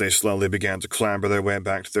 as they slowly began to clamber their way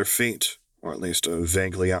back to their feet, or at least a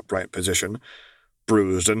vaguely upright position,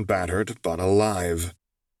 bruised and battered, but alive.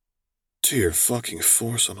 "Dear fucking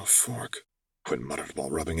force on a fork," Quinn muttered while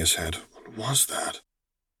rubbing his head. "What was that?"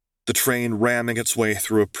 "The train ramming its way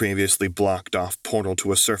through a previously blocked-off portal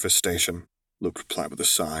to a surface station," Luke replied with a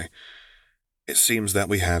sigh. "It seems that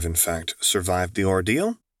we have, in fact, survived the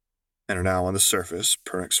ordeal, and are now on the surface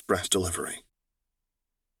per express delivery."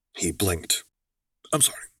 He blinked. "I'm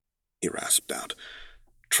sorry," he rasped out,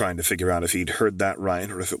 trying to figure out if he'd heard that right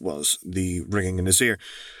or if it was the ringing in his ear.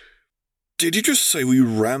 "Did you just say we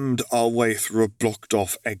rammed our way through a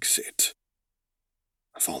blocked-off exit?"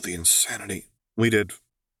 Of all the insanity. "We did,"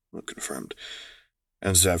 Luke confirmed,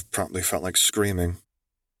 and Zev promptly felt like screaming.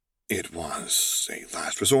 It was a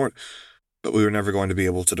last resort, but we were never going to be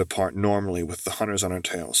able to depart normally with the hunters on our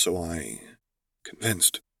tail, so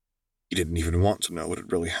convinced. He didn't even want to know what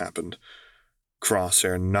had really happened.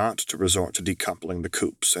 Crosshair not to resort to decoupling the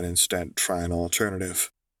coops and instead try an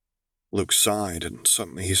alternative. Luke sighed, and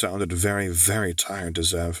suddenly he sounded very, very tired to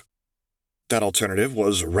Zev. That alternative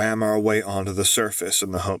was ram our way onto the surface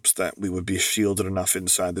in the hopes that we would be shielded enough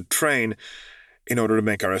inside the train in order to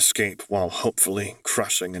make our escape while hopefully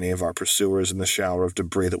crushing any of our pursuers in the shower of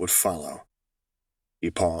debris that would follow.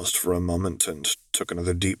 He paused for a moment and took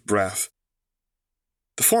another deep breath.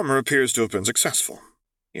 "The former appears to have been successful,"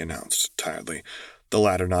 he announced tiredly, the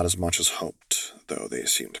latter not as much as hoped, though they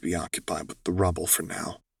seemed to be occupied with the rubble for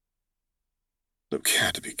now. Luke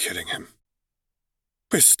had to be kidding him.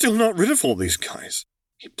 "We're still not rid of all these guys,"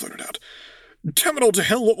 he blurted out. "Damn it all to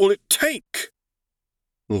hell, what will it take?"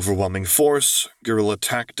 "Overwhelming force, guerrilla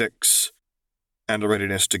tactics, and a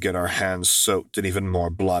readiness to get our hands soaked in even more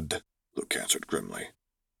blood," Luke answered grimly,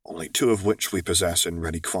 "only 2 of which we possess in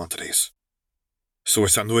ready quantities." "So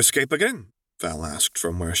it's time to escape again?" Val asked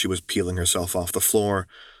from where she was peeling herself off the floor,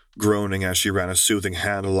 groaning as she ran a soothing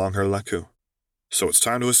hand along her leku. So it's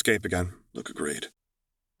time to escape again, Luke agreed.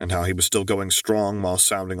 And how he was still going strong while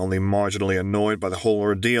sounding only marginally annoyed by the whole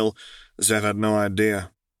ordeal, Zev had no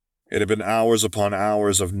idea. It had been hours upon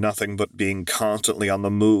hours of nothing but being constantly on the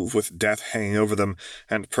move with death hanging over them,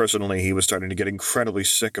 and personally he was starting to get incredibly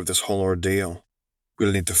sick of this whole ordeal.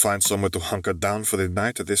 We'll need to find somewhere to hunker down for the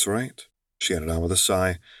night at this rate, she added on with a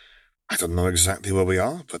sigh. I don't know exactly where we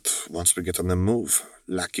are, but once we get on the move,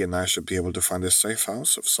 Lackey and I should be able to find a safe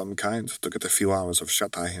house of some kind to get a few hours of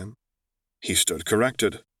shut-eye in. He stood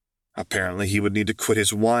corrected. Apparently he would need to quit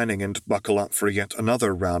his whining and buckle up for yet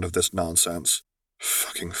another round of this nonsense.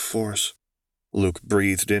 Fucking force. Luke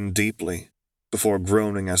breathed in deeply, before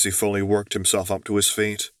groaning as he fully worked himself up to his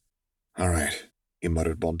feet. All right, he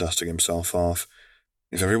muttered while dusting himself off.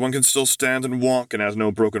 If everyone can still stand and walk and has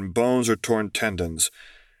no broken bones or torn tendons,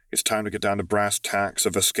 it's time to get down to brass tacks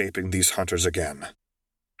of escaping these hunters again.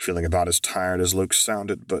 Feeling about as tired as Luke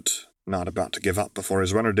sounded, but not about to give up before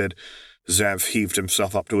his runner did, Zev heaved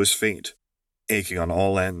himself up to his feet, aching on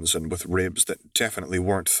all ends and with ribs that definitely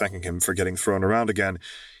weren't thanking him for getting thrown around again.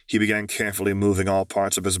 He began carefully moving all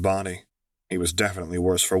parts of his body. He was definitely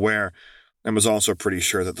worse for wear, and was also pretty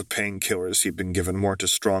sure that the painkillers he'd been given weren't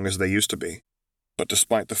as strong as they used to be. But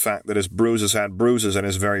despite the fact that his bruises had bruises and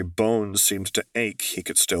his very bones seemed to ache, he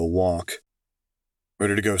could still walk.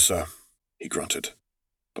 Ready to go, sir, he grunted.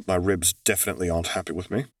 But my ribs definitely aren't happy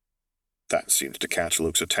with me. That seemed to catch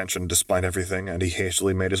Luke's attention despite everything, and he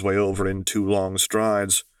hastily made his way over in 2 long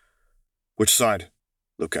strides. Which side?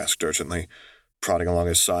 Luke asked urgently, prodding along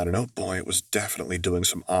his side, and oh boy, it was definitely doing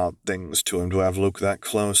some odd things to him to have Luke that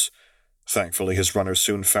close. Thankfully, his runner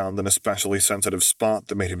soon found an especially sensitive spot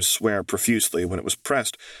that made him swear profusely when it was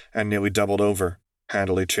pressed and nearly doubled over,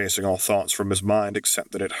 handily chasing all thoughts from his mind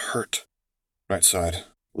except that it hurt. Right side,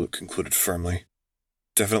 Luke concluded firmly.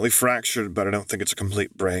 Definitely fractured, but I don't think it's a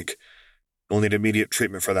complete break. We'll need immediate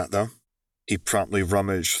treatment for that, though. He promptly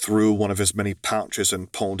rummaged through one of his many pouches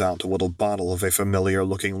and pulled out a little bottle of a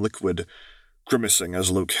familiar-looking liquid. Grimacing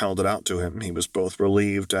as Luke held it out to him, he was both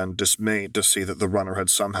relieved and dismayed to see that the runner had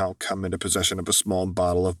somehow come into possession of a small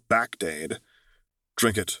bottle of Bactaid.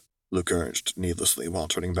 Drink it, Luke urged needlessly while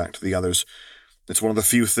turning back to the others. It's one of the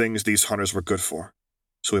few things these hunters were good for,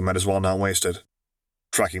 so we might as well not waste it.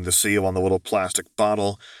 Cracking the seal on the little plastic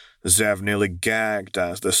bottle, Zev nearly gagged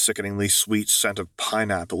as the sickeningly sweet scent of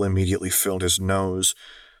pineapple immediately filled his nose.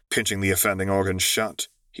 Pinching the offending organ shut,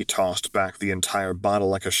 he tossed back the entire bottle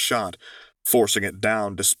like a shot, forcing it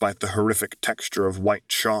down despite the horrific texture of white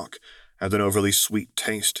chalk and an overly sweet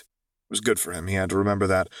taste. It was good for him, he had to remember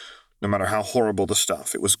that. No matter how horrible the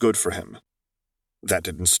stuff, it was good for him. That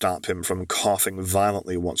didn't stop him from coughing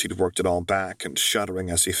violently once he'd worked it all back and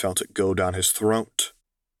shuddering as he felt it go down his throat.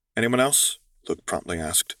 Anyone else? Luke promptly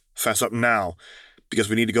asked. Fess up now, because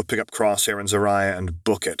we need to go pick up Crosshair and Zariah and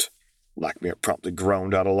book it. Lackmere promptly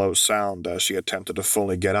groaned out a low sound as she attempted to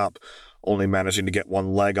fully get up, only managing to get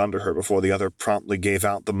one leg under her before the other promptly gave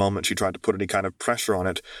out the moment she tried to put any kind of pressure on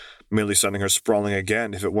it, merely sending her sprawling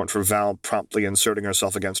again if it weren't for Val promptly inserting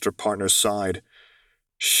herself against her partner's side.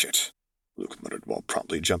 Shit, Luke muttered while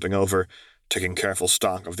promptly jumping over, taking careful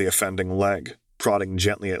stock of the offending leg, prodding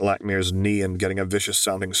gently at Lackmere's knee and getting a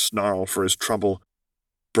vicious-sounding snarl for his trouble.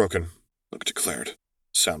 Broken, Luke declared,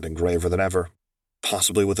 sounding graver than ever,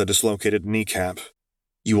 possibly with a dislocated kneecap.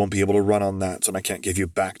 You won't be able to run on that, and I can't give you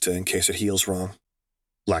Bacta in case it heals wrong.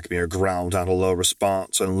 Lackmere growled out a low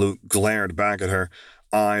response, and Luke glared back at her,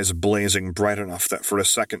 eyes blazing bright enough that for a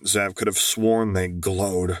second Zev could have sworn they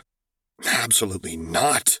glowed. Absolutely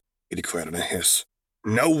not, he declared in a hiss.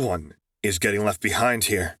 No one is getting left behind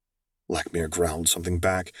here. Lackmere growled something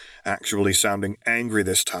back, actually sounding angry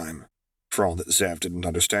this time. For all that Zev didn't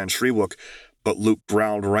understand Shriwook, but Luke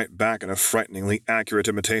growled right back in a frighteningly accurate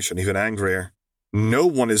imitation, even angrier. No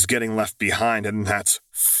one is getting left behind, and that's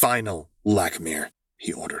final, Lackmere,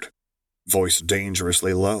 he ordered. Voice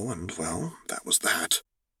dangerously low, and, well, that was that.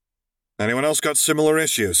 Anyone else got similar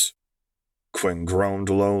issues? Quinn groaned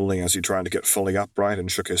lowly as he tried to get fully upright and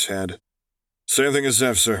shook his head. Same thing as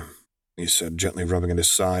Zev, sir, he said, gently rubbing at his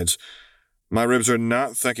sides. My ribs are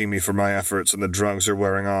not thanking me for my efforts, and the drugs are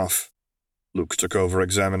wearing off. Luke took over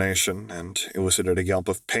examination and elicited a yelp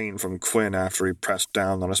of pain from Quinn after he pressed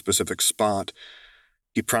down on a specific spot.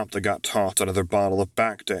 He promptly got tossed another bottle of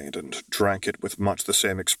Bactaid and drank it with much the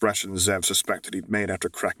same expression Zev suspected he'd made after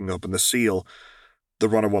cracking open the seal. The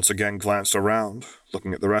runner once again glanced around,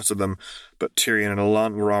 looking at the rest of them, but Tyrion and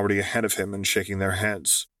Alun were already ahead of him and shaking their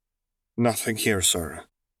heads. Nothing here, sir,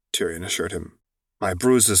 Tyrion assured him. My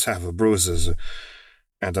bruises have bruises.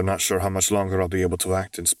 and I'm not sure how much longer I'll be able to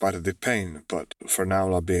act in spite of the pain, but for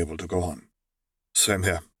now I'll be able to go on." "Same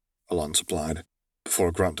here," Alon supplied,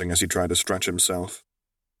 before grunting as he tried to stretch himself.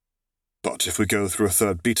 "But if we go through a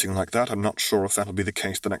third beating like that, I'm not sure if that'll be the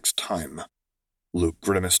case the next time." Luke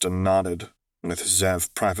grimaced and nodded, with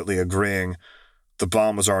Zev privately agreeing. The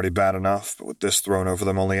bomb was already bad enough, but with this thrown over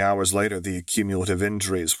them only hours later, the cumulative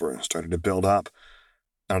injuries were starting to build up.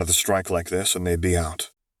 Another strike like this, and they'd be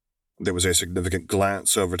out. There was a significant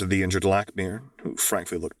glance over to the injured Lakmir, who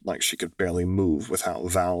frankly looked like she could barely move with how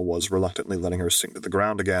Val was reluctantly letting her sink to the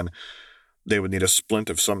ground again. They would need a splint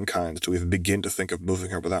of some kind to even begin to think of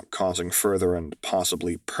moving her without causing further and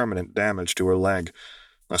possibly permanent damage to her leg,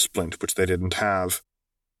 a splint which they didn't have.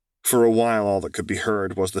 For a while, all that could be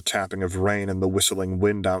heard was the tapping of rain and the whistling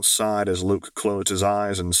wind outside as Luke closed his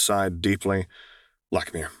eyes and sighed deeply.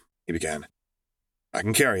 "Lakmir," he began, "I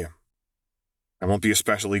can carry you. I won't be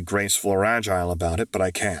especially graceful or agile about it, but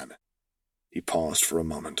I can." He paused for a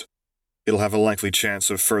moment. "It'll have a likely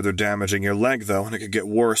chance of further damaging your leg, though, and it could get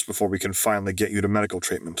worse before we can finally get you to medical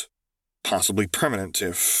treatment. Possibly permanent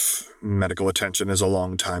if medical attention is a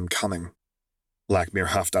long time coming." Lakmir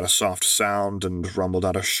huffed out a soft sound and rumbled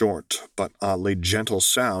out a short, but oddly gentle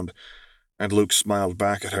sound, and Luke smiled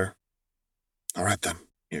back at her. "All right, then,"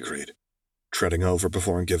 he agreed, treading over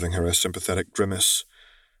before giving her a sympathetic grimace.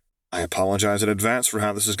 "I apologize in advance for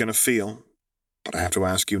how this is going to feel, but I have to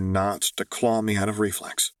ask you not to claw me out of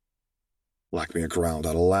reflex." Lakmir growled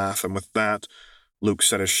out a laugh, and with that, Luke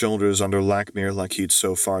set his shoulders under Lakmir like he'd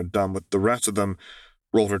so far done with the rest of them,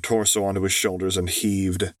 rolled her torso onto his shoulders, and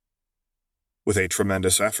heaved. With a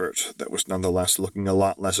tremendous effort that was nonetheless looking a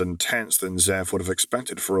lot less intense than Zev would have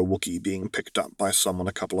expected for a Wookiee being picked up by someone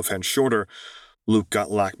a couple of heads shorter, Luke got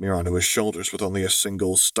Lakmir onto his shoulders with only a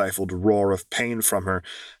single stifled roar of pain from her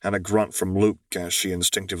and a grunt from Luke as she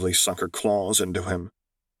instinctively sunk her claws into him.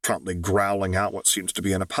 Promptly growling out what seemed to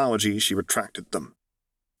be an apology, she retracted them.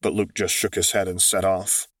 But Luke just shook his head and set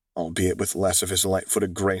off, albeit with less of his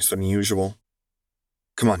light-footed grace than usual.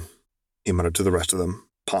 "Come on," he muttered to the rest of them,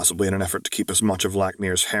 possibly in an effort to keep as much of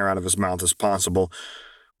Lakmir's hair out of his mouth as possible.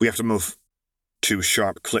 "We have to move." 2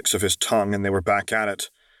 sharp clicks of his tongue, and they were back at it.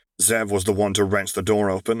 Zev was the one to wrench the door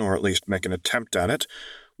open, or at least make an attempt at it.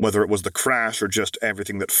 Whether it was the crash or just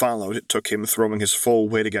everything that followed, it took him throwing his full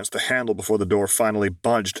weight against the handle before the door finally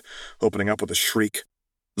budged, opening up with a shriek.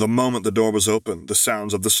 The moment the door was open, the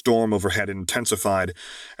sounds of the storm overhead intensified,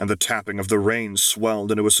 and the tapping of the rain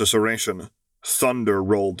swelled into a susurration. Thunder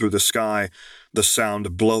rolled through the sky, the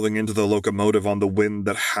sound blowing into the locomotive on the wind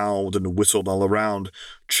that howled and whistled all around,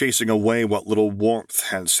 chasing away what little warmth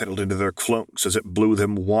had settled into their cloaks as it blew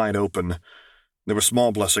them wide open. There were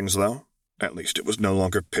small blessings, though. At least it was no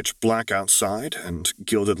longer pitch black outside, and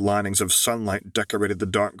gilded linings of sunlight decorated the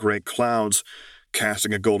dark gray clouds,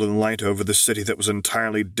 casting a golden light over the city that was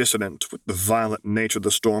entirely dissonant with the violent nature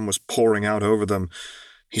the storm was pouring out over them.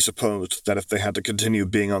 He supposed that if they had to continue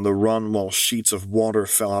being on the run while sheets of water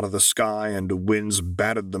fell out of the sky and winds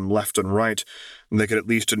battered them left and right, they could at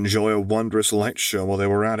least enjoy a wondrous light show while they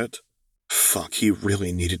were at it. Fuck, he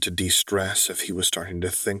really needed to de-stress if he was starting to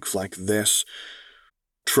think like this.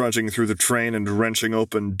 Trudging through the train and wrenching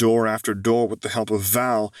open door after door with the help of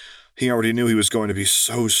Val, he already knew he was going to be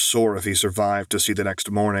so sore if he survived to see the next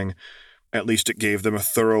morning. At least it gave them a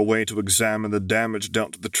thorough way to examine the damage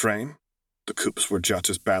dealt to the train. The coops were just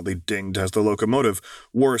as badly dinged as the locomotive,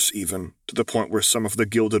 worse even, to the point where some of the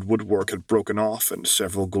gilded woodwork had broken off and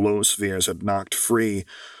several glow spheres had knocked free.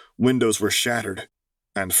 Windows were shattered,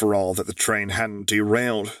 and for all that the train hadn't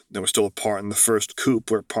derailed, there was still a part in the first coupe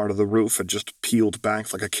where part of the roof had just peeled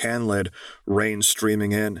back like a can lid, rain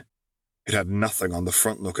streaming in. It had nothing on the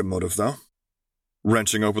front locomotive, though.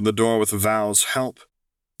 Wrenching open the door with Val's help,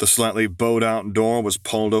 the slightly bowed-out door was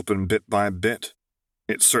pulled open bit by bit.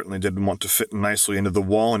 It certainly didn't want to fit nicely into the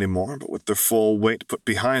wall anymore, but with their full weight put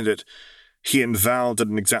behind it, he and Val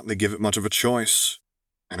didn't exactly give it much of a choice.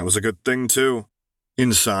 And it was a good thing, too.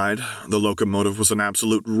 Inside, the locomotive was an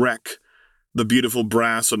absolute wreck. The beautiful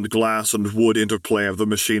brass and glass and wood interplay of the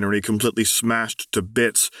machinery completely smashed to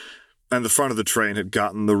bits, and the front of the train had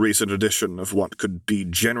gotten the recent addition of what could be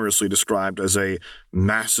generously described as a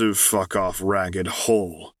massive fuck-off ragged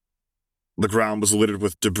hole. The ground was littered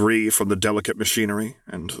with debris from the delicate machinery,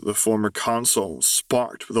 and the former console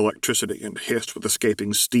sparked with electricity and hissed with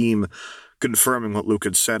escaping steam, confirming what Luke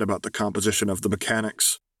had said about the composition of the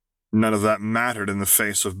mechanics. None of that mattered in the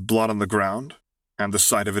face of blood on the ground, and the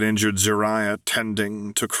sight of an injured Zariah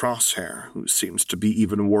tending to Crosshair, who seems to be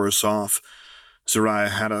even worse off. Zariah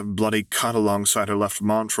had a bloody cut alongside her left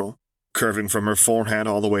montrale, curving from her forehead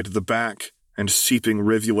all the way to the back, and seeping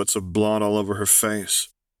rivulets of blood all over her face.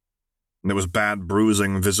 There was bad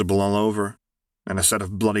bruising visible all over, and a set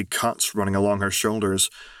of bloody cuts running along her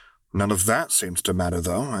shoulders. None of that seemed to matter,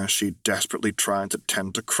 though, as she desperately tried to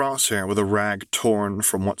tend to Crosshair with a rag torn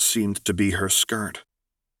from what seemed to be her skirt.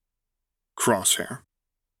 Crosshair,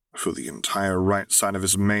 who the entire right side of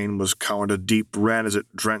his mane was colored a deep red as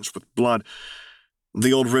it drenched with blood,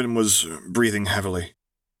 the old Rin was breathing heavily,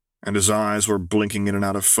 and his eyes were blinking in and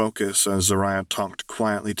out of focus as Zariah talked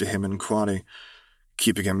quietly to him in Quadi,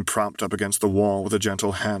 keeping him propped up against the wall with a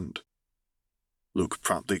gentle hand. Luke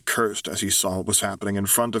promptly cursed as he saw what was happening in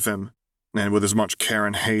front of him, and with as much care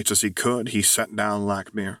and hate as he could, he set down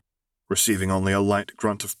Lakmir, receiving only a light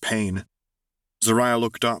grunt of pain. Zariah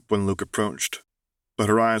looked up when Luke approached, but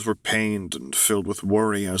her eyes were pained and filled with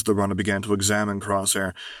worry as the runner began to examine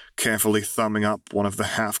Crosshair, carefully thumbing up one of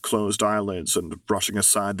the half-closed eyelids and brushing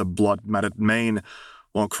aside the blood-matted mane,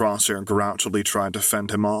 while Crosshair grouchily tried to fend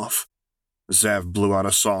him off. Zev blew out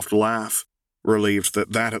a soft laugh, relieved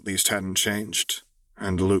that at least hadn't changed,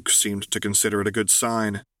 and Luke seemed to consider it a good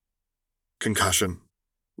sign. Concussion,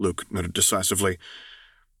 Luke noted decisively,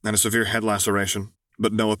 and a severe head laceration,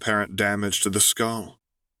 but no apparent damage to the skull.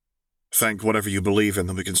 Thank whatever you believe in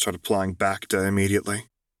that we can start applying Bacta immediately.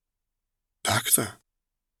 Bacta?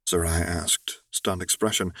 Zariah asked, stunned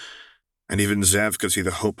expression, and even Zev could see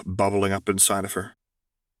the hope bubbling up inside of her.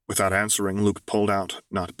 Without answering, Luke pulled out,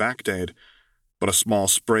 not Bactaid, but a small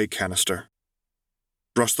spray canister.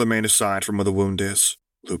 Brush the mane aside from where the wound is,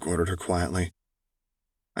 Luke ordered her quietly.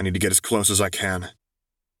 I need to get as close as I can.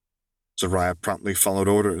 Zariah promptly followed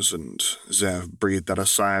orders, and Zev breathed out a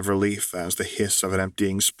sigh of relief as the hiss of an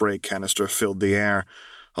emptying spray canister filled the air,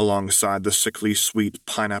 alongside the sickly sweet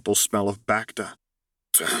pineapple smell of Bacta.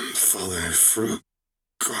 Damn fully fruit.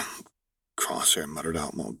 Crosshair muttered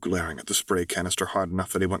out while glaring at the spray canister hard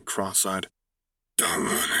enough that he went cross-eyed.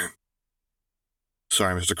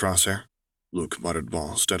 Sorry, Mr. Crosshair, Luke muttered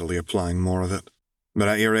while steadily applying more of it. But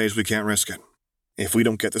at your age, we can't risk it. If we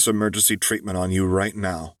don't get this emergency treatment on you right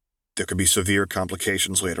now, there could be severe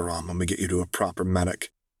complications later on when we get you to a proper medic.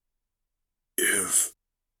 If...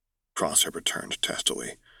 Crosshair returned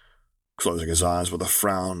testily, closing his eyes with a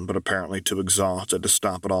frown, but apparently too exhausted to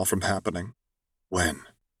stop it all from happening. When?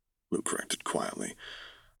 Luke corrected quietly,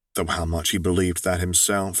 though how much he believed that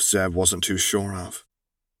himself, Zev wasn't too sure of.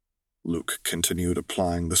 Luke continued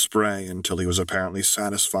applying the spray until he was apparently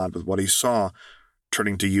satisfied with what he saw,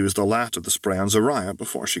 turning to use the last of the spray on Zariah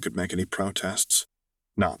before she could make any protests.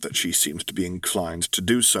 Not that she seemed to be inclined to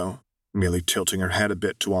do so, merely tilting her head a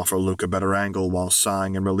bit to offer Luke a better angle while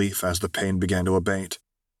sighing in relief as the pain began to abate.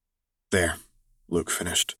 There, Luke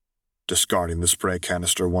finished, discarding the spray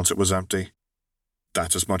canister once it was empty.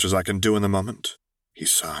 That's as much as I can do in the moment, he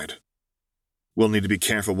sighed. We'll need to be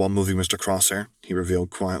careful while moving Mr. Crosshair, he revealed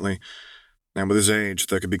quietly, and with his age,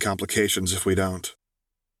 there could be complications if we don't.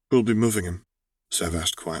 Who'll be moving him? Zev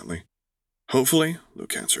asked quietly. Hopefully,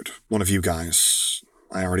 Luke answered, one of you guys.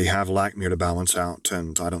 I already have Lakmir to balance out,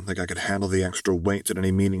 and I don't think I could handle the extra weight in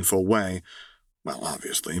any meaningful way. Well,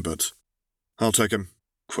 obviously, but... I'll take him,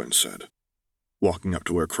 Quinn said, walking up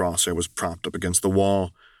to where Crosshair was propped up against the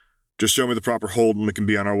wall. Just show me the proper hold and we can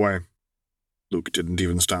be on our way. Luke didn't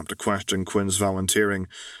even stop to question Quinn's volunteering,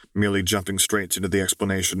 merely jumping straight into the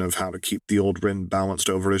explanation of how to keep the old Rin balanced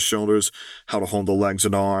over his shoulders, how to hold the legs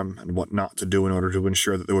and arm, and what not to do in order to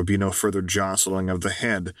ensure that there would be no further jostling of the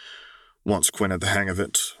head. Once Quinn had the hang of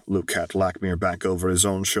it, Luke had Lakmir back over his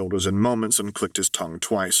own shoulders in moments and clicked his tongue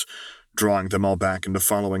twice, drawing them all back into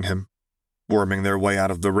following him. Worming their way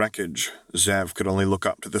out of the wreckage, Zev could only look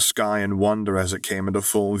up to the sky in wonder as it came into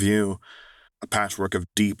full view. A patchwork of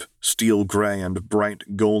deep, steel gray and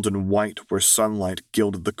bright golden white where sunlight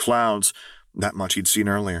gilded the clouds, that much he'd seen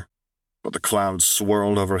earlier. But the clouds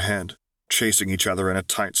swirled overhead, chasing each other in a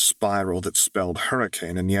tight spiral that spelled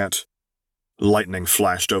hurricane, and yet... Lightning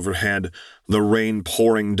flashed overhead, the rain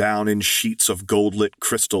pouring down in sheets of gold-lit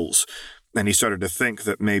crystals, and he started to think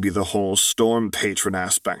that maybe the whole storm patron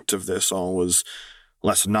aspect of this all was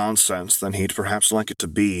less nonsense than he'd perhaps like it to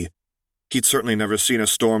be. He'd certainly never seen a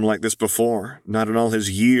storm like this before, not in all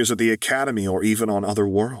his years at the Academy or even on other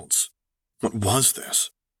worlds. What was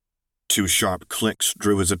this? Two sharp clicks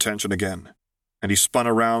drew his attention again, and he spun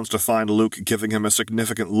around to find Luke giving him a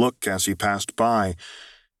significant look as he passed by.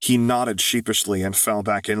 He nodded sheepishly and fell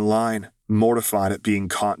back in line, mortified at being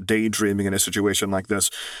caught daydreaming in a situation like this.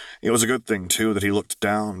 It was a good thing, too, that he looked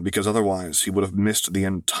down, because otherwise he would have missed the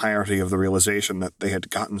entirety of the realization that they had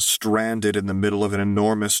gotten stranded in the middle of an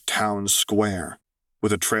enormous town square,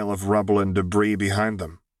 with a trail of rubble and debris behind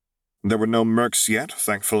them. There were no mercs yet,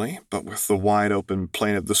 thankfully, but with the wide-open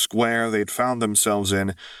plain of the square they'd found themselves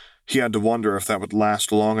in, he had to wonder if that would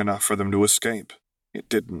last long enough for them to escape. It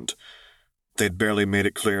didn't. They'd barely made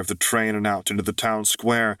it clear of the train and out into the town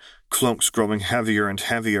square, cloaks growing heavier and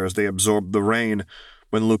heavier as they absorbed the rain,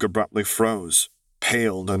 when Luke abruptly froze,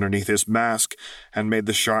 paled underneath his mask, and made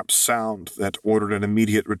the sharp sound that ordered an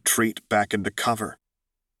immediate retreat back into cover.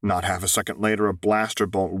 Not half a second later, a blaster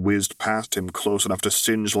bolt whizzed past him close enough to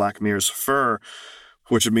singe Lakmir's fur,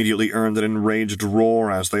 which immediately earned an enraged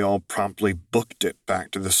roar as they all promptly booked it back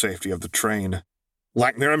to the safety of the train.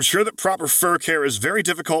 "Lakmir, I'm sure that proper fur care is very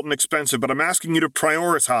difficult and expensive, but I'm asking you to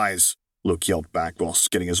prioritize," Luke yelled back while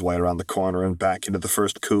skidding his way around the corner and back into the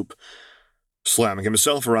first coupe. Slamming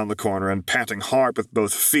himself around the corner and panting hard with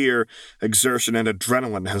both fear, exertion, and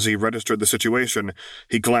adrenaline as he registered the situation,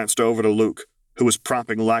 he glanced over to Luke, who was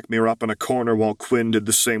propping Lakmir up in a corner while Quinn did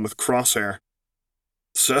the same with Crosshair.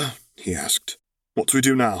 "Sir," he asked, "what do we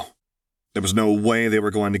do now?" There was no way they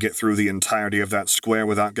were going to get through the entirety of that square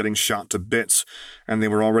without getting shot to bits, and they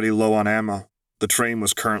were already low on ammo. The train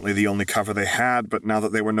was currently the only cover they had, but now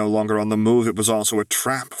that they were no longer on the move, it was also a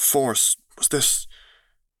trap force. Was this...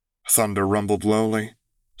 Thunder rumbled lowly,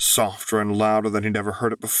 softer and louder than he'd ever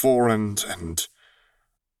heard it before, and...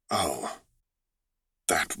 Oh,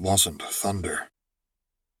 that wasn't thunder.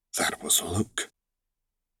 That was Luke.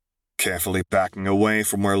 Carefully backing away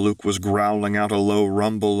from where Luke was growling out a low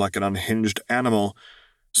rumble like an unhinged animal,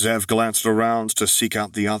 Zev glanced around to seek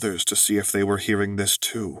out the others to see if they were hearing this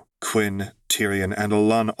too. Quinn, Tyrion, and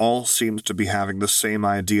Alun all seemed to be having the same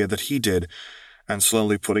idea that he did, and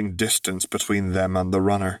slowly putting distance between them and the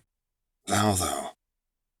runner. Val, though.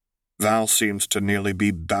 Val seemed to nearly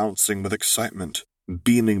be bouncing with excitement,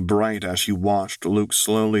 beaming bright as she watched Luke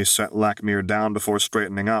slowly set Lakmir down before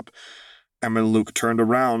straightening up, and when Luke turned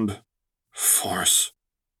around, force.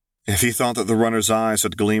 If he thought that the runner's eyes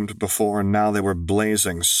had gleamed before, now they were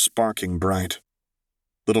blazing, sparking bright.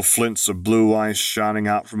 Little flints of blue eyes shining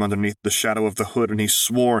out from underneath the shadow of the hood, and he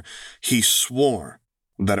swore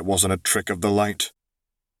that it wasn't a trick of the light.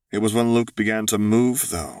 It was when Luke began to move,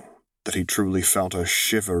 though, that he truly felt a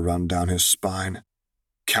shiver run down his spine.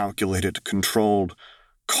 Calculated, controlled,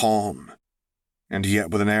 calm, and yet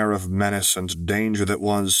with an air of menace and danger that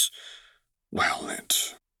was, well,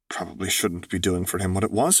 it probably shouldn't be doing for him what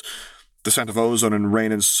it was. The scent of ozone and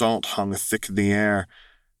rain and salt hung thick in the air,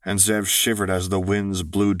 and Zev shivered as the winds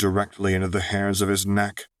blew directly into the hairs of his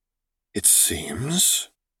neck. "It seems,"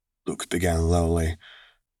 Luke began lowly,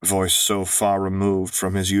 voice so far removed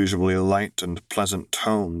from his usually light and pleasant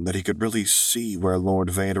tone that he could really see where Lord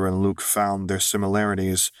Vader and Luke found their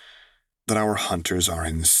similarities, "that our hunters are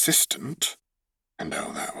insistent," and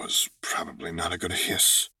oh, that was probably not a good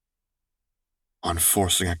hiss, "on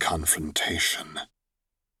forcing a confrontation."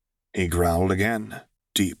 He growled again,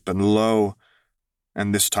 deep and low,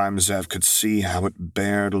 and this time Zev could see how it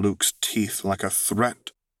bared Luke's teeth like a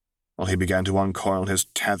threat while he began to uncoil his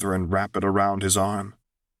tether and wrap it around his arm.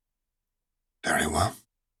 "Very well,"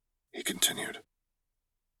 he continued.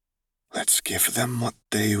 "Let's give them what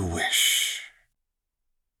they wish."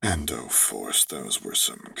 And oh, Force, those were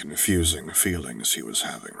some confusing feelings he was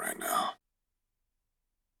having right now.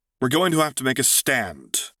 "We're going to have to make a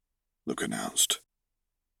stand," Luke announced,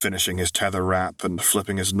 finishing his tether wrap and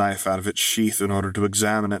flipping his knife out of its sheath in order to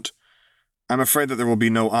examine it. "I'm afraid that there will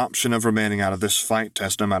be no option of remaining out of this fight,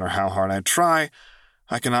 as no matter how hard I try,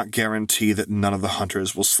 I cannot guarantee that none of the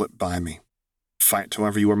hunters will slip by me. Fight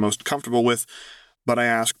however you are most comfortable with, but I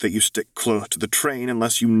ask that you stick close to the train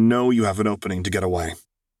unless you know you have an opening to get away."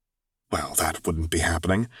 Well, that wouldn't be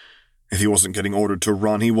happening. If he wasn't getting ordered to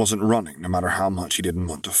run, he wasn't running, no matter how much he didn't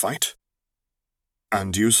want to fight.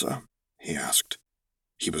 "And you, sir?" he asked.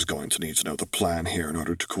 He was going to need to know the plan here in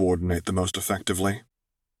order to coordinate the most effectively.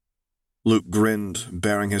 Luke grinned,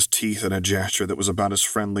 baring his teeth in a gesture that was about as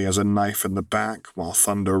friendly as a knife in the back, while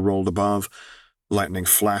thunder rolled above, lightning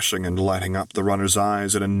flashing and lighting up the runner's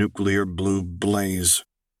eyes in a nuclear blue blaze.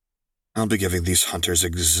 "I'll be giving these hunters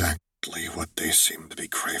exactly what they seem to be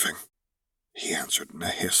craving," he answered in a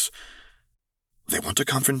hiss. "They want a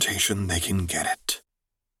confrontation, they can get it.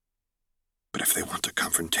 But if they want a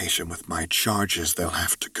confrontation with my charges, they'll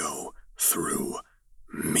have to go through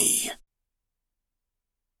me."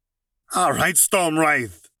 "All right,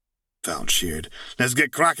 Stormwraith," Val cheered. "Let's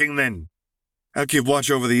get cracking then." "I'll keep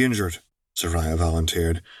watch over the injured," Zariah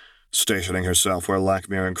volunteered, stationing herself where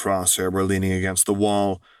Lakmir and Crosshair were leaning against the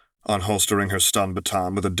wall, unholstering her stun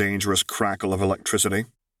baton with a dangerous crackle of electricity.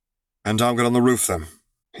 "And I'll get on the roof then,"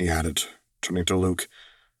 he added, turning to Luke.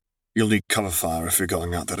 "You'll need cover fire if you're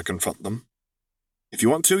going out there to confront them. If you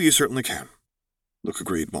want to, you certainly can. Luke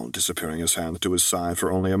agreed while disappearing his hand to his side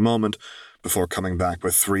for only a moment before coming back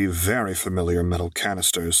with 3 very familiar metal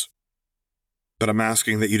canisters. But I'm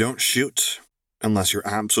asking that you don't shoot unless you're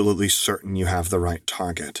absolutely certain you have the right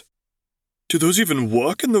target. Do those even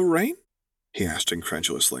work in the rain? He asked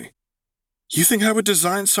incredulously. You think I would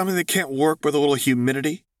design something that can't work with a little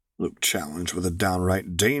humidity? Luke challenged with a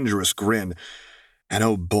downright dangerous grin, and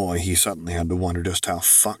oh boy, he suddenly had to wonder just how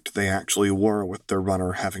fucked they actually were with their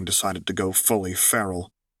runner having decided to go fully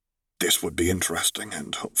feral. This would be interesting,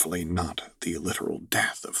 and hopefully not the literal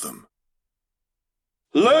death of them.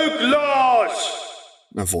 Luke Laws!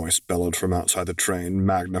 A voice bellowed from outside the train,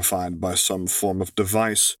 magnified by some form of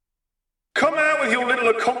device. Come out with your little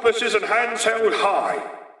accomplices and hands held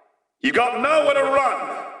high. You got nowhere to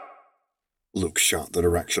run. Luke shot the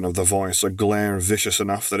direction of the voice, a glare vicious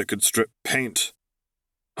enough that it could strip paint.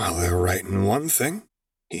 Well, they're right in one thing,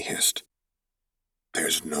 he hissed.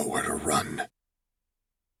 There's nowhere to run.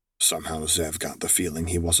 Somehow Zev got the feeling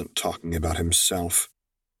he wasn't talking about himself.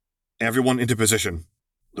 Everyone into position,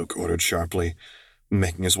 Luke ordered sharply,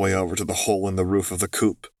 making his way over to the hole in the roof of the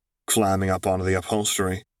coupe, climbing up onto the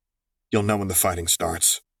upholstery. You'll know when the fighting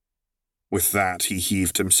starts. With that, he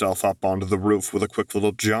heaved himself up onto the roof with a quick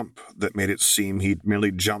little jump that made it seem he'd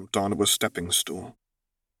merely jumped onto a stepping stool.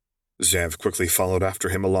 Zev quickly followed after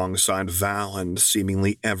him alongside Val and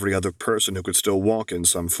seemingly every other person who could still walk in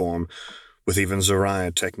some form, with even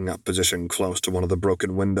Zariah taking up position close to one of the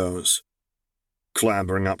broken windows.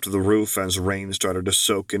 Clambering up to the roof as rain started to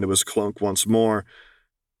soak into his cloak once more,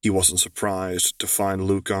 he wasn't surprised to find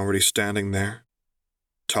Luke already standing there,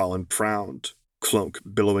 tall and proud, cloak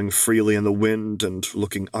billowing freely in the wind and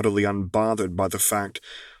looking utterly unbothered by the fact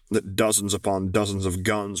that dozens upon dozens of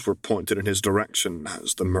guns were pointed in his direction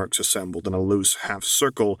as the mercs assembled in a loose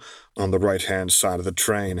half-circle on the right-hand side of the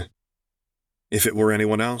train. If it were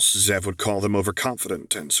anyone else, Zev would call them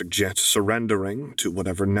overconfident and suggest surrendering to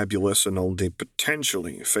whatever nebulous and only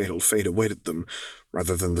potentially fatal fate awaited them,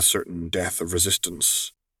 rather than the certain death of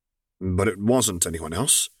resistance. But it wasn't anyone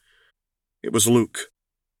else. It was Luke,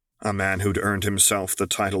 a man who'd earned himself the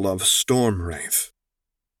title of Storm Wraith,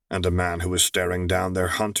 and a man who was staring down their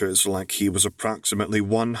hunters like he was approximately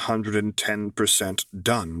 110%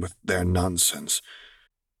 done with their nonsense.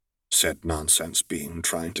 Said nonsense being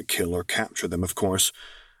trying to kill or capture them, of course,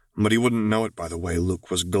 but he wouldn't know it by the way Luke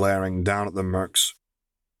was glaring down at the mercs,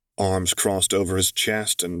 arms crossed over his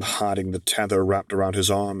chest and hiding the tether wrapped around his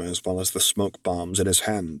arm as well as the smoke bombs in his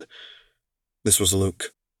hand. This was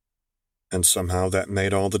Luke, and somehow that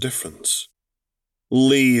made all the difference.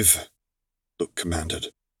 Leave, Luke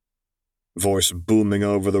commanded, voice booming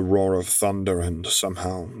over the roar of thunder and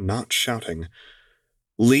somehow not shouting.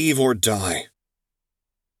 Leave or die.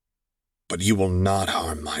 But you will not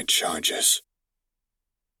harm my charges.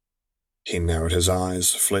 He narrowed his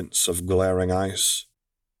eyes, flints of glaring ice.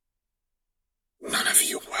 None of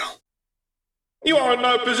you will. You are in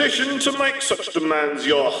no position to make such demands,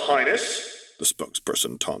 Your Highness, the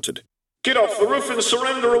spokesperson taunted. Get off the roof and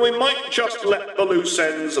surrender, or we might just let the loose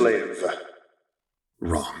ends live.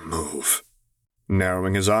 Wrong move.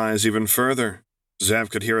 Narrowing his eyes even further, Zev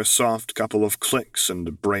could hear a soft couple of clicks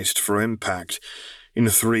and braced for impact in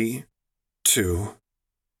 3, 2...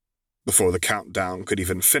 Before the countdown could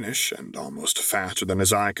even finish, and almost faster than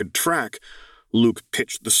his eye could track, Luke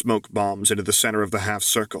pitched the smoke bombs into the center of the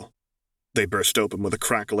half-circle. They burst open with a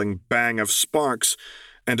crackling bang of sparks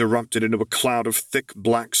and erupted into a cloud of thick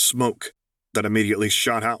black smoke that immediately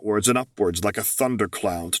shot outwards and upwards like a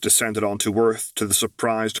thundercloud descended onto Earth to the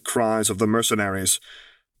surprised cries of the mercenaries.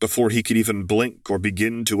 Before he could even blink or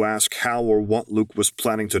begin to ask how or what Luke was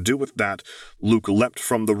planning to do with that, Luke leapt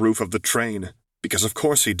from the roof of the train, because of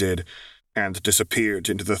course he did, and disappeared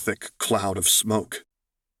into the thick cloud of smoke.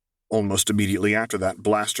 Almost immediately after that,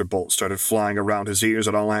 blaster bolts started flying around his ears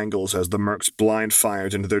at all angles as the mercs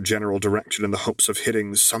blind-fired into their general direction in the hopes of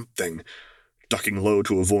hitting something. Ducking low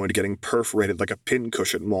to avoid getting perforated like a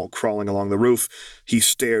pincushion while crawling along the roof, he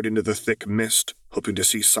stared into the thick mist, hoping to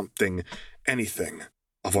see something, anything,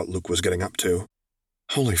 of what Luke was getting up to.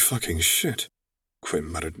 Holy fucking shit, Quinn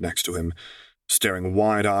muttered next to him, staring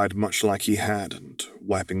wide-eyed much like he had and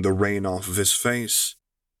wiping the rain off of his face.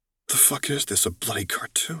 The fuck is this, a bloody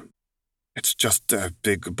cartoon? It's just a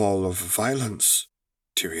big ball of violence,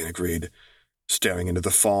 Tyrion agreed, staring into the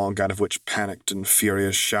fog out of which panicked and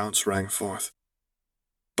furious shouts rang forth.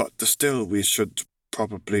 But still, we should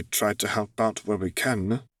probably try to help out where we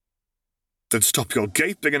can. Then stop your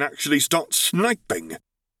gaping and actually start sniping,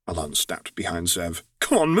 Alon snapped behind Zev.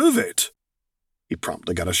 Come on, move it! He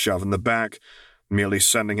promptly got a shove in the back, merely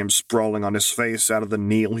sending him sprawling on his face out of the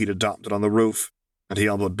kneel he'd adopted on the roof, and he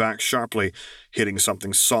elbowed back sharply, hitting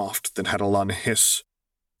something soft that had Alan hiss.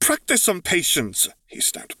 "Practice some patience," he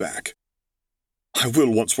snapped back. "I will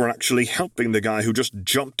once we're actually helping the guy who just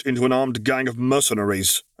jumped into an armed gang of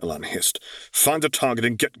mercenaries," Alan hissed. "Find a target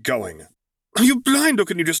and get going." "Are you blind, or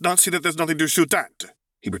can you just not see that there's nothing to shoot at?"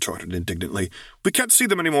 he retorted indignantly. "We can't see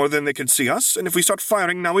them any more than they can see us, and if we start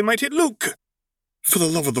firing now, we might hit Luke." "For the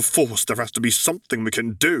love of the Force, there has to be something we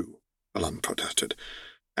can do," Alan protested.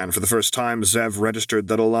 And for the first time, Zev registered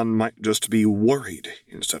that Alan might just be worried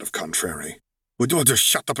instead of contrary. "Would you just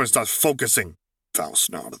shut up and start focusing?" Val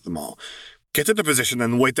snarled at them all. "Get into position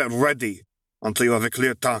and wait there ready until you have a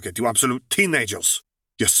clear target, you absolute teenagers."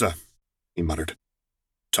 "Yes, sir," he muttered,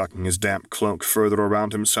 tucking his damp cloak further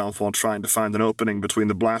around himself while trying to find an opening between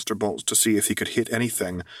the blaster bolts to see if he could hit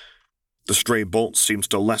anything. The stray bolts seemed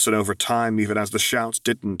to lessen over time, even as the shouts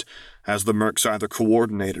didn't, as the mercs either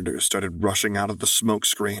coordinated or started rushing out of the smoke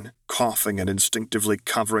screen, coughing and instinctively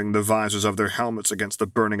covering the visors of their helmets against the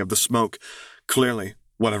burning of the smoke. Clearly,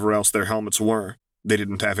 whatever else their helmets were, they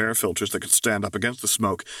didn't have air filters that could stand up against the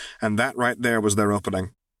smoke, and that right there was their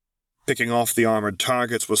opening. Picking off the armored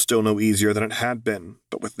targets was still no easier than it had been,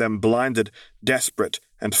 but with them blinded, desperate,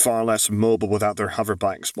 and far less mobile without their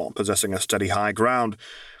hoverbikes while possessing a steady high ground,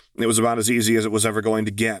 it was about as easy as it was ever going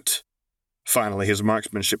to get. Finally, his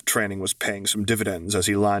marksmanship training was paying some dividends as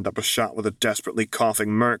he lined up a shot with a desperately coughing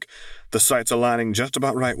merc, the sights aligning just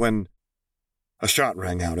about right when a shot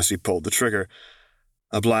rang out as he pulled the trigger.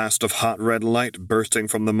 A blast of hot red light bursting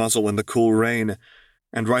from the muzzle in the cool rain,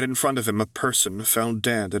 and right in front of him a person fell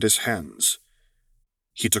dead at his hands.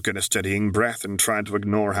 He took in a steadying breath and tried to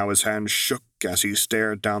ignore how his hands shook as he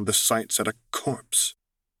stared down the sights at a corpse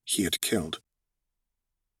he had killed.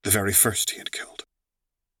 The very first he had killed.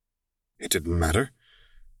 It didn't matter.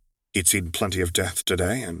 He'd seen plenty of death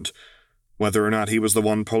today, and whether or not he was the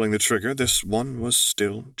one pulling the trigger, this one was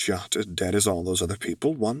still just as dead as all those other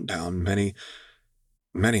people, one down, many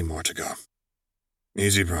more to go.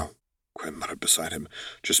 "Easy, bro," Quinn muttered beside him.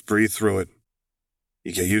 "Just breathe through it.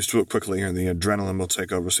 You get used to it quickly, and the adrenaline will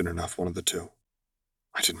take over soon enough, one of the two."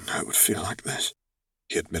 "I didn't know it would feel like this,"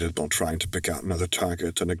 he admitted while trying to pick out another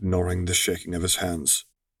target and ignoring the shaking of his hands.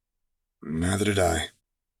 "Neither did I,"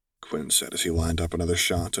 Quinn said as he lined up another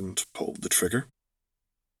shot and pulled the trigger.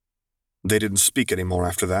 They didn't speak any more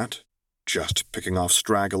after that, just picking off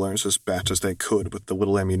stragglers as best as they could with the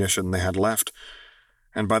little ammunition they had left,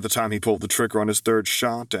 and by the time he pulled the trigger on his third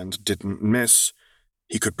shot and didn't miss,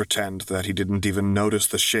 he could pretend that he didn't even notice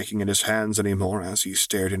the shaking in his hands anymore as he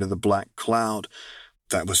stared into the black cloud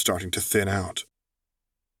that was starting to thin out.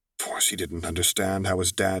 Of course, he didn't understand how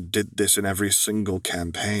his dad did this in every single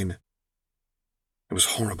campaign. It was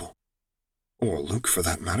horrible. Or Luke, for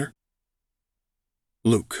that matter.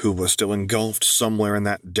 Luke, who was still engulfed somewhere in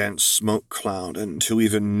that dense smoke cloud, and who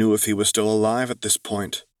even knew if he was still alive at this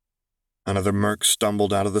point. Another merc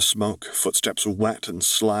stumbled out of the smoke, footsteps wet and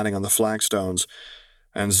sliding on the flagstones,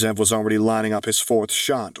 and Zev was already lining up his fourth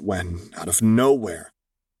shot when, out of nowhere,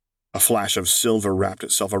 a flash of silver wrapped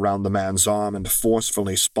itself around the man's arm and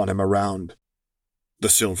forcefully spun him around. The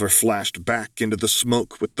silver flashed back into the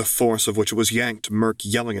smoke with the force of which it was yanked, merc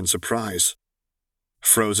yelling in surprise.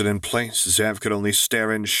 Frozen in place, Zev could only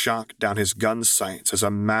stare in shock down his gun sights as a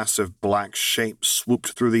massive black shape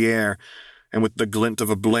swooped through the air and with the glint of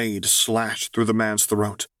a blade slashed through the man's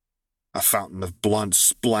throat, a fountain of blood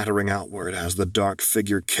splattering outward as the dark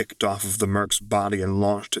figure kicked off of the merc's body and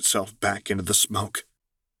launched itself back into the smoke.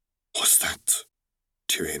 "What's that?"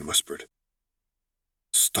 Tyrion whispered.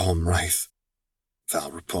 "Storm Wraith,"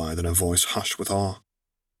 Val replied in a voice hushed with awe.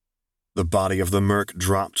 The body of the merc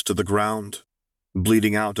dropped to the ground,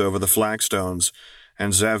 bleeding out over the flagstones,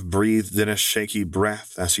 and Zev breathed in a shaky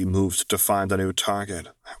breath as he moved to find a new target.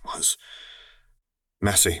 That was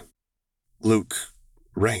messy. Luke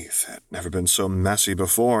Wraith had never been so messy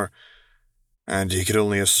before, and he could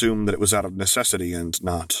only assume that it was out of necessity and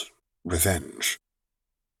not revenge.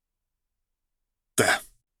 "There,"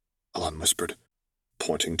 Alan whispered,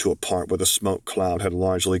 pointing to a part where the smoke cloud had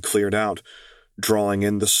largely cleared out, drawing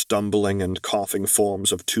in the stumbling and coughing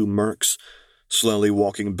forms of two mercs, slowly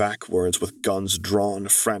walking backwards with guns drawn,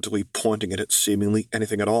 frantically pointing at seemingly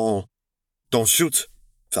anything at all. "Don't shoot,"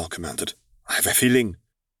 Val commanded. "I have a feeling."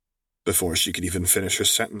 Before she could even finish her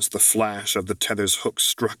sentence, the flash of the tether's hook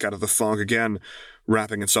struck out of the fog again,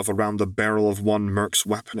 wrapping itself around the barrel of one merc's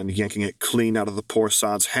weapon and yanking it clean out of the poor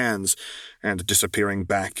sod's hands and disappearing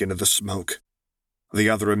back into the smoke. The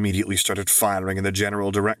other immediately started firing in the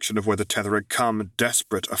general direction of where the tether had come,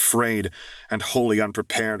 desperate, afraid, and wholly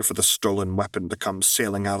unprepared for the stolen weapon to come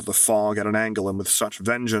sailing out of the fog at an angle and with such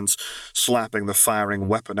vengeance, slapping the firing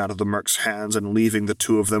weapon out of the merc's hands and leaving the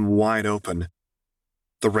two of them wide open.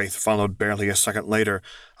 The wraith followed barely a second later,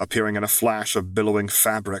 appearing in a flash of billowing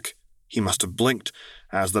fabric. He must have blinked,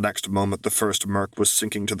 as the next moment the first merc was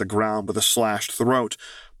sinking to the ground with a slashed throat,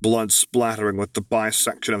 blood splattering with the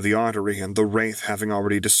bisection of the artery, and the wraith having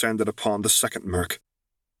already descended upon the second merc.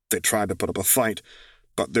 They tried to put up a fight,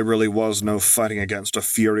 but there really was no fighting against a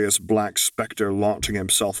furious black spectre launching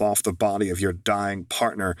himself off the body of your dying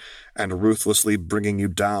partner and ruthlessly bringing you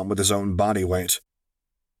down with his own body weight.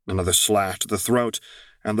 Another slash to the throat,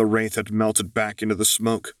 and the wraith had melted back into the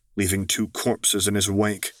smoke, leaving two corpses in his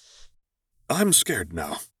wake. "I'm scared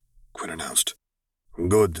now," Quinn announced.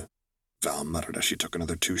 "Good," Val muttered as she took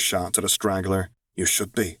another 2 shots at a straggler. "You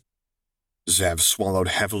should be." Zev swallowed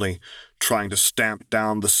heavily, trying to stamp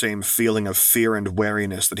down the same feeling of fear and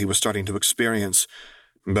wariness that he was starting to experience.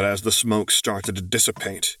 But as the smoke started to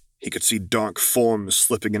dissipate, he could see dark forms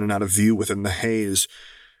slipping in and out of view within the haze.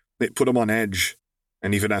 It put him on edge,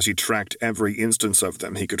 and even as he tracked every instance of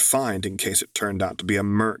them he could find in case it turned out to be a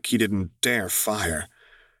merc, he didn't dare fire.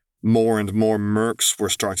 More and more mercs were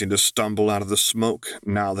starting to stumble out of the smoke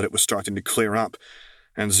now that it was starting to clear up,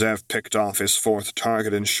 and Zev picked off his 4th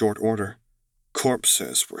target in short order.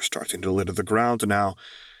 Corpses were starting to litter the ground now,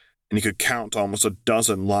 and he could count almost a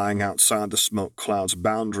dozen lying outside the smoke cloud's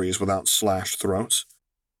boundaries without slashed throats.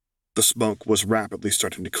 The smoke was rapidly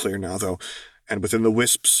starting to clear now, though, and within the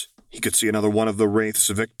wisps he could see another one of the wraith's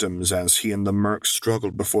victims as he and the merc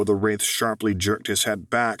struggled before the wraith sharply jerked his head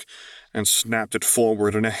back and snapped it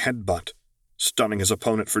forward in a headbutt, stunning his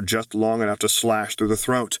opponent for just long enough to slash through the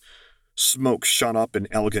throat. Smoke shot up in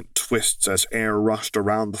elegant twists as air rushed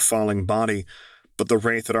around the falling body, but the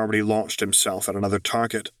wraith had already launched himself at another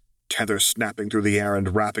target, tether snapping through the air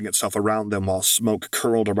and wrapping itself around them while smoke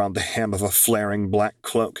curled around the hem of a flaring black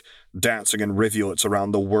cloak, dancing in rivulets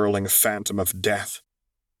around the whirling phantom of death.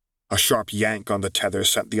 A sharp yank on the tether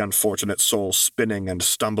sent the unfortunate soul spinning and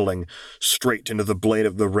stumbling straight into the blade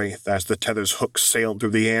of the wraith as the tether's hook sailed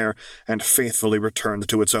through the air and faithfully returned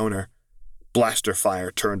to its owner. Blaster fire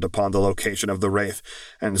turned upon the location of the wraith,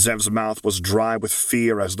 and Zev's mouth was dry with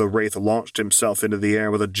fear as the wraith launched himself into the air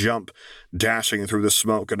with a jump, dashing through the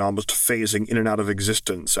smoke and almost phasing in and out of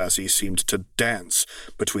existence as he seemed to dance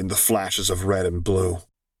between the flashes of red and blue.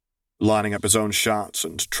 Lining up his own shots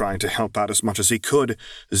and trying to help out as much as he could,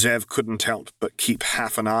 Zev couldn't help but keep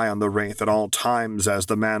half an eye on the wraith at all times as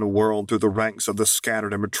the man whirled through the ranks of the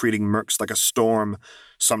scattered and retreating mercs like a storm.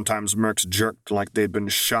 Sometimes mercs jerked like they'd been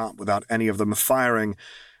shot without any of them firing,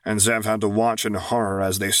 and Zev had to watch in horror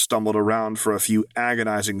as they stumbled around for a few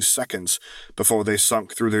agonizing seconds before they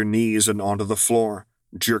sunk through their knees and onto the floor,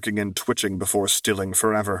 jerking and twitching before stilling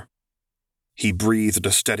forever. He breathed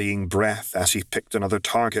a steadying breath as he picked another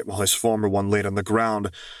target while his former one laid on the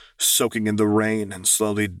ground, soaking in the rain and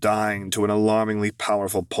slowly dying to an alarmingly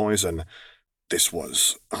powerful poison. This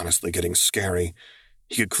was honestly getting scary.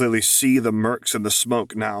 He could clearly see the mercs in the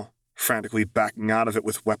smoke now, frantically backing out of it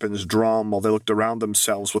with weapons drawn while they looked around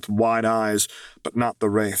themselves with wide eyes, but not the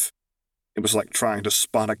wraith. It was like trying to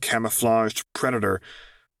spot a camouflaged predator.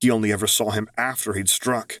 He only ever saw him after he'd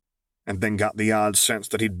struck, and then got the odd sense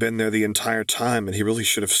that he'd been there the entire time and he really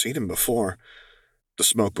should have seen him before. The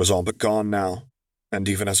smoke was all but gone now, and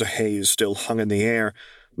even as a haze still hung in the air,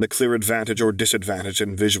 the clear advantage or disadvantage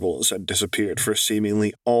in visuals had disappeared for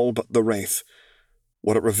seemingly all but the wraith.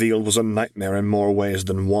 What it revealed was a nightmare in more ways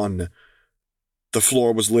than one. The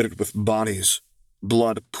floor was littered with bodies,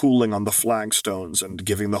 blood pooling on the flagstones and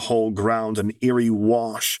giving the whole ground an eerie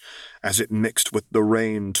wash as it mixed with the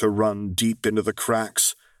rain to run deep into the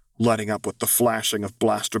cracks, lighting up with the flashing of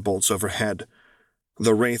blaster bolts overhead.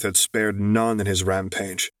 The wraith had spared none in his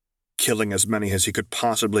rampage, killing as many as he could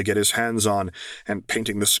possibly get his hands on and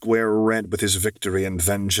painting the square red with his victory and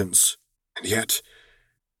vengeance. And yet,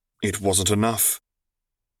 it wasn't enough.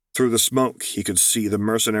 Through the smoke, he could see the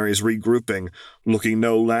mercenaries regrouping, looking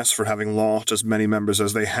no less for having lost as many members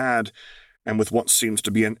as they had, and with what seemed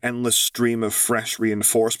to be an endless stream of fresh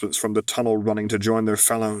reinforcements from the tunnel running to join their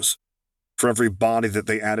fellows. For every body that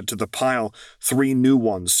they added to the pile, 3 new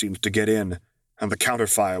ones seemed to get in, and the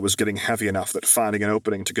counterfire was getting heavy enough that finding an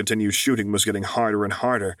opening to continue shooting was getting harder and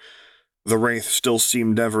harder. The wraith still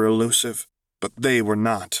seemed ever elusive, but they were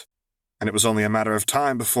not, and it was only a matter of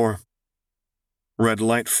time before... Red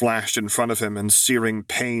light flashed in front of him, and searing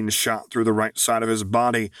pain shot through the right side of his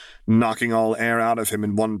body, knocking all air out of him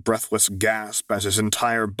in one breathless gasp as his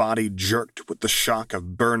entire body jerked with the shock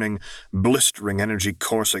of burning, blistering energy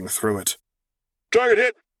coursing through it. "Target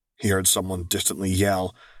hit!" He heard someone distantly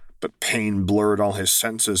yell, but pain blurred all his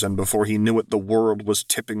senses, and before he knew it, the world was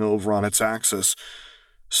tipping over on its axis.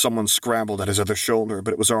 Someone scrabbled at his other shoulder,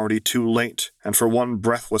 but it was already too late, and for one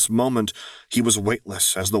breathless moment, he was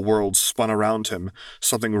weightless as the world spun around him,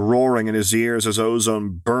 something roaring in his ears as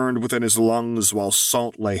ozone burned within his lungs while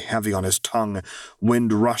salt lay heavy on his tongue,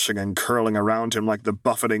 wind rushing and curling around him like the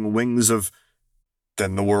buffeting wings of...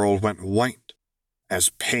 Then the world went white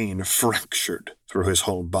as pain fractured through his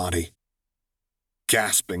whole body.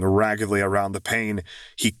 Gasping raggedly around the pain,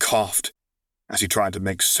 he coughed as he tried to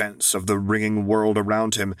make sense of the ringing world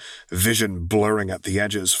around him, vision blurring at the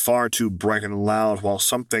edges, far too bright and loud, while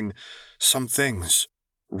some things,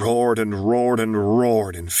 roared and roared and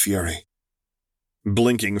roared in fury.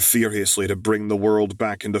 Blinking furiously to bring the world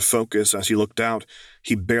back into focus as he looked out,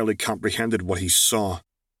 he barely comprehended what he saw.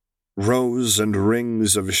 Rows and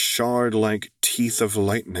rings of shard-like teeth of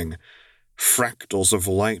lightning, fractals of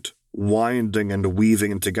light, winding and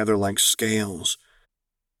weaving together like scales.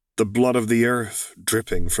 The blood of the earth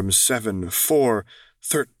dripping from 7, 4,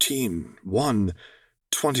 13, 1,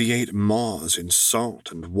 28 maws in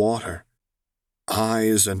salt and water.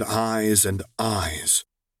 Eyes and eyes and eyes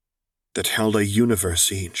that held a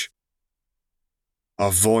universe each.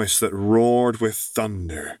 A voice that roared with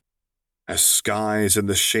thunder as skies in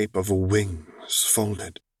the shape of wings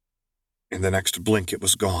folded. In the next blink it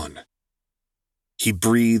was gone. He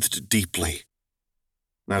breathed deeply.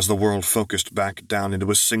 As the world focused back down into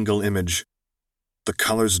a single image, the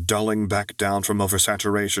colors dulling back down from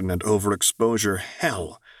oversaturation and overexposure,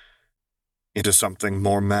 hell, into something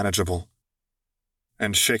more manageable.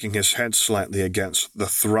 And shaking his head slightly against the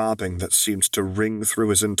throbbing that seemed to ring through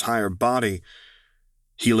his entire body,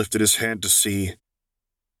 he lifted his head to see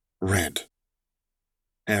red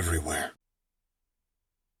everywhere.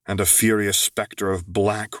 And a furious specter of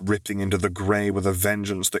black ripping into the gray with a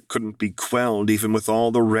vengeance that couldn't be quelled even with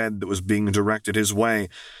all the red that was being directed his way,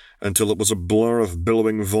 until it was a blur of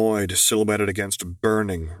billowing void silhouetted against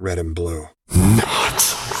burning red and blue. Not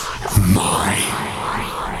my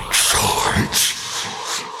charge.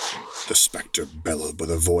 The specter bellowed with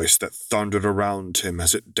a voice that thundered around him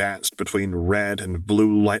as it danced between red and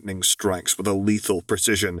blue lightning strikes with a lethal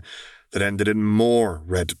precision that ended in more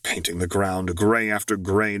red painting the ground, gray after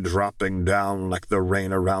gray dropping down like the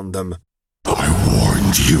rain around them. I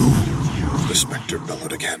warned you. The specter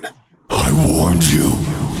bellowed again. I warned you.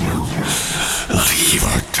 Leave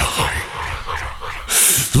or die.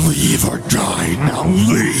 Leave or die. Now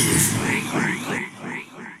leave.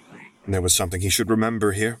 And there was something he should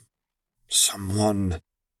remember here. Someone.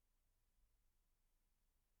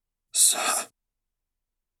 Sir,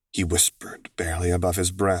 he whispered, barely above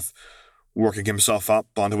his breath, working himself up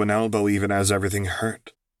onto an elbow even as everything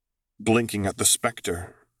hurt. Blinking at the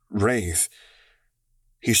specter, Wraith.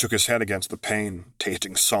 He shook his head against the pain,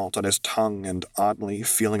 tasting salt on his tongue and oddly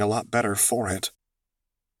feeling a lot better for it.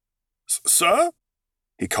 Sir?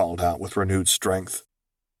 He called out with renewed strength,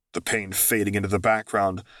 the pain fading into the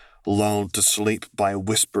background, lulled to sleep by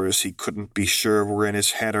whispers he couldn't be sure were in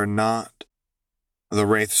his head or not. The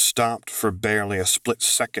Wraith stopped for barely a split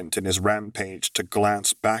second in his rampage to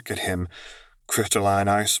glance back at him, crystalline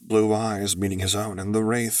ice-blue eyes meeting his own, and the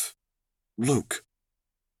Wraith, Luke,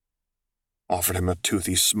 offered him a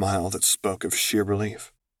toothy smile that spoke of sheer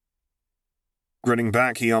relief. Grinning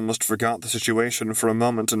back, he almost forgot the situation for a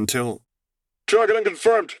moment until... "Target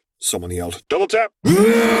unconfirmed," someone yelled. "Double tap."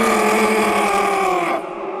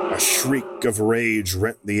 A shriek of rage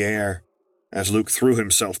rent the air as Luke threw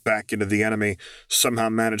himself back into the enemy, somehow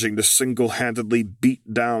managing to single-handedly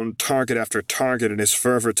beat down target after target in his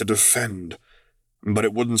fervor to defend. But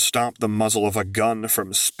it wouldn't stop the muzzle of a gun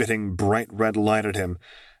from spitting bright red light at him,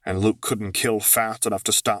 and Luke couldn't kill fast enough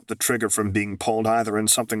to stop the trigger from being pulled either,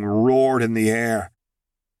 and something roared in the air.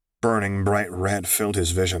 Burning bright red filled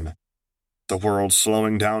his vision, the world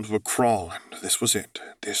slowing down to a crawl, and this was it,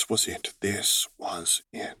 this was it, this was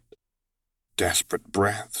it. Desperate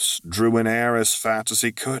breaths drew in air as fast as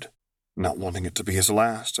he could, not wanting it to be his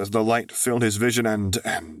last, as the light filled his vision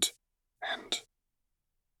and...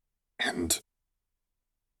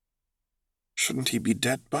 Shouldn't he be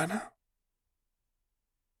dead by now?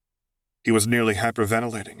 He was nearly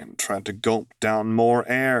hyperventilating and tried to gulp down more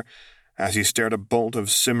air as he stared a bolt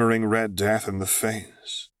of simmering red death in the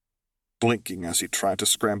face, blinking as he tried to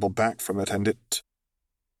scramble back from it,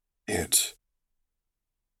 and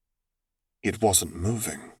it wasn't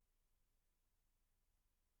moving.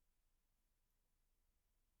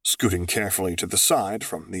 Scooting carefully to the side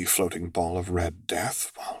from the floating ball of red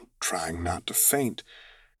death, while trying not to faint,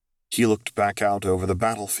 he looked back out over the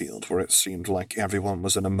battlefield where it seemed like everyone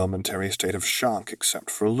was in a momentary state of shock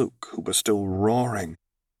except for Luke, who was still roaring.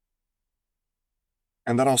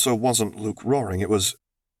 And that also wasn't Luke roaring, it was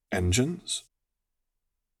engines.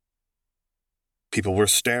 People were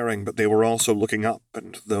staring, but they were also looking up,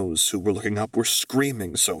 and those who were looking up were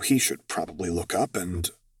screaming, so he should probably look up and...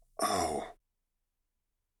 Oh.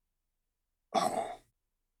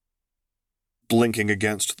 Blinking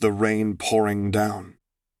against the rain pouring down,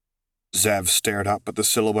 Zev stared up at the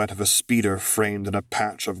silhouette of a speeder framed in a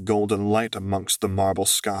patch of golden light amongst the marble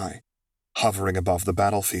sky, hovering above the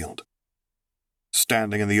battlefield.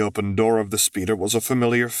 Standing in the open door of the speeder was a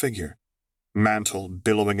familiar figure, mantle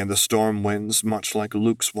billowing in the storm winds much like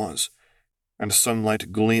Luke's was, and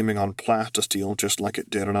sunlight gleaming on plastisteel just like it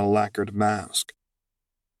did on a lacquered mask.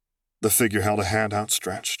 The figure held a hand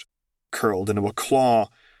outstretched, curled into a claw,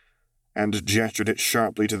 and gestured it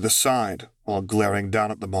sharply to the side while glaring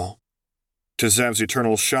down at them all. To Zev's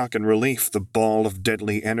eternal shock and relief, the ball of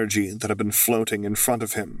deadly energy that had been floating in front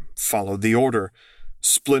of him followed the order,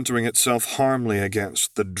 splintering itself harmlessly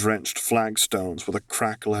against the drenched flagstones with a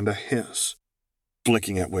crackle and a hiss.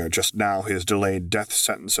 Blinking at where just now his delayed death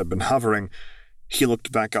sentence had been hovering, he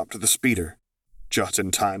looked back up to the speeder, just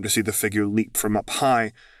in time to see the figure leap from up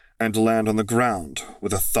high and land on the ground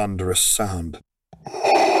with a thunderous sound.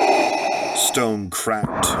 Stone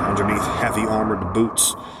cracked underneath heavy armored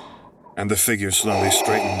boots, and the figure slowly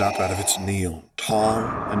straightened up out of its kneel, tall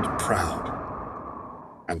and proud,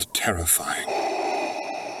 and terrifying.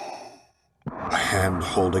 A hand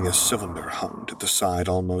holding a cylinder hung to the side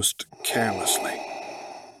almost carelessly.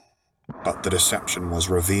 But the deception was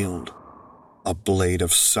revealed. A blade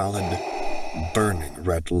of solid, burning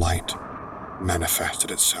red light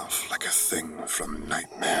manifested itself like a thing from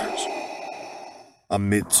nightmares.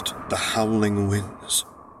 Amidst the howling winds,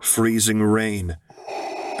 freezing rain,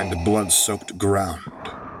 and blood-soaked ground,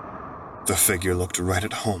 the figure looked right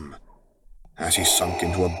at home as he sunk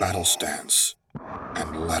into a battle stance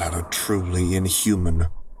and let out a truly inhuman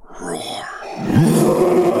roar,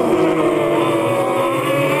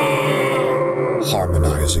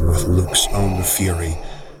 harmonizing with Luke's own fury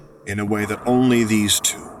in a way that only these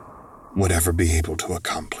two would ever be able to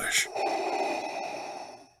accomplish.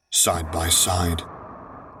 Side by side,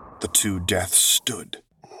 the two deaths stood,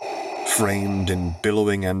 framed in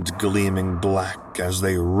billowing and gleaming black as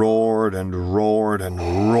they roared and roared and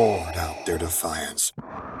roared out their defiance.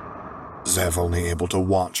 Zev only able to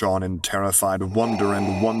watch on in terrified wonder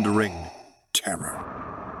and wondering terror.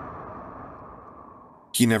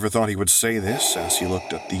 He never thought he would say this as he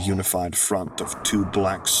looked at the unified front of two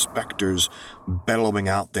black specters bellowing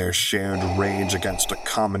out their shared rage against a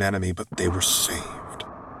common enemy, but they were saved.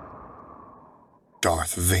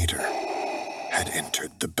 Darth Vader had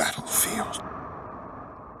entered the battlefield.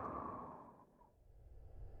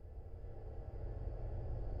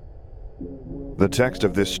 The text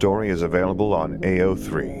of this story is available on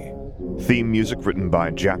AO3. Theme music written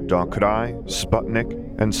by Jackdaw Krai,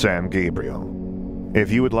 Sputnik, and Sam Gabriel. If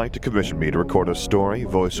you would like to commission me to record a story,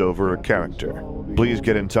 voiceover, or character, please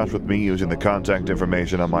get in touch with me using the contact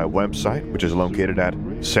information on my website, which is located at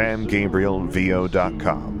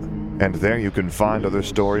samgabrielvo.com. And there you can find other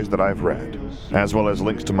stories that I've read, as well as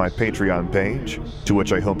links to my Patreon page, to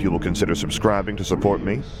which I hope you will consider subscribing to support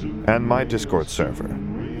me, and my Discord server,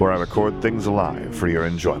 where I record things live for your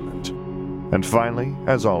enjoyment. And finally,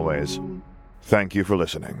 as always, thank you for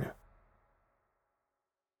listening.